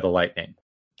struck by the lightning.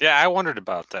 Yeah, I wondered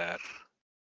about that.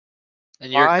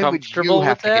 And you're Why would comfortable you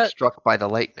have with to get that? struck by the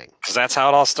lightning? Because that's how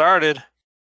it all started.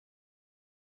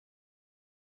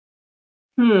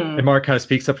 And Mark kind of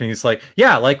speaks up, and he's like,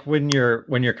 yeah, like when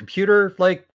your computer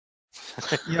like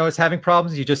is having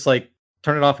problems, you just like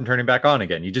turn it off and turn it back on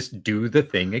again. You just do the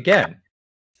thing again.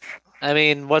 I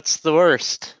mean, what's the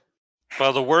worst?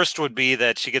 Well, the worst would be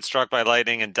that she gets struck by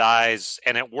lightning and dies,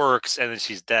 and it works, and then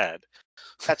she's dead.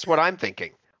 That's what I'm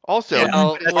thinking. Also,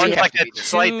 That's we like have a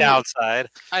slight downside.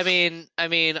 I mean,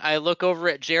 I look over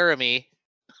at Jeremy.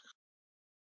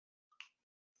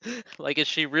 Like, is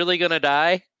she really gonna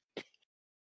die?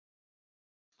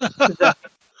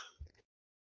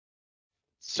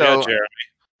 So, Jeremy.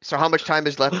 So how much time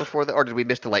is left before or did we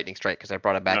miss the lightning strike? Because I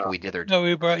brought it back and we dithered. No,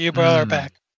 you brought her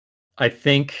back. I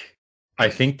think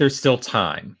there's still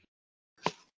time.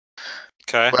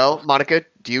 Okay. Well, Monica,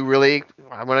 do you really?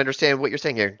 I want to understand what you're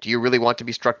saying here. Do you really want to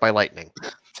be struck by lightning?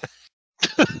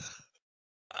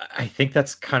 I think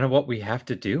that's kind of what we have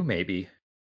to do, maybe.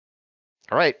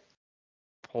 All right.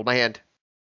 Hold my hand.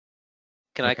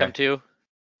 Can I come too?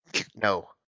 No.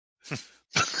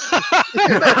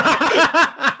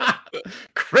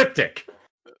 Cryptic.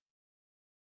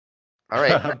 All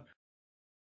right.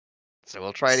 So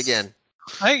we'll try it again.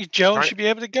 I think Joan should be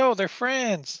able to go. They're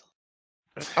friends.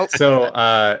 Oh.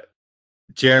 So,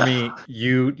 Jeremy,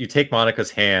 you take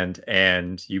Monica's hand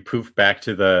and you poof back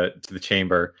to the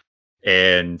chamber,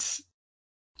 and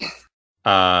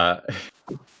okay,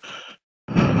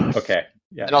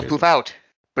 yeah, and I'll poof out,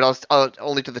 but I'll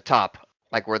only to the top,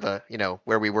 like where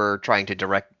where we were trying to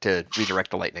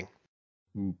redirect the lightning.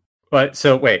 But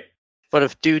so wait. What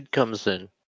if dude comes in?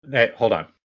 Hey, hold on.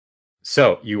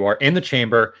 So you are in the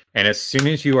chamber, and as soon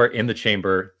as you are in the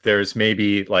chamber, there's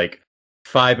maybe like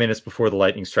 5 minutes before the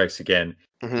lightning strikes again,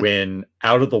 when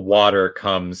out of the water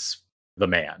comes the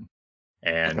man,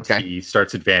 and he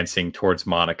starts advancing towards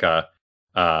Monica.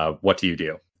 What do you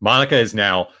do? Monica is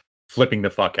now flipping the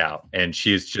fuck out, and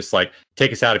she is just like,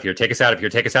 "Take us out of here! Take us out of here!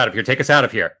 Take us out of here! Take us out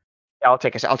of here!" Yeah, I'll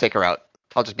take her out.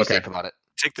 I'll just be safe about it.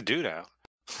 Take the dude out.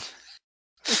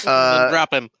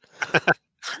 Drop him.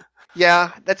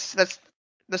 Yeah, that's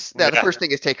the first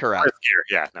thing is take her out.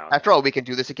 Yeah, no. After all, we can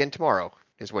do this again tomorrow.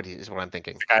 Is what I'm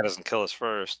thinking. The guy doesn't kill us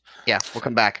first. Yeah, we'll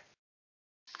come back.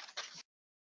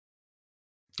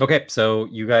 Okay, so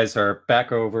you guys are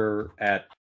back over at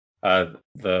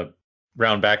the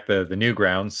round back the new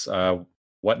grounds.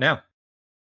 What now?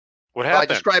 What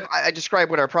happened? I describe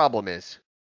what our problem is.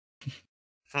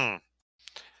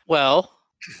 Well,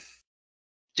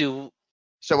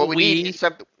 so what we need is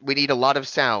we need a lot of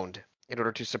sound in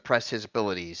order to suppress his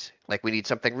abilities. Like we need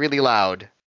something really loud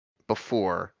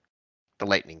before the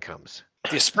lightning comes.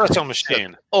 The espresso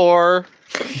machine. Or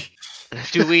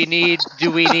do we need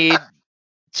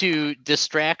to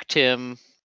distract him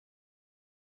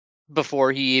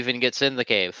before he even gets in the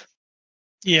cave?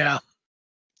 Yeah.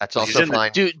 That's also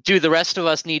fine. Do the rest of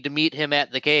us need to meet him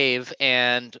at the cave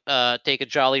and take a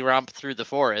jolly romp through the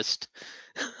forest?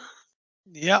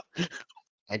 Yep.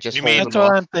 And just that's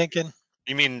what I'm thinking.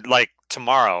 You mean like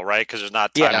tomorrow, right? Because there's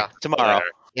not time. Yeah, tomorrow.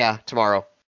 Yeah, tomorrow.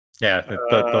 Yeah,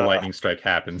 the lightning strike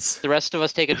happens. The rest of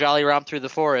us take a jolly romp through the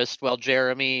forest while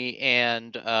Jeremy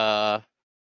and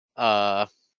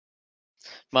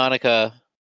Monica.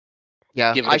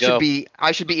 Yeah, Give it a I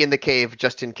should go. be in the cave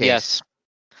just in case. Yes.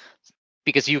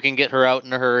 Because you can get her out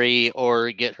in a hurry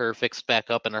or get her fixed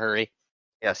back up in a hurry.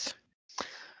 Yes.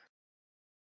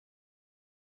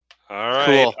 All right.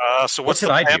 Cool. So What what's should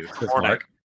the I plan do? for Says morning? Mark.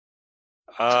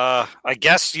 I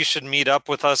guess you should meet up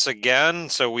with us again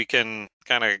so we can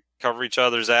kind of cover each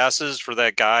other's asses for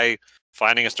that guy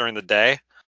finding us during the day.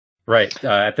 Right,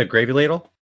 at the gravy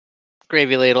ladle.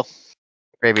 Gravy ladle.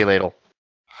 Gravy ladle.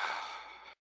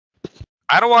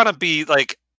 I don't want to be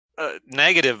like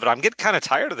negative, but I'm getting kind of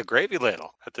tired of the gravy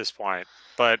ladle at this point.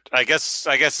 But I guess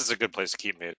it's a good place to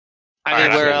keep me. I All mean,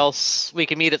 right, where I'm- else? We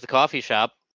can meet at the coffee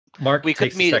shop. Mark We could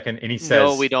takes meet- a second and he says,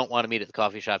 No, we don't want to meet at the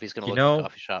coffee shop. He's going to You look at the know,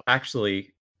 coffee shop.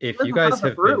 actually, if Live you above guys the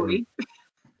have brewery.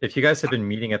 been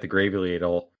meeting at the gravy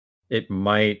ladle, it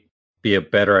might be a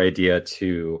better idea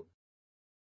to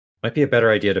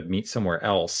meet somewhere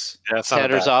else. Yeah, it's not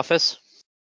Tatter's bad. office.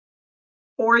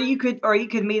 Or you could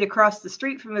meet across the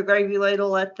street from the gravy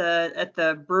ladle at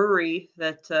the brewery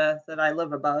that I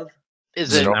live above.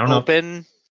 Is I it don't know. open?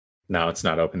 No, it's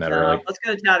not open that So, early. let's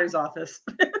go to Tatter's office.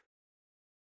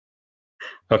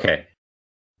 Okay.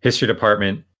 History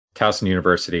department, Towson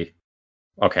University.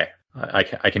 Okay. I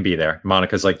can be there.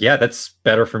 Monica's like, yeah, that's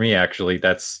better for me, actually.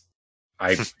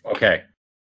 Okay.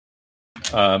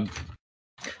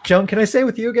 Joan, can I stay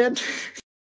with you again?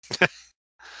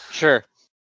 Sure.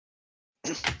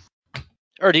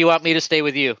 Or do you want me to stay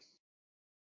with you?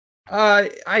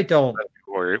 I don't.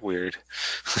 Weird.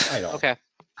 I don't. Okay.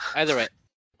 Either way.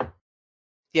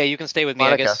 Yeah, you can stay with me,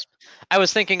 Monica. I guess. I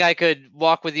was thinking I could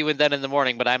walk with you and then in the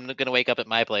morning, but I'm going to wake up at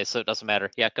my place, so it doesn't matter.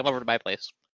 Yeah, come over to my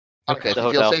place. Okay, if The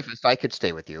you feel hotel. safest, I could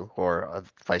stay with you, or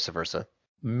vice versa.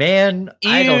 Man,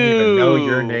 I don't even know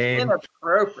your Ew. name.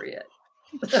 Inappropriate.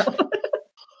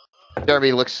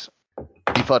 Jeremy looks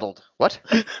befuddled. What?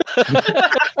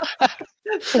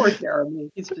 Poor Jeremy.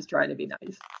 He's just trying to be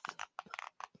nice.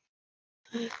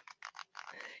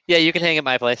 Yeah, you can hang at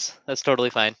my place. That's totally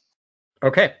fine.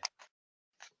 Okay.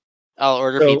 I'll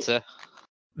order So- pizza.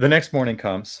 The next morning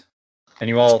comes, and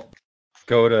you all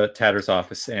go to Tatter's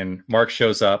office, and Mark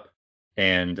shows up,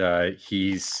 and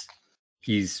he's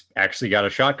actually got a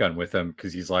shotgun with him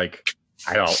because he's like,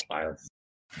 I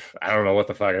don't know what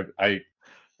the fuck.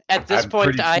 At this I'm point,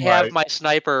 pretty I sure have I- my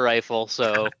sniper rifle,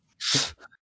 so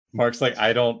Mark's like,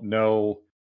 I don't know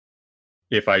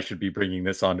if I should be bringing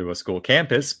this onto a school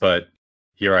campus, but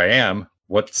here I am.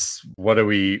 What do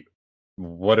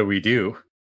we do?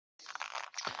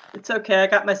 It's okay. I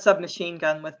got my submachine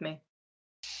gun with me.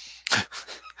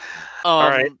 All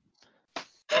right.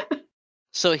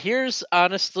 So here's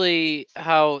honestly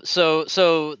how. So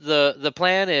the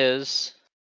plan is,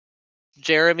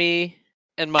 Jeremy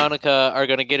and Monica are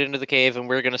going to get into the cave, and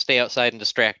we're going to stay outside and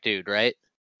distract dude, right?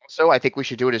 So I think we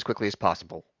should do it as quickly as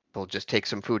possible. We'll just take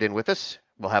some food in with us.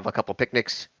 We'll have a couple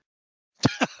picnics.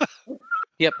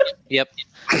 Yep.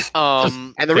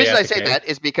 And the Stay reason at I the say cave. that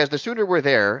is because the sooner we're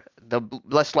there, the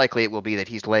less likely it will be that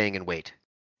he's laying in wait.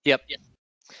 Yep.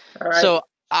 All right. So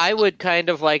I would kind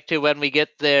of like to, when we get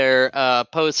there,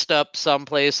 post up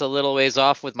someplace a little ways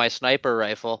off with my sniper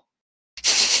rifle.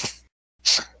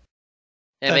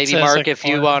 And That maybe sounds Mark, like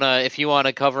if you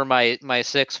wanna cover my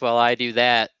six while I do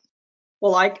that.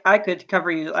 well, I could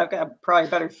cover you. I've got probably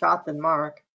a better shot than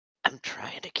Mark. I'm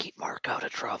trying to keep Mark out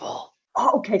of trouble.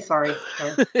 Oh, okay. Sorry.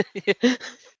 Sorry.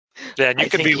 Yeah, and you I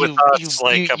could be think with us.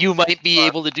 you might be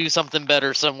able to do something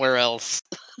better somewhere else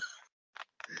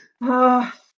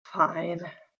Fine.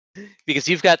 because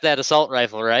you've got that assault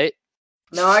rifle, right?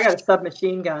 No, I got a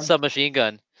submachine gun. Submachine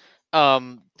gun.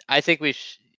 I think we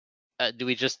do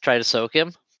we just try to soak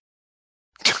him?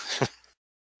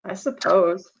 I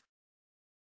suppose.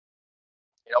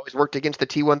 It always worked against the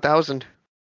T-1000.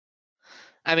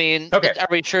 I mean, Okay. are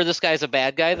we sure this guy's a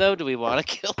bad guy though? Do we want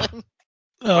to kill him?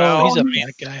 Oh, Well, he's a I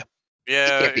bad guy. He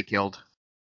yeah, can't be killed.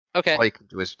 Okay. All you can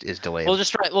do is delay him. We'll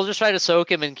just try to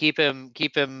soak him and keep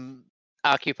him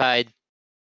occupied.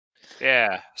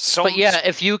 yeah. So, But yeah,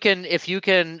 if you can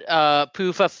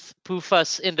poof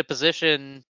us into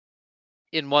position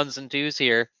in ones and twos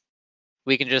here,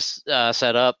 we can just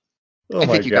set up. Oh I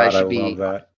my think you guys god, I should be- love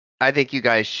that. I think you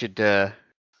guys should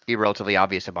be relatively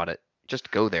obvious about it. Just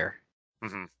go there.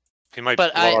 Mhm. He might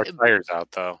But blow our tires out,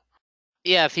 though.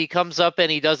 Yeah, if he comes up and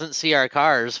he doesn't see our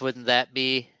cars, wouldn't that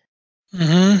be?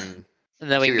 Mm-hmm. Mm,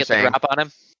 And then we See can what get the you're saying. drop on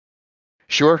him.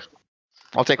 Sure.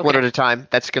 I'll take one Okay. at a time.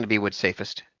 That's going to be what's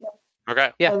safest. All Okay.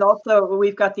 Yeah. And also,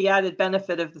 we've got the added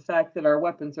benefit of the fact that our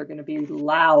weapons are going to be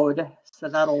loud, so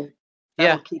that'll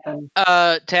keep them.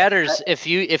 Tatters, if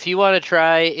you want to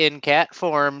try in cat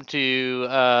form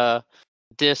to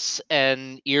dis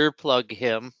and earplug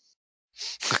him.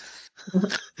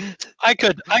 I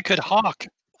could hawk.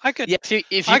 I could. Yeah, if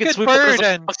you I could could swoop up bird his-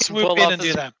 and swoop pull in off and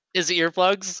do that. his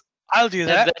earplugs, I'll do and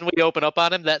that. then we open up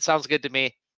on him. That sounds good to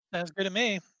me. Sounds good to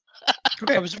me.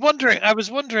 Okay. I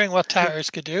was wondering what Tatters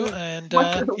could do, and What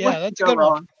that's a could go good one.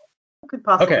 wrong? What could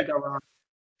possibly Okay. go wrong?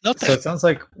 Nothing. So it sounds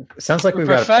like We're we've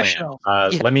got a plan. professional. Yeah.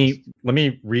 Let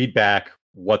me read back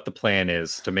what the plan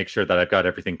is to make sure that I've got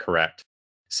everything correct.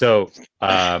 So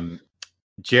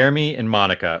Jeremy and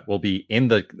Monica will be in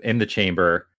the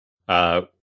chamber,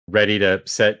 ready to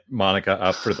set Monica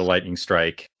up for the lightning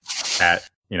strike at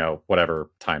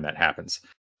whatever time that happens.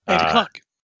 8 o'clock.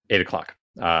 8 o'clock.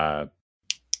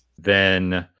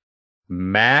 Then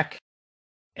Mac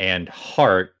and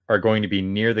Hart are going to be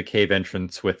near the cave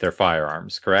entrance with their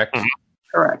firearms, correct? Mhm.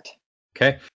 Correct.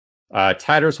 Okay.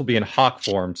 Tiders will be in hawk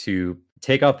form to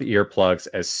take out the earplugs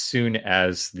as soon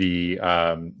as the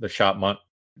Shotun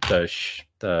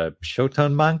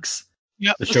monks.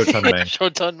 Yep. The Shotun monk.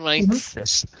 Shoton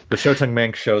mics. The Shotun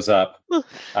monk shows up,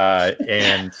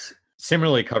 and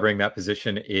similarly covering that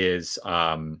position is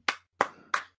Hart.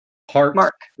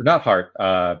 Mark. Not Hart.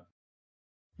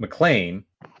 McLean.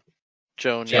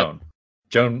 Joan. Yep.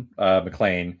 Joan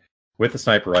McLean with a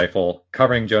sniper rifle.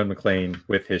 Covering Joan McLean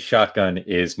with his shotgun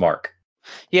is Mark.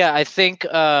 Yeah, I think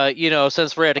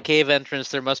since we're at a cave entrance,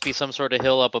 there must be some sort of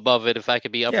hill up above it. If I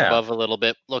could be up Yeah. above a little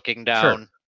bit, looking down.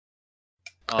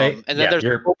 And then there's an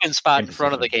you're open spot in in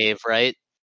front of the position. cave, right?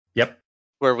 Yep.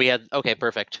 Where we had. Okay,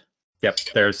 perfect. Yep.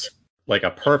 There's like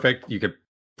a perfect. You could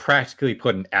practically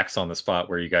put an X on the spot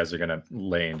where you guys are going to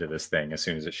lay into this thing as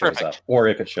soon as it shows Perfect. up, or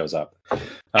if it shows up.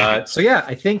 So yeah,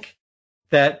 I think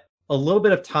that a little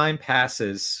bit of time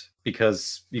passes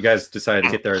because you guys decided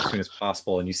to get there as soon as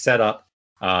possible, and you set up.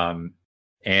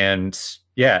 And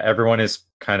yeah, everyone is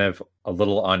kind of a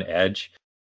little on edge,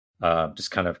 just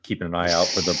kind of keeping an eye out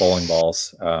for the bowling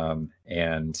balls.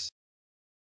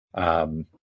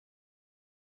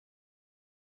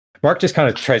 Mark just kind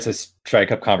of tries to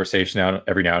strike up conversation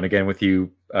every now and again with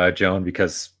you, Joan,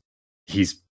 because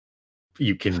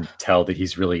you can tell that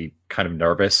he's really kind of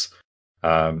nervous.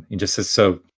 He just says,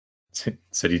 so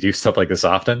do you do stuff like this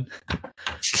often?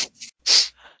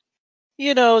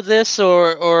 This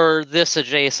or this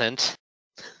adjacent.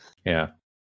 Yeah.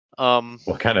 Well,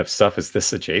 What kind of stuff is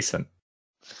this adjacent?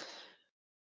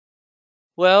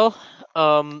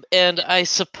 And I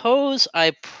suppose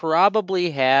I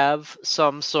probably have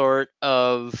some sort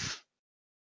of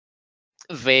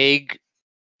vague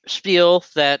spiel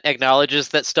that acknowledges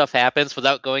that stuff happens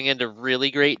without going into really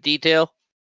great detail.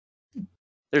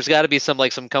 There's got to be some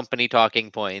company talking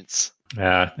points.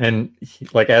 Yeah, and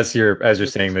as you're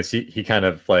saying this, he kind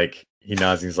of he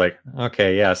nods. And he's like,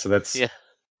 okay, yeah. So that's the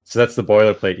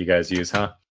boilerplate you guys use,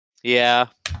 huh? Yeah.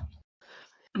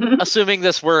 Assuming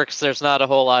this works, there's not a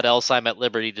whole lot else I'm at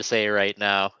liberty to say right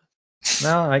now.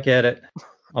 No, I get it.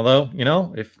 Although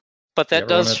if But you that ever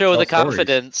does wanna show tell the stories.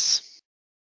 confidence.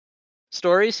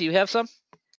 Stories? You have some?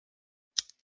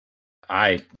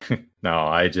 I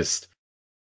just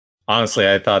honestly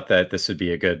I thought that this would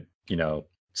be a good start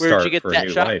Where'd you get for a that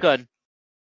new life. shotgun?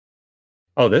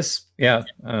 Oh, this yeah.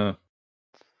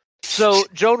 So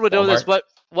Joan would know this, Walmart. but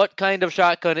what kind of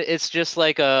shotgun? It's just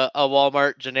like a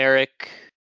Walmart generic.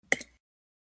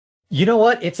 You know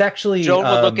what? It's actually Joan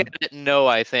would look at it and know,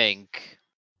 I think.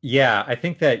 Yeah, I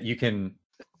think that you can.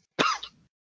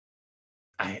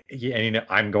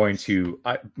 I'm going to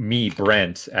me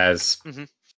Brent as Mhm.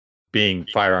 being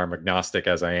firearm agnostic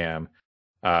as I am.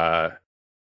 I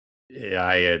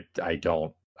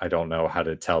don't know how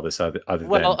to tell this other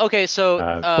Well, than. okay, so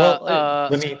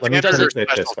Let me does put it-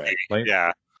 it this way.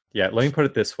 Yeah. Let me put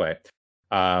it this way.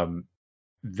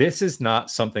 This is not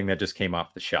something that just came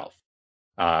off the shelf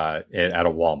at a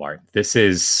Walmart. This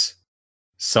is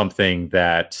something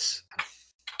that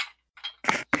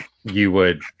you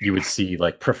would see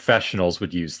professionals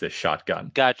would use this shotgun.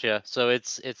 Gotcha. So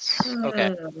it's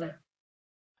okay.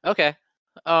 Okay.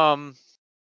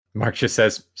 Mark just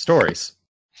says stories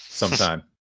sometime.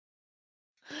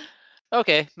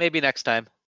 Okay, maybe next time.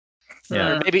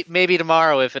 Yeah. Or maybe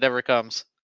tomorrow if it ever comes.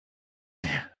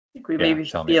 I think we Yeah, maybe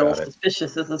tell should me feel about it.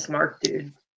 suspicious as a smart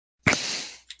dude.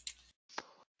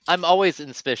 I'm always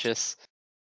inspicious.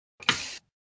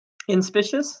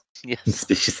 Inspicious? Yes.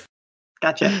 Suspicious.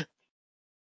 Gotcha.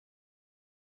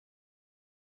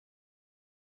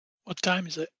 What time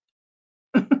is it?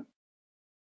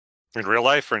 In real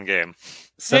life or in game?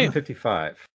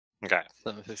 7:55. Okay.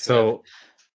 7:55. So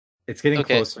it's getting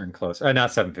Okay. closer and closer.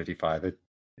 Not 7:55.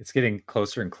 It's getting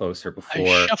closer and closer I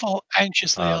before. shuffle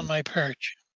anxiously on um, my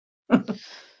perch.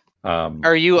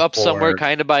 Are you up somewhere before-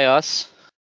 kind of by us?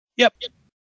 Yep.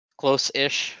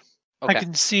 Close-ish. I Okay.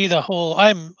 can see the whole.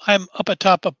 I'm up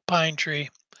atop a pine tree.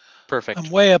 Perfect. I'm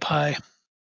way up high.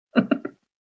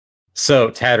 So,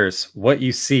 Tatters, what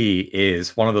you see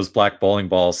is one of those black bowling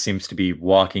balls seems to be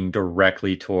walking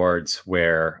directly towards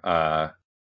where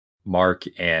Mark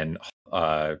and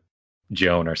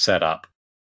Joan are set up.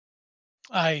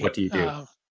 What do you do?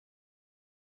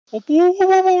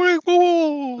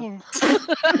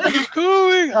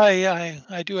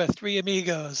 I do a Three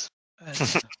Amigos.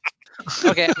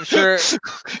 Okay, I'm sure.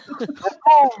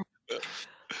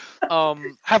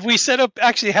 Have we set up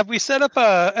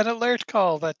an alert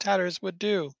call that Tatters would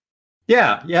do?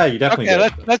 Yeah, you definitely Okay,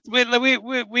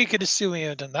 do. we could assume he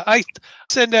had done that. I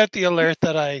send out the alert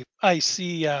that I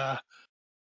see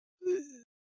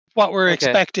what we're Okay.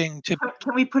 expecting to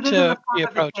Can we put it in the be form of a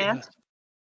approaching chant? us.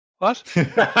 What?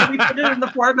 Can we put it in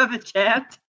the form of a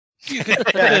chant? You could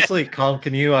Yeah, actually, Colin,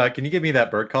 can you give me that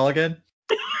bird call again?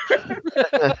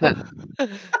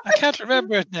 I can't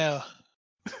remember it now.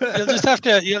 You'll just have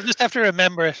to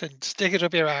remember it and stick it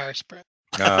up your arse, Brett.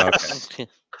 Oh, okay.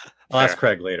 I'll ask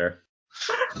Craig later.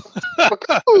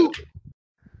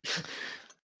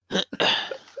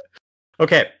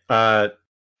 Okay,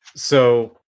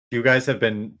 so you guys have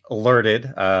been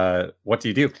alerted. What do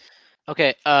you do?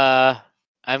 Okay,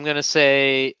 I'm gonna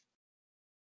say,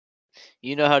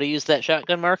 you know how to use that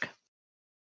shotgun, Mark?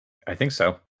 I think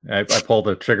so. I pull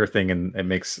the trigger thing and it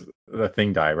makes the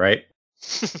thing die, right?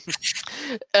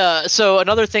 So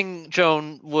another thing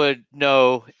Joan would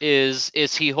know is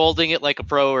he holding it like a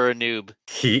pro or a noob?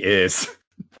 He is.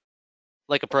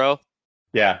 Like a pro?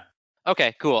 Yeah.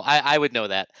 Okay, cool. I would know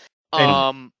that.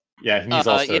 And- Yeah, he's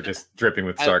also yeah. just dripping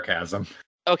with sarcasm.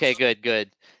 Okay, good.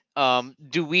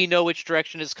 Do we know which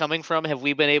direction it's coming from? Have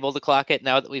we been able to clock it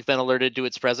now that we've been alerted to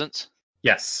its presence?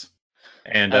 Yes.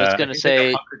 And I was I gonna think that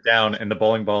you're say- hunkered down, and the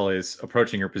bowling ball is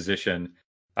approaching your position,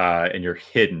 and you're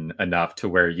hidden enough to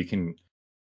where you can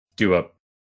do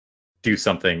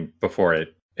something before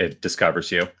it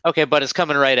discovers you. Okay, but it's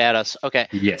coming right at us. Okay.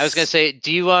 Yes. I was gonna say,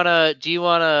 do you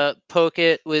wanna poke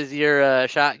it with your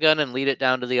shotgun and lead it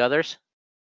down to the others?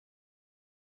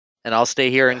 And I'll stay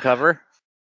here and cover.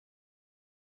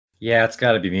 Yeah, it's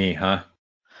got to be me, huh?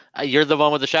 You're the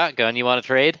one with the shotgun. You want to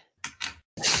trade?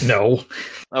 No.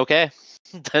 Okay,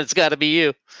 that's got to be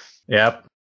you. Yep.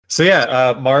 So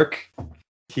yeah, Mark,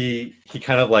 he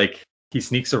kind of like he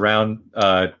sneaks around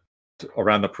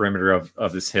around the perimeter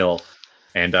of this hill,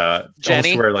 and Jenny?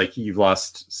 almost where like you've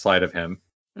lost sight of him.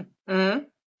 Mhm.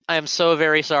 I am so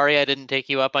very sorry I didn't take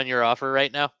you up on your offer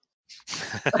right now.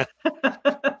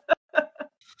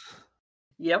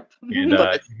 Yep. And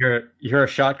you hear a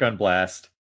shotgun blast,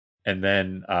 and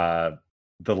then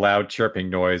the loud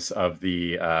chirping noise of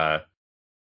the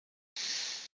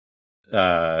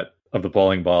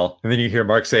bowling ball, and then you hear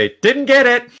Mark say, "Didn't get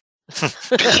it,"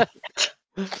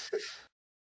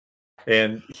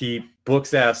 and he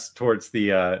books ass towards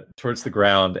the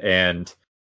ground, and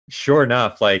sure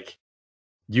enough, like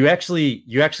you actually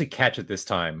catch it this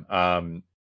time.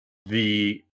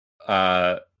 The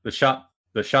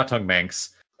Shattung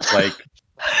Manx like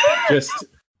just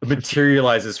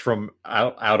materializes from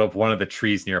out of one of the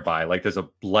trees nearby. Like there's a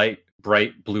bright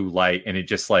blue light, and it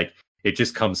just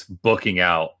comes booking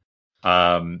out.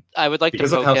 I would like to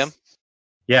because of poke how him.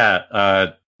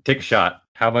 Yeah, take a shot.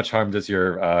 How much harm does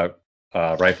your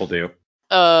rifle do?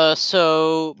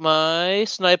 So my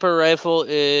sniper rifle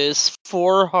is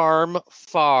 4 harm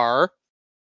far,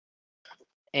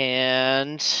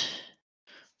 and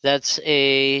that's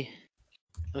a.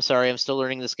 I'm sorry, I'm still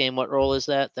learning this game. What roll is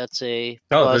that? That's a.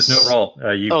 Oh, plus... there's no roll.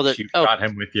 You Oh. shot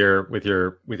him with your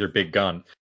big gun.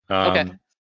 Okay.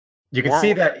 You can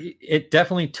see that it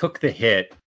definitely took the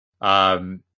hit,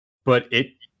 but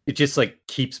it just like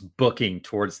keeps booking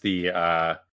towards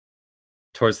the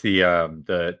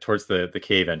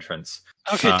cave entrance.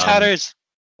 Okay, Tatters.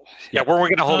 Yeah, where we're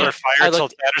going to hold our fire until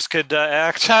Tatters could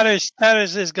act. Tatters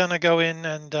is gonna go in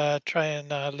and try and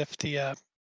lift the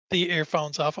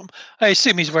earphones off him. I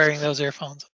assume he's wearing those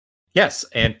earphones. Yes,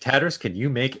 and Tatters, can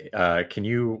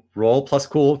you roll plus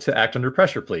cool to act under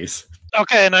pressure, please?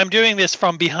 Okay, and I'm doing this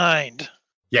from behind.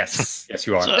 Yes, yes,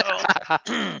 you are. So,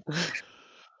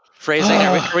 Phrasing?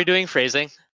 Are we doing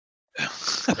phrasing?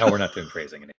 No, we're not doing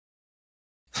phrasing anymore.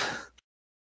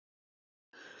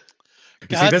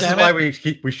 You see, God this is damn why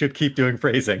it. we should keep doing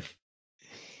phrasing.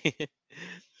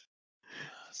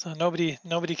 So nobody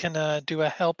can do a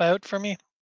help out for me.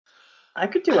 I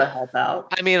could do a help out.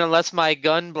 I mean, unless my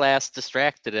gun blast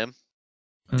distracted him.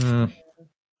 Mm,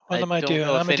 What I am I don't doing?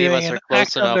 know if I'm any of doing us an are close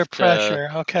act under enough to- pressure.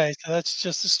 Okay, so that's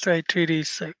just a straight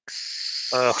 2d6.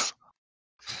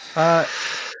 Ugh.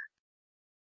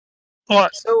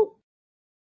 What? So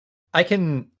I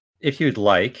can, if you'd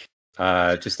like,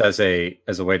 just as a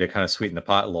way to kind of sweeten the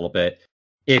pot a little bit,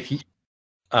 if you,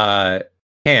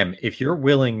 Cam, if you're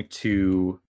willing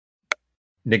to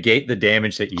negate the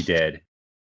damage that you did,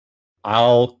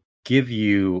 I'll give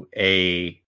you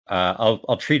a.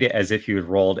 I'll treat it as if you had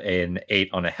rolled an 8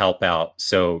 on a help out,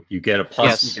 so you get a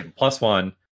plus. Yes. You get a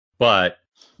 +1, but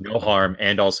no harm,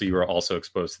 and also you are also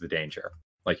exposed to the danger,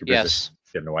 like your business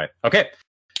Yes. given away. Okay,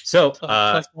 so So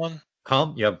 +1.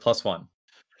 Calm, you have a +1.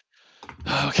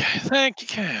 Okay, thank you,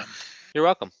 Cam. You're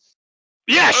welcome.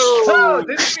 Yes. Oh,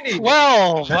 this we need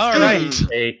 12. All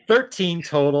right. a 13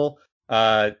 total.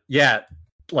 Yeah,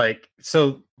 like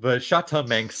so the shotgun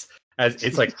Manx as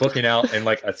it's like booking out and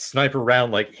like a sniper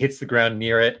round like hits the ground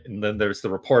near it, and then there's the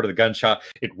report of the gunshot.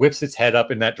 It whips its head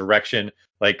up in that direction,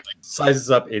 like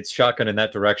sizes up its shotgun in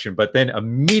that direction, but then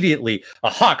immediately a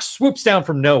hawk swoops down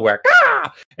from nowhere,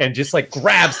 and just like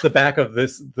grabs the back of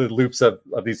the loops of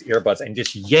these earbuds and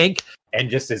just yank and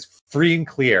just is free and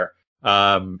clear.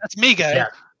 That's me, guy.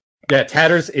 Yeah,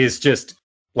 Tatters is just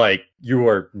like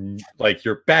you're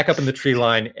back up in the tree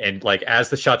line, and like as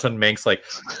the shotgun Manx like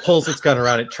pulls its gun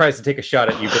around, it tries to take a shot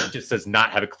at you, but it just does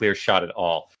not have a clear shot at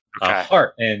all. Okay.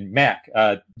 Hart and Mac,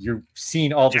 you've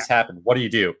seen all this happen. What do you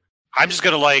do? I'm just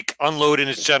gonna like unload in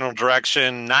its general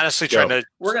direction, not necessarily trying to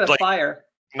We're gonna like, fire.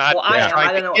 not Well, I am. trying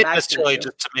I don't to know what hit Max necessarily gonna do.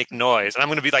 just to make noise. And I'm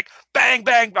gonna be like bang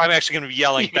bang. I'm actually gonna be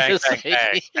yelling You're bang gonna bang say-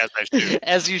 bang as I shoot.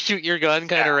 As you shoot your gun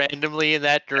kind of randomly in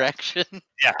that direction, up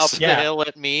Yes. the Yeah. hill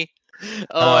at me.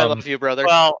 Oh, I Um, love you, brother.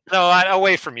 Well, no,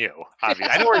 away from you.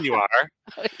 Obviously, I know where you are.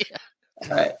 Yeah.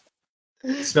 All right.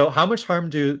 So how much harm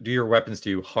do your weapons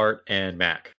do, Hart and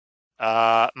Mac?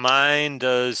 Mine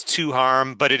does 2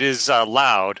 harm, but it is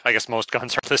loud. I guess most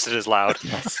guns are listed as loud.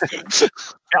 Yeah,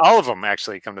 all of them,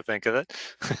 actually, come to think of it.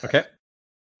 Okay.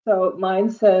 So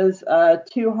mine says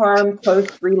 2 harm, close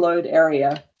reload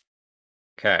area.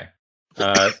 Okay.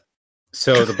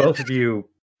 So the both of you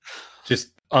just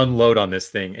unload on this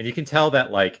thing, and you can tell that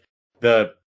like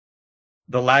the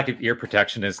lack of ear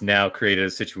protection has now created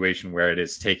a situation where it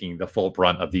is taking the full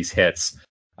brunt of these hits.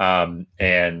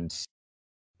 And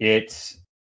it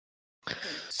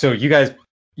so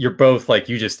you're both like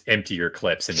you just empty your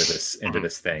clips into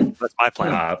this thing. That's my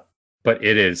plan. But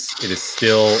it is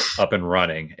still up and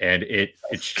running, and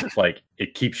it's like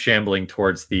it keeps shambling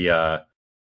towards the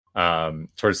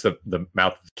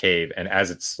mouth of the cave, and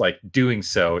as it's like doing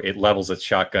so, it levels its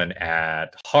shotgun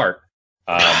at Hart.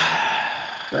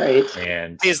 Right.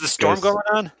 And Hey, is the storm goes- going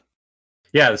on?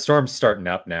 Yeah, the storm's starting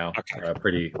up now. Okay.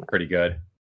 Pretty good.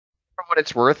 For what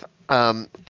it's worth,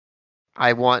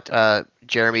 I want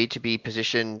Jeremy to be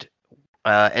positioned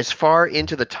as far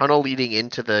into the tunnel leading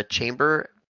into the chamber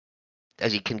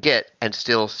as he can get and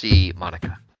still see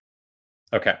Monica.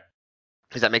 Okay.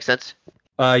 Does that make sense?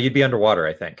 You'd be underwater,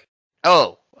 I think.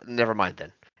 Oh, never mind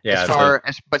then. Yeah. As far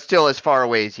as, but still as far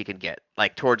away as he can get,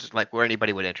 like towards like where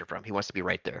anybody would enter from. He wants to be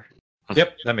right there.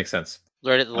 Yep, that makes sense.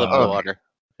 Right at the lip Oh, of the okay. water.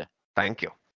 Thank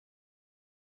you.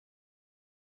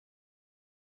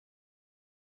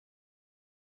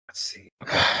 Let's see.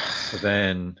 Okay. So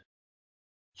then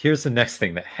here's the next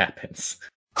thing that happens.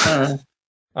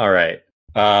 All right.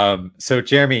 So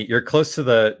Jeremy, you're close to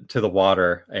the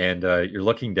water, and you're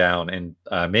looking down, and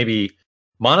maybe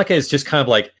Monica is just kind of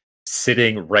like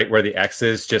sitting right where the X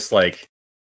is, just like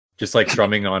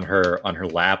drumming on her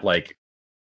lap, like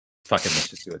fucking let's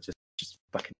just do it. Just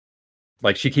fucking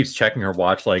like she keeps checking her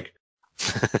watch, like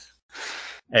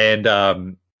and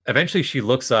eventually she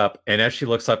looks up, and as she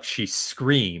looks up, she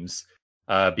screams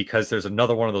because there's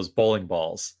another one of those bowling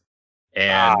balls,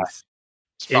 and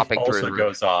it Popping through also the roof.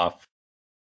 goes off.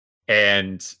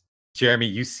 And Jeremy,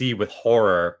 you see with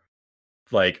horror,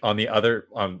 like on the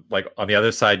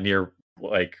other side near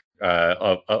like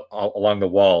along the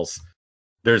walls,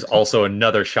 there's also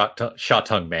another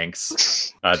shot-tongue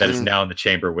Manx that is now in the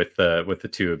chamber with the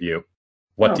two of you.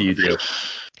 What do you do?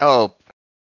 Oh,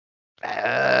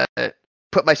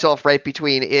 put myself right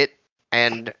between it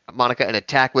and Monica and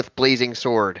attack with blazing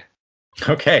sword.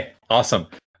 Okay, awesome.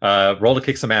 Roll to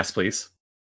kick some ass, please.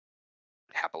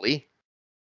 Happily.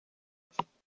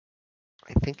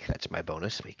 I think that's my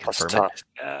bonus. Let me That's confirm tough.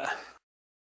 Yeah.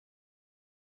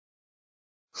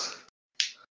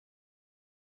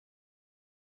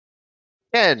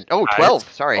 it.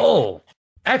 12. Sorry. Oh,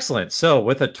 excellent. So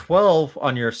with a 12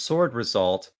 on your sword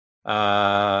result,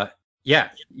 yeah,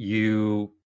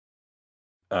 you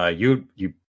you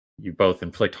both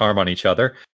inflict harm on each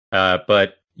other,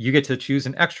 but you get to choose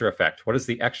an extra effect. What is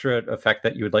the extra effect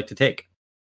that you would like to take?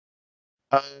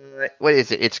 What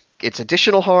is it? It's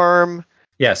additional harm.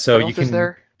 Yeah, so What you else is can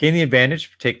there? gain the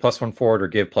advantage, take +1 forward, or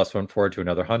give +1 forward to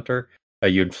another hunter.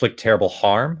 You inflict terrible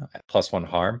harm, +1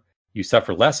 harm. You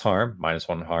suffer less harm,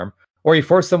 -1 harm, or you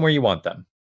force them where you want them.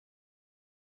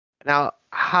 Now,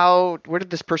 where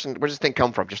did this thing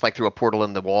come from? Just like through a portal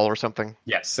in the wall or something?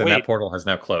 Yes, and Wait. that portal has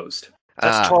now closed.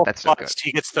 That's 12 that's not good. plus.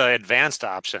 He gets the advanced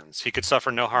options. He could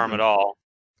suffer no harm Mhm. at all.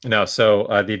 No, so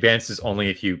the advance is only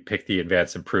if you pick the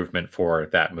advanced improvement for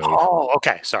that move. Oh,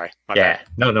 okay. Sorry. My yeah,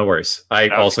 bad. no worries. I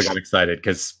Okay. also got excited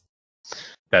because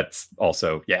that's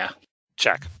also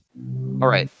Check. All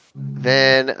right.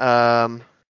 Then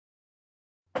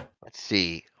let's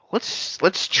see.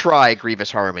 Let's try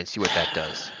Grievous Harm and see what that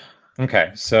does.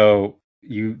 Okay. So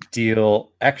you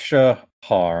deal extra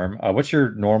harm. What's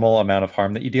your normal amount of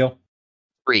harm that you deal?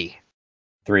 3.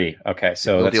 3. Okay,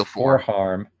 so You'll that's deal 4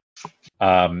 4.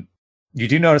 harm. You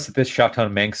do notice that this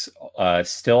Shotgun Manx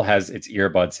still has its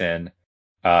earbuds in,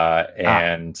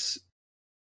 and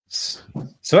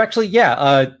so actually,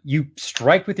 you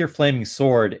strike with your flaming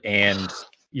sword, and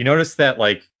you notice that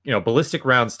ballistic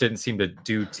rounds didn't seem to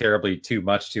do terribly too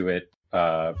much to it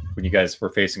when you guys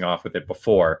were facing off with it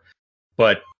before,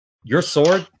 but your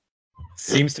sword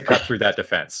seems to cut through that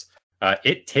defense.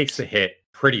 It takes a hit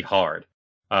pretty hard.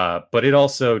 But it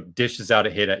also dishes out a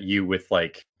hit at you with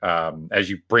as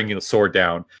you bring the sword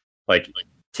down,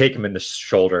 take him in the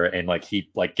shoulder, and he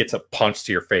gets a punch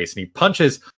to your face, and he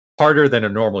punches harder than a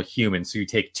normal human, so you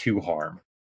take 2 harm.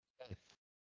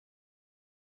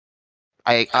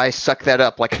 I suck that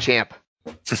up like a champ.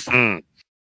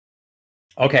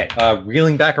 Okay,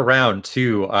 reeling back around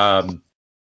to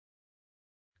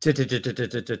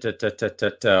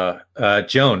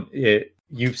Joan.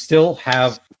 You still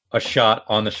have a shot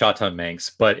on the Shotgun Manx,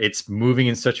 but it's moving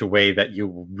in such a way that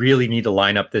you really need to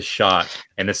line up this shot,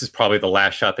 and this is probably the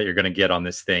last shot that you're going to get on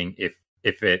this thing if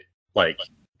it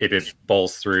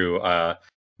bowls through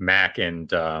Mac and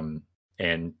Hart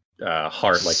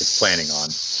like it's planning on.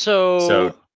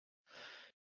 So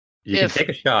you can take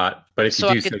a shot, but if you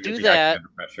do, I could do that. Under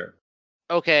pressure.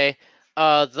 Okay.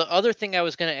 The other thing I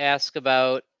was going to ask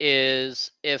about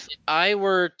is if I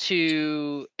were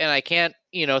to, and I can't,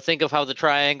 think of how the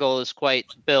triangle is quite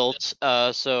built.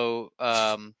 So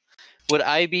would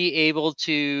I be able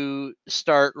to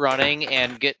start running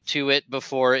and get to it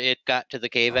before it got to the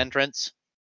cave entrance?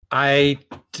 I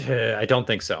don't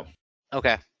think so.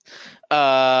 Okay.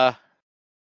 Because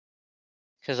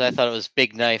I thought it was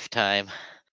big knife time.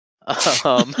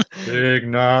 Big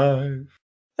knife.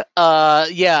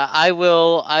 Yeah, I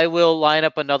will line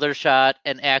up another shot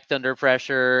and act under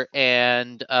pressure,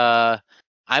 and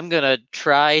I'm gonna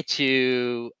try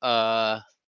to pop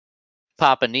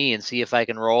a knee and see if I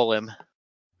can roll him.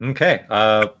 Okay.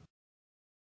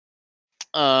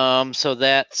 So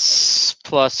that's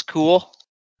plus cool.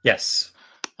 Yes.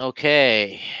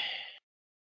 Okay.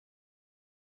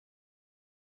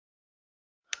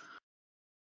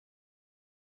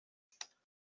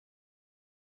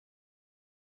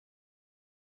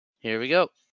 Here we go.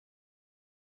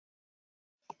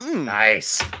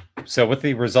 Nice. So with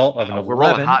the result of an 11, we're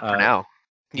rolling hot for now.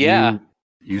 Yeah.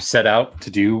 You set out to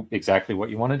do exactly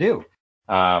what you want to do.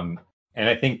 And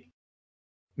I think,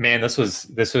 man, this was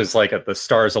the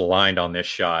stars aligned on this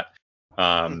shot.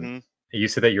 You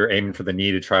said that you're aiming for the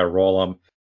knee to try to roll them.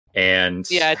 And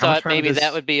yeah, I thought maybe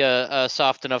that would be a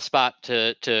soft enough spot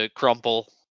to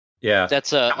crumple. Yeah.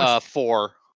 That's a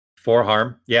 4. 4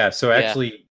 harm. Yeah. So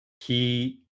actually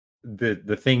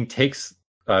the thing takes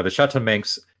the Shotgun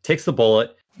Manx takes the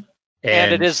bullet,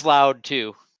 and it is loud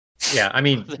too. Yeah, I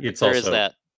mean it's there also is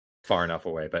that. Far enough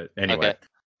away, but anyway.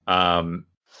 Okay.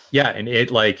 Yeah, and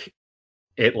its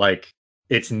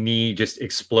knee just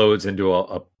explodes into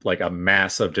a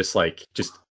mass of just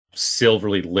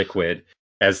silvery liquid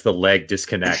as the leg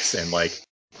disconnects, and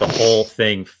the whole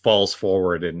thing falls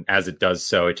forward, and as it does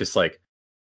so, it just it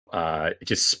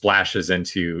just splashes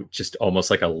into just almost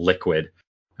like a liquid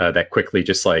that quickly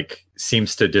just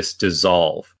seems to just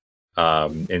dissolve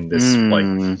in this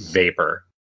vapor.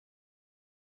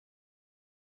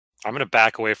 I'm gonna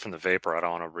back away from the vapor. I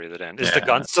don't want to breathe it in. Is the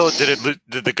gun still?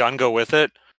 Did the gun go with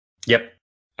it? Yep.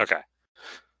 Okay.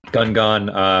 Gun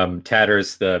gone.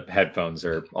 Tatters. The headphones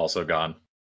are also gone.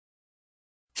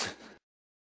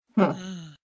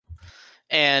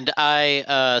 And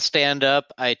I stand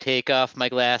up. I take off my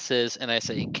glasses and I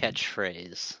say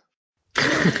catchphrase.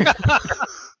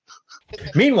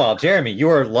 Meanwhile, Jeremy, you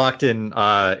are locked in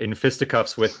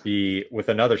fisticuffs with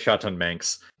another Shotgun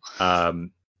Manx.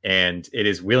 and it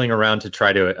is wheeling around to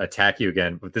try to attack you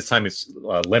again. But this time it's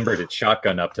limbered its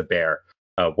shotgun up to bear.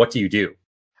 What do you do?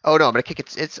 Oh no, I'm gonna kick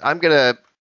its. I'm gonna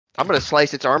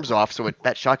slice its arms off so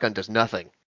that shotgun does nothing.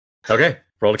 Okay,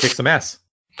 roll to kick some ass.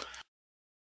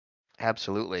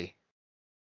 Absolutely.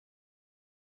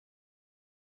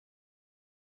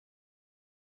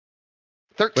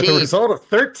 With a 13. result of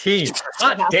 13.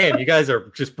 God damn, you guys are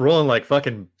just rolling like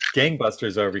fucking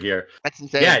gangbusters over here. That's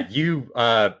insane.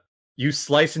 Yeah, you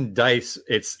slice and dice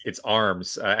its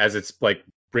arms as it's like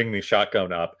bringing the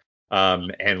shotgun up,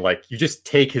 and like you just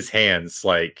take his hands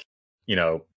like, you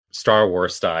know, Star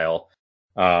Wars style,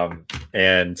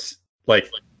 and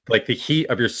like the heat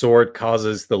of your sword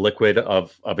causes the liquid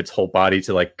of its whole body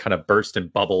to like kind of burst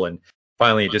and bubble, and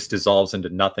finally it just dissolves into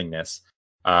nothingness.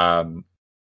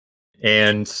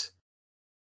 And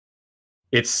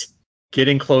it's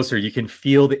getting closer. You can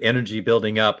feel the energy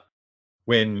building up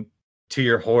when, to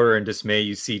your horror and dismay,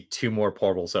 you see 2 more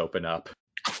portals open up.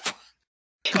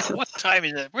 What time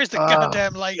is it? Where's the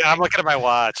goddamn light? Yeah, I'm looking at my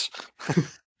watch.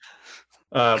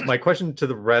 My question to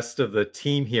the rest of the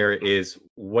team here is,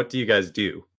 what do you guys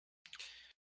do?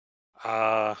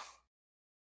 Well,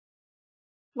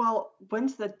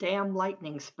 when's the damn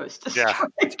lightning supposed to Yeah.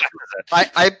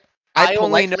 strike? I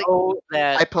only politely, know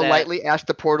that I politely asked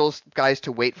the portals guys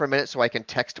to wait for a minute so I can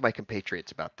text my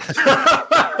compatriots about this.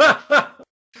 I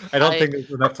don't think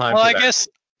there's enough time. Well, for I that.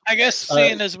 guess,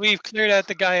 seeing as we've cleared out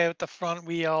the guy out the front,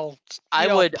 we all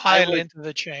pile into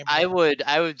the chamber. I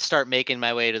would start making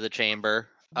my way to the chamber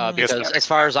because Yes. as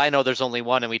far as I know, there's only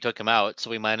one, and we took him out, so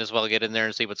we might as well get in there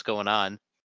and see what's going on.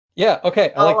 Yeah.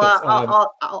 Okay. I like this.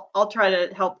 I'll try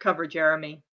to help cover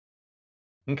Jeremy.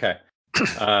 Okay.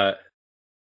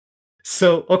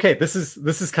 So okay, this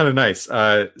is kind of nice.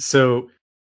 So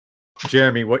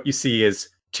Jeremy, what you see is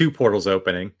 2 portals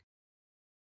opening,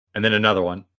 and then another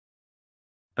one,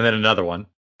 and then another one,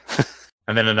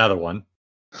 and then another one.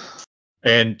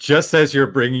 And just as you're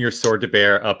bringing your sword to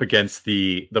bear up against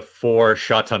the 4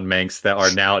 Shotun Manx that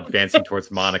are now advancing towards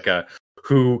Monica,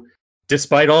 who,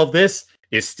 despite all of this,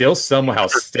 is still somehow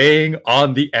staying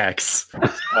on the X.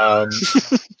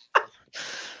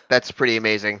 That's pretty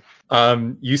amazing.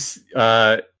 You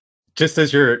just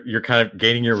as you're kind of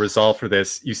gaining your resolve for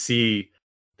this, you see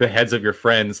the heads of your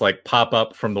friends like pop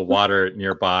up from the water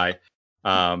nearby,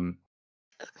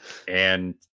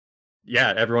 and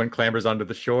yeah, everyone clambers onto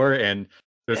the shore, and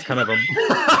there's kind of a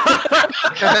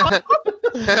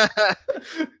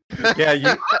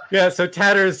So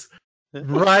Tatters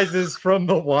rises from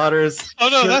the waters. Oh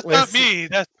no, that's not shirtless. me.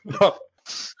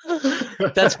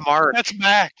 That's Mark. That's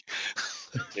Mac.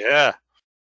 Yeah.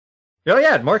 Oh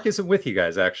yeah, Mark isn't with you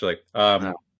guys actually.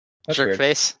 That's Jerk weird.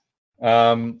 face.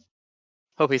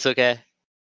 Hope he's okay.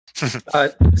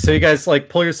 So you guys like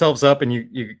pull yourselves up and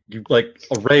you like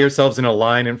array yourselves in a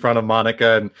line in front of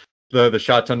Monica and the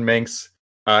Shotun Manx.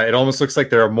 It almost looks like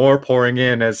there are more pouring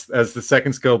in as the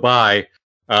seconds go by,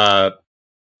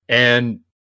 and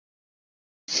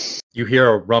you hear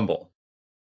a rumble.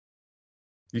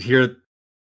 You hear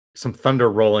some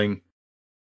thunder rolling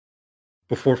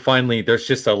before finally there's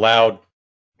just a loud,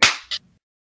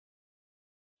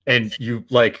 and you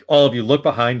like all of you look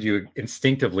behind you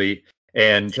instinctively,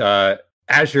 and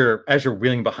as you're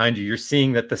wheeling behind you, you're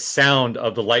seeing that the sound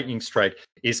of the lightning strike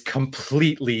is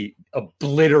completely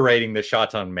obliterating the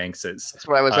Shotun Manxes. That's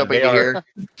what I was hoping to hear.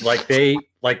 Like they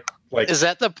like Is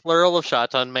that the plural of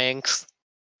Shotun Manx?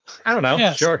 I don't know.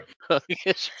 Yes. Sure.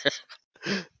 Sure.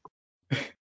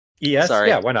 ES? Sorry.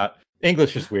 Yeah, why not?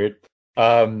 English is weird.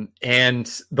 And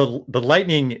the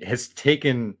lightning has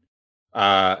taken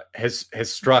has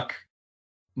struck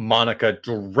Monica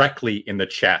directly in the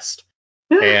chest.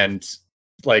 And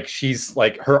like she's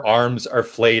like her arms are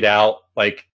flayed out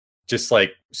like just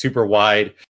like super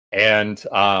wide, and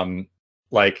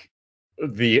like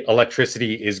the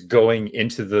electricity is going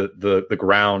into the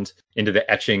ground, into the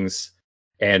etchings,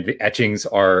 and the etchings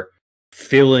are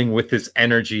filling with this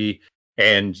energy,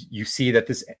 and you see that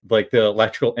this like the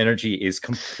electrical energy is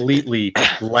completely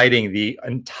lighting the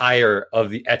entire of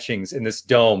the etchings in this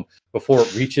dome before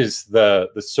it reaches the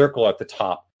circle at the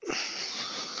top.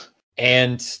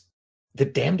 And the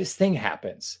damnedest thing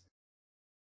happens.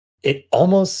 It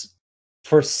almost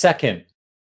for a second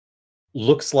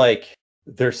looks like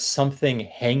there's something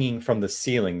hanging from the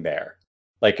ceiling there,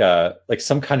 like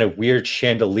some kind of weird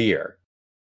chandelier.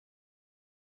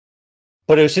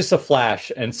 But it was just a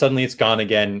flash, and suddenly it's gone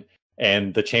again,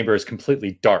 and the chamber is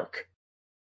completely dark.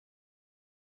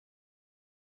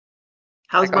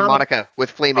 How's I got Mama? Monica with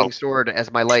flaming sword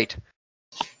as my light.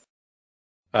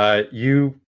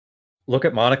 You look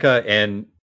at Monica, and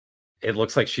it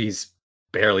looks like she's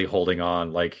barely holding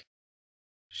on. Like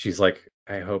she's like,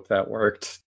 I hope that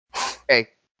worked. Okay,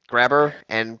 grab her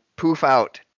and poof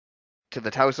out to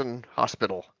the Towson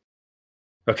Hospital.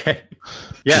 Okay.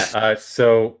 Yeah.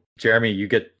 So Jeremy, you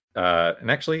get and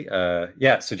actually,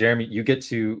 so Jeremy, you get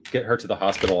to get her to the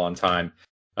hospital on time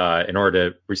in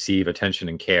order to receive attention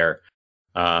and care.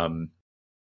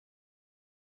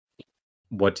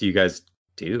 What do you guys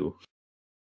do?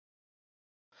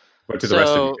 What do the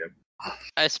rest of you do?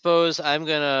 I suppose I'm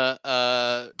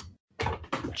gonna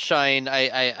shine.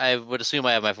 I would assume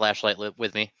I have my flashlight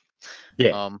with me.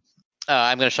 Yeah.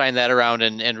 I'm gonna shine that around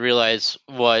and realize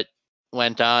what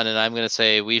went on, and I'm gonna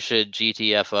say we should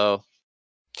GTFO.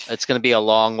 It's gonna be a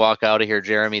long walk out of here.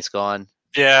 Jeremy's gone.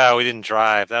 Yeah, we didn't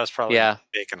drive. That was probably Yeah. a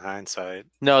mistake in hindsight.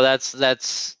 No,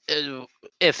 that's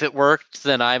if it worked,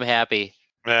 then I'm happy.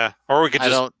 Yeah, or we could I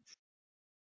just don't.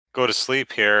 go to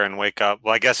sleep here and wake up.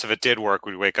 Well, I guess if it did work,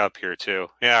 we'd wake up here too.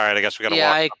 Yeah, all right. I guess we gotta Yeah,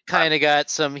 walk. I kind of got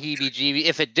some heebie-jeebie.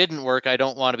 If it didn't work, I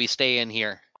don't want to be staying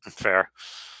here. Fair.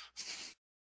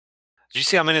 Did you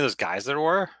see how many of those guys there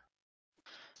were?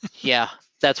 Yeah,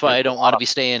 that's why I don't want to be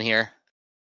staying here.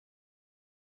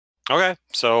 Okay,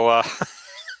 so.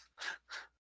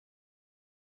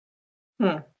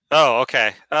 Hmm. Oh,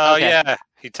 okay. Oh, Okay. yeah.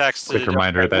 He texted. Quick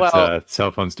reminder that Well-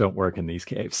 cell phones don't work in these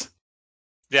caves.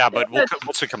 Yeah, but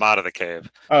once we come out of the cave.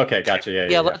 Okay, gotcha. Yeah.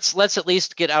 Yeah, let's at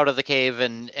least get out of the cave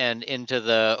and into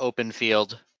the open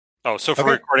field. Oh, so for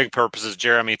Okay. recording purposes,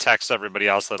 Jeremy texts everybody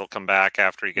else that'll come back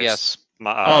after he gets. Yes,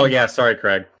 Oh yeah, sorry,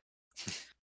 Craig.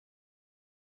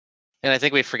 and I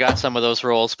think we forgot some of those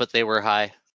rolls, but they were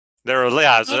high. There were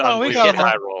yeah, No, we we got hit them.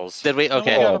 high rolls. Did we?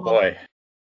 Okay. Yeah. Oh boy.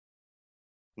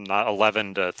 Not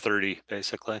 11 to 30,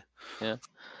 basically.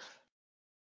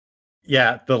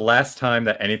 Yeah, the last time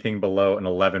that anything below an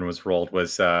 11 was rolled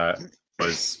was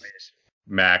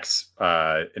Mac's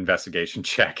investigation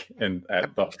check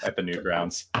at the new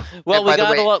grounds. Well, And we by the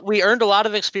got way- a lot. We earned a lot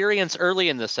of experience early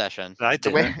in this session. I The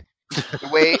did.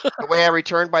 way, the way I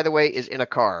returned, by the way, is in a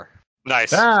car.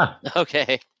 Nice. Ah,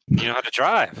 Okay. You know how to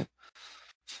drive.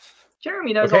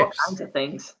 Jeremy knows Okay. all kinds of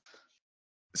things.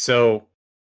 so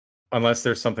unless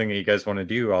there's something that you guys want to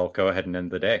do, I'll go ahead and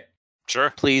end the day. Sure.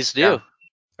 Please do. Yeah.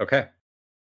 Okay.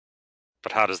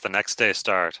 But how does the next day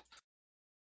start?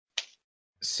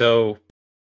 So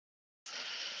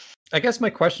I guess my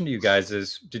question to you guys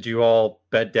is, did you all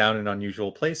bed down in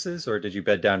unusual places or did you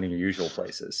bed down in your usual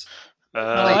places?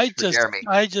 Late for Jeremy.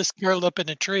 I just curled up in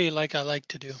a tree like I like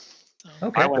to do. So,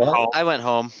 Okay, I went well, home. I went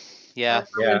home. Yeah.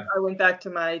 I went back to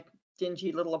my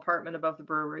dingy little apartment above the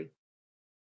brewery.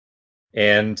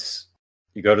 and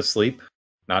you go to sleep,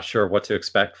 not sure what to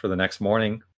expect for the next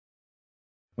morning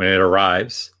when it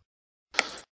arrives.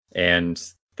 And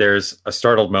there's a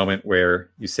startled moment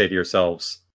where you say to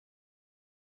yourselves,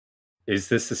 is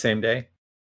this the same day?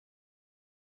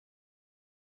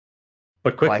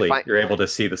 But Well, I quickly, find- you're able to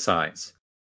see the signs.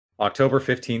 October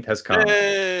 15th has come.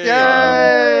 Yay!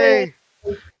 Yay!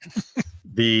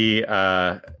 The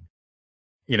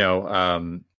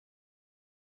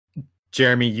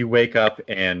Jeremy, you wake up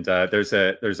and there's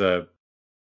a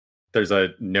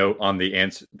note on the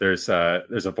answer. There's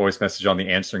a voice message on the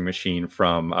answering machine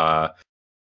from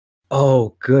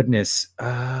oh goodness,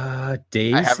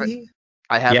 Daisy.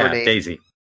 I have her name. Daisy.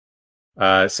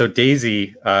 So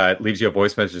Daisy leaves you a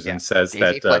voice message Yeah, and says Daisy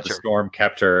that the Fletcher. storm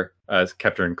kept her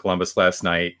in Columbus last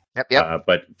night. Yep.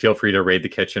 But feel free to raid the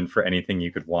kitchen for anything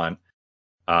you could want.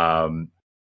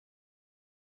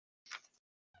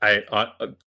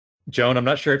 Joan, I'm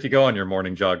not sure if you go on your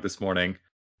morning jog this morning,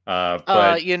 but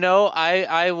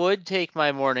I would take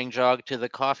my morning jog to the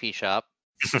coffee shop,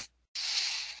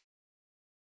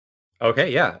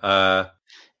 okay, yeah.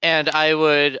 and I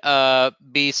would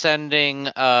be sending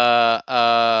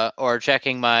or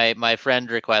checking my friend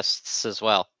requests as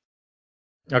well.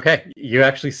 Okay, you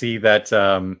actually see that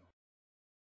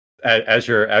as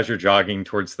you're jogging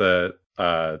towards the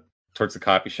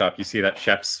coffee shop, you see that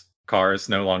Shep's car is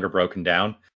no longer broken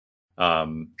down,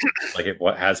 like it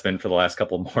has been for the last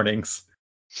couple of mornings,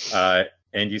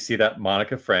 and you see that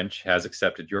Monica French has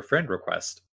accepted your friend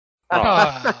request.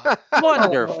 Ah,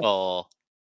 Wonderful.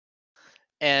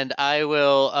 And I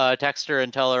will text her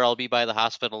and tell her I'll be by the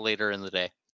hospital later in the day.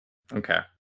 Okay.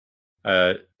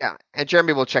 Yeah, and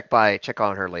Jeremy will check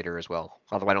on her later as well.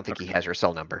 Although I don't think he has her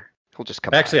cell number. He'll just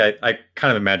come. Actually, by. I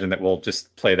kind of imagine that we'll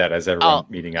just play that as everyone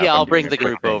meeting up. Yeah, and I'll doing bring a the quick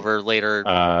group thing. over later.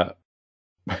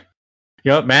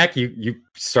 Mac, you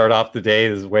start off the day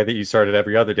the way that you started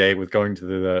every other day with going to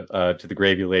the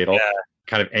gravy ladle, Yeah.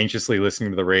 kind of anxiously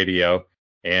listening to the radio,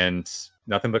 and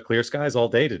nothing but clear skies all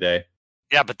day today.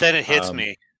 Yeah, but then it hits Um,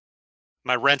 me.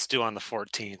 My rent's due on the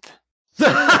 14th.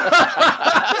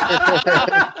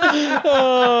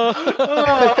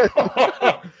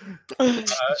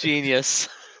 Genius.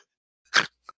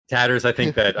 Tatters, I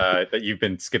think that that you've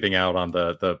been skipping out on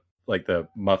the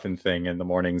muffin thing in the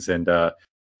mornings, and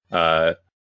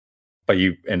but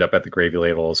you end up at the gravy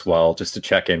ladle as well, just to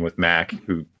check in with Mac,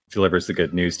 who delivers the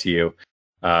good news to you.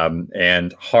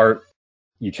 And Hart,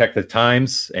 you check the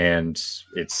times, and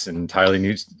it's an entirely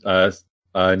new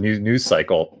news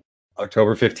cycle.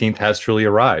 October 15th has truly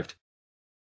arrived.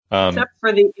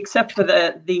 Except for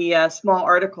the small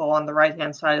article on the right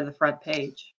hand side of the front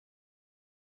page.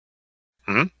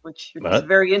 Which is a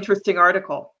very interesting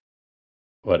article.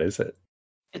 What is it?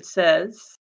 It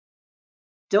says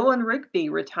Dylan Rigby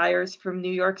retires from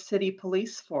New York City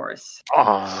police force.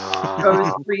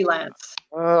 Goes freelance.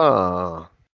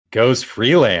 Goes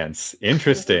freelance.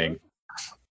 Interesting.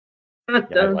 Yeah,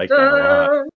 I like that a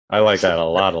lot. I like that a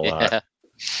lot. Yeah.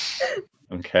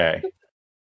 Okay.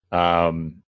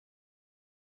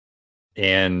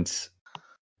 And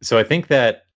so I think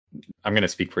that I'm going to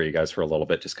speak for you guys for a little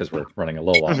bit, just because we're running a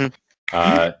little long.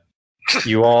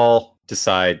 You all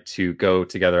decide to go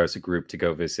together as a group to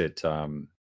go visit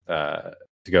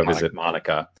visit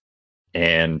Monica,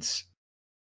 and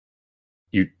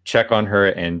you check on her,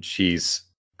 and she's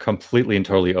completely and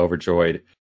totally overjoyed.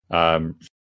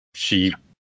 She's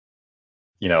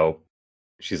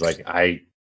like, I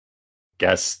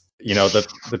guess,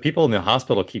 the people in the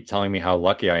hospital keep telling me how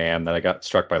lucky I am that I got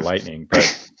struck by lightning,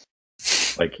 but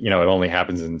like, it only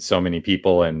happens in so many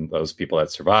people, and those people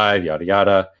that survive, yada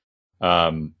yada.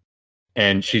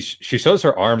 And she shows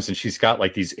her arms, and she's got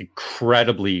like these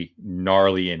incredibly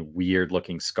gnarly and weird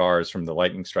looking scars from the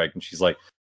lightning strike, and she's like,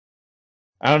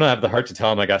 I don't know, I have the heart to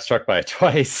tell him I got struck by it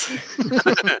twice.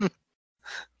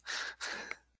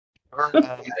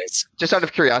 Just out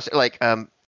of curiosity,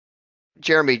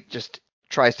 Jeremy just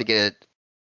tries to get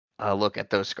a look at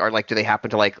those scars. Like, do they happen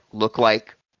to look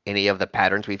like any of the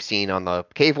patterns we've seen on the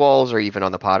cave walls or even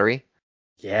on the pottery?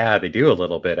 Yeah, they do a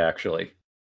little bit, actually.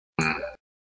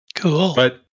 Cool.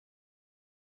 But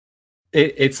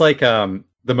it's like the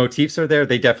motifs are there.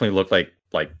 They definitely look like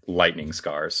lightning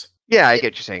scars. Yeah, I get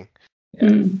what you're saying.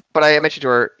 Yeah. But I mentioned to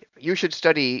her, you should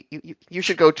study. You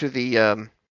should go to the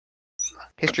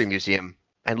history museum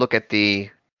and look at the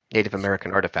Native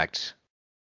American artifacts.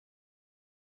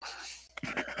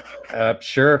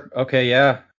 Sure. Okay.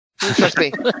 Yeah. Trust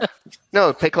me.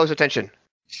 No, pay close attention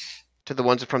to the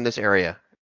ones from this area.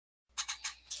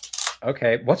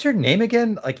 Okay. What's your name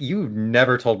again? Like, you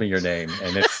never told me your name,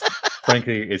 and it's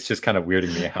frankly, it's just kind of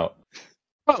weirding me out.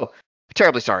 Oh,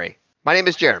 terribly sorry. My name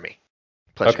is Jeremy.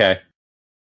 Pleasure. Okay.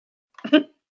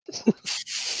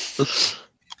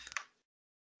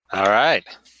 All right.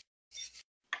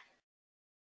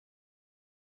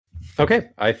 Okay.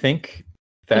 I think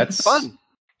that's fun.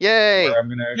 Yay! I'm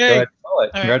going to go ahead and call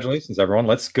it. Congratulations, everyone.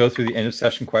 Let's go through the end of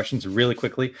session questions really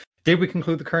quickly. Did we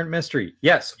conclude the current mystery?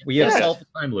 Yes. We have solved the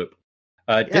time loop.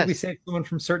 Did we save someone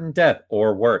from certain death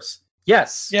or worse?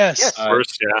 Yes. Yes.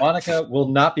 Worse, yeah. Monica will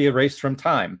not be erased from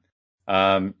time.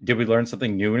 Did we learn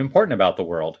something new and important about the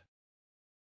world?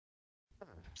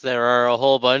 There are a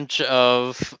whole bunch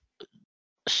of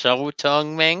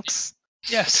show-tongue manx.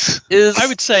 Yes. I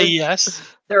would say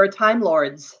yes. There are time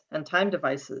lords and time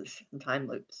devices and time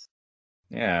loops.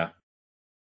 Yeah.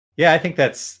 Yeah, I think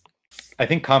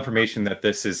confirmation that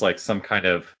this is like some kind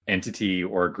of entity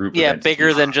or a group of entities.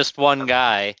 Bigger than just one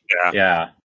guy. Yeah.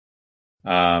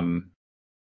 And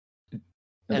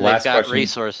last they've got question,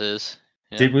 resources.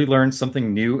 Yeah. Did we learn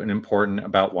something new and important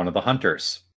about one of the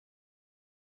hunters?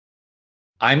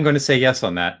 I'm going to say yes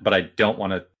on that, but I don't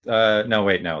want to...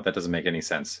 no, that doesn't make any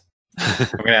sense. I'm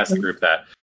going to ask the group that.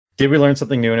 Did we learn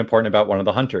something new and important about one of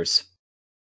the hunters?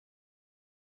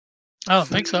 I don't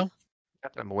think so.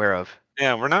 That I'm aware of.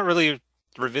 Yeah, we're not really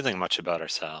revealing much about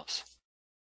ourselves.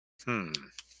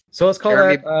 So let's call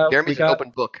Jeremy's an open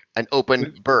book, an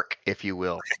open Burke, if you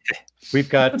will. We've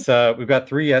got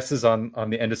 3 yeses on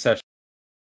the end of session